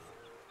fish with.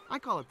 I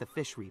call it the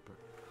Fish Reaper,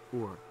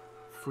 or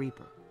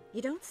Freeper.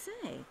 You don't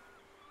say.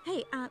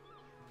 Hey,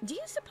 do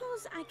you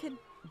suppose I could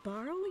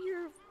borrow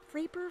your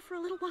Freeper for a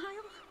little while?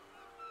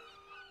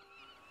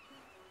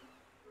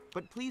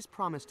 But please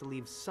promise to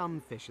leave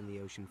some fish in the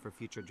ocean for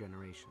future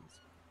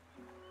generations.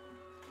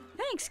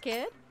 Thanks,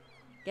 kid.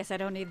 Guess I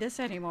don't need this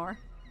anymore.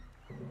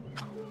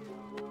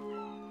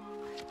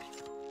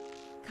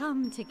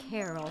 Come to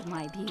Carol,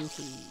 my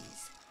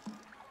beauties.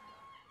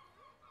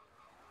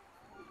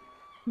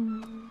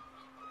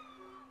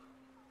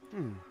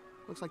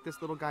 Looks like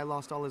this little guy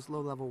lost all his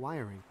low-level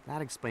wiring.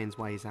 That explains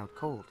why he's out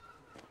cold.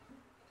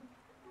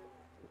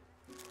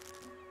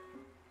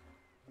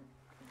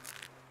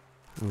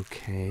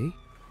 Okay.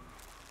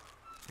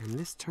 And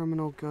this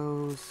terminal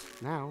goes...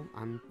 Now,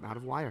 I'm out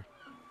of wire.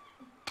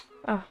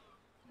 Ah.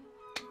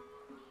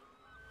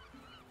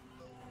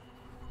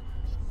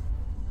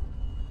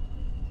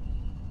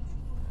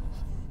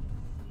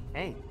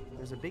 Hey,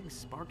 there's a big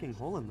sparking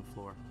hole in the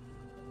floor.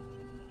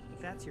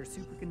 That's your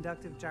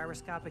superconductive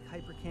gyroscopic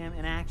hypercam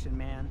in action,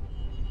 man.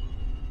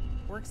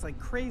 Works like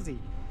crazy.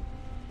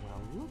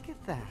 Well, look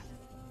at that.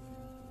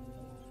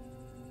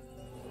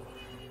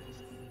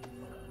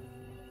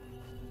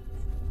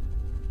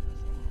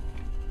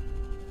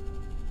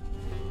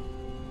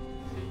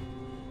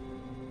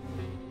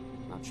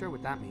 Not sure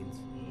what that means.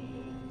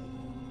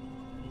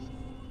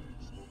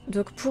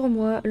 Donc pour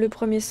moi, le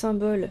premier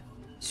symbole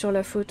sur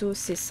la photo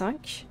c'est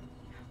 5.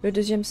 Le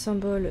deuxième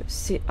symbole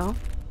c'est 1.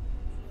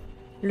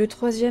 Le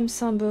troisième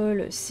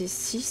symbole c'est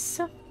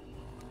 6.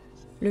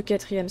 Le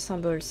quatrième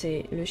symbole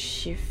c'est le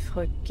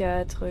chiffre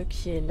 4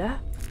 qui est là.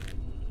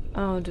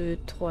 1, 2,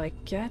 3,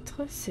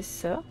 4, c'est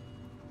ça.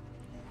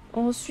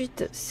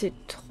 Ensuite c'est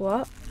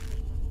 3.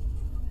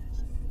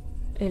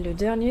 Et le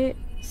dernier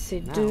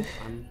c'est 2.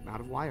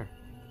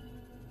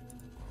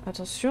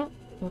 Attention,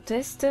 on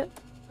teste.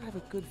 I have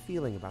a good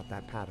feeling about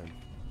that pattern.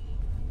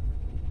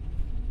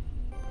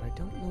 But I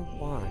don't know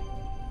why.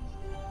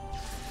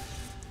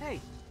 Hey!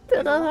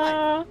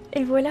 Ta-da!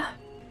 Et voilà!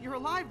 You're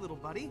alive, little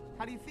buddy.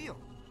 How do you feel?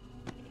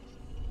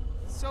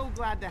 So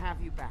glad to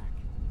have you back.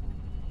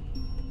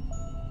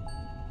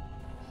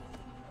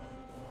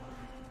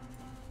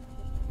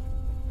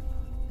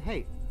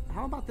 Hey,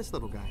 how about this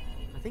little guy?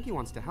 I think he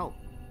wants to help.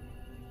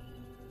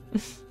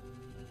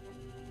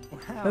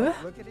 Wow,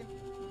 look at him.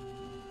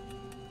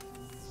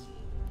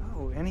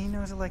 Oh, and he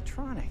knows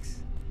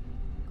electronics.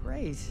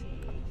 Great.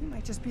 He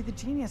might just be the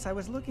genius I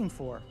was looking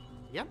for.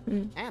 Yep,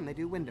 and they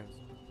do windows.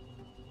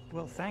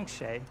 Well, thanks,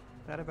 Shay.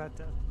 That about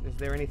does. Is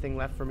there anything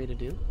left for me to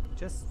do?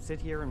 Just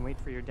sit here and wait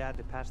for your dad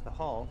to patch the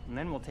hull, and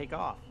then we'll take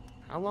off.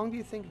 How long do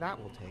you think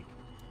that will take?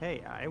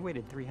 Hey, I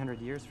waited 300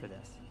 years for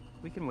this.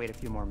 We can wait a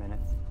few more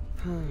minutes.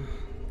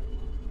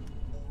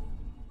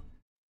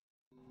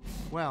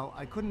 Well,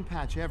 I couldn't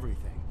patch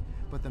everything,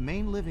 but the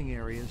main living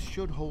areas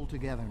should hold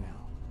together now.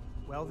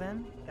 Well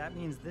then, that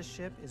means this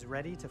ship is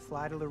ready to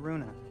fly to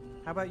Loruna.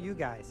 How about you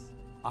guys?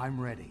 I'm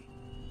ready.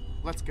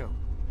 Let's go.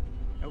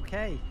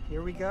 Okay,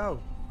 here we go.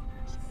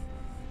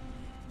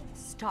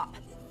 Stop.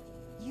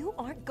 You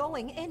aren't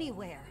going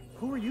anywhere.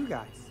 Who are you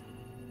guys?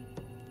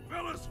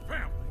 Vella's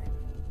family.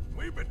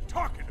 We've been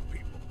talking to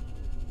people.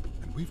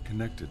 And we've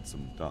connected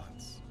some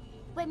dots.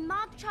 When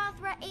Mog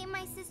Chothra ate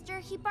my sister,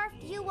 he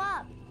barfed you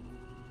up.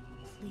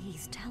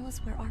 Please tell us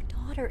where our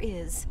daughter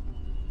is.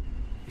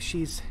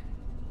 She's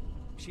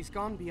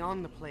gone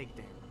beyond the plague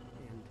dam,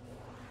 and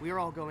we're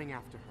all going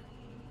after her.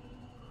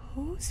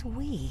 Who's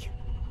we?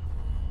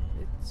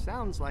 It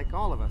sounds like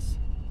all of us.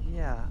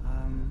 Yeah,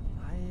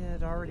 I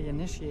had already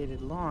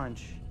initiated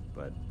launch,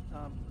 but,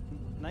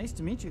 nice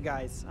to meet you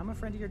guys. I'm a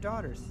friend of your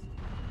daughter's.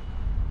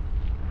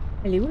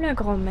 Elle est où la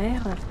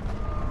grand-mère?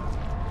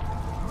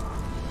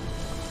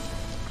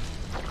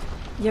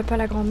 Y a pas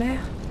la grand-mère?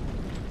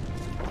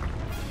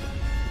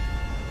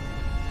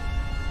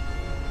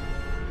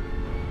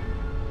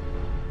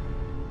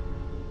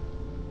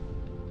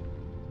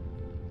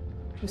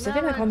 Vous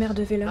savez la grand-mère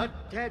de Vella?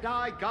 The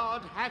Dead-Eye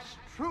God has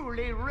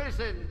truly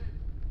risen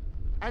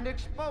and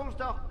exposed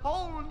a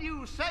whole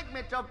new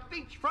segment of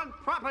beachfront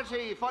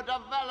property for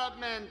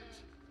development.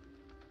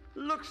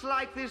 Looks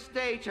like this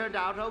day turned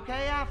out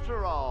okay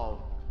after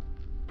all.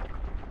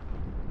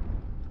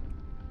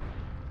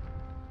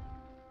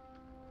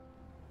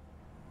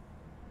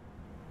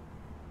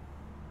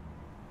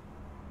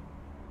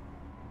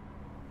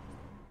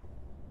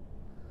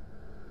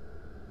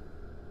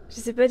 Je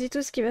sais pas du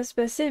tout ce qui va se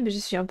passer, mais je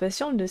suis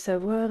impatiente de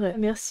savoir.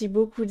 Merci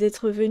beaucoup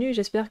d'être venu,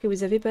 j'espère que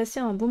vous avez passé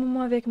un bon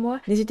moment avec moi.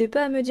 N'hésitez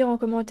pas à me dire en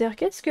commentaire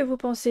qu'est-ce que vous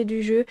pensez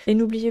du jeu, et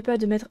n'oubliez pas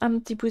de mettre un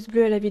petit pouce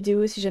bleu à la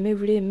vidéo si jamais vous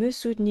voulez me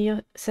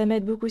soutenir, ça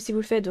m'aide beaucoup si vous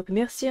le faites, donc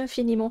merci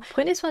infiniment.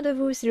 Prenez soin de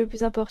vous, c'est le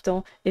plus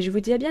important, et je vous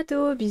dis à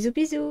bientôt, bisous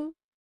bisous.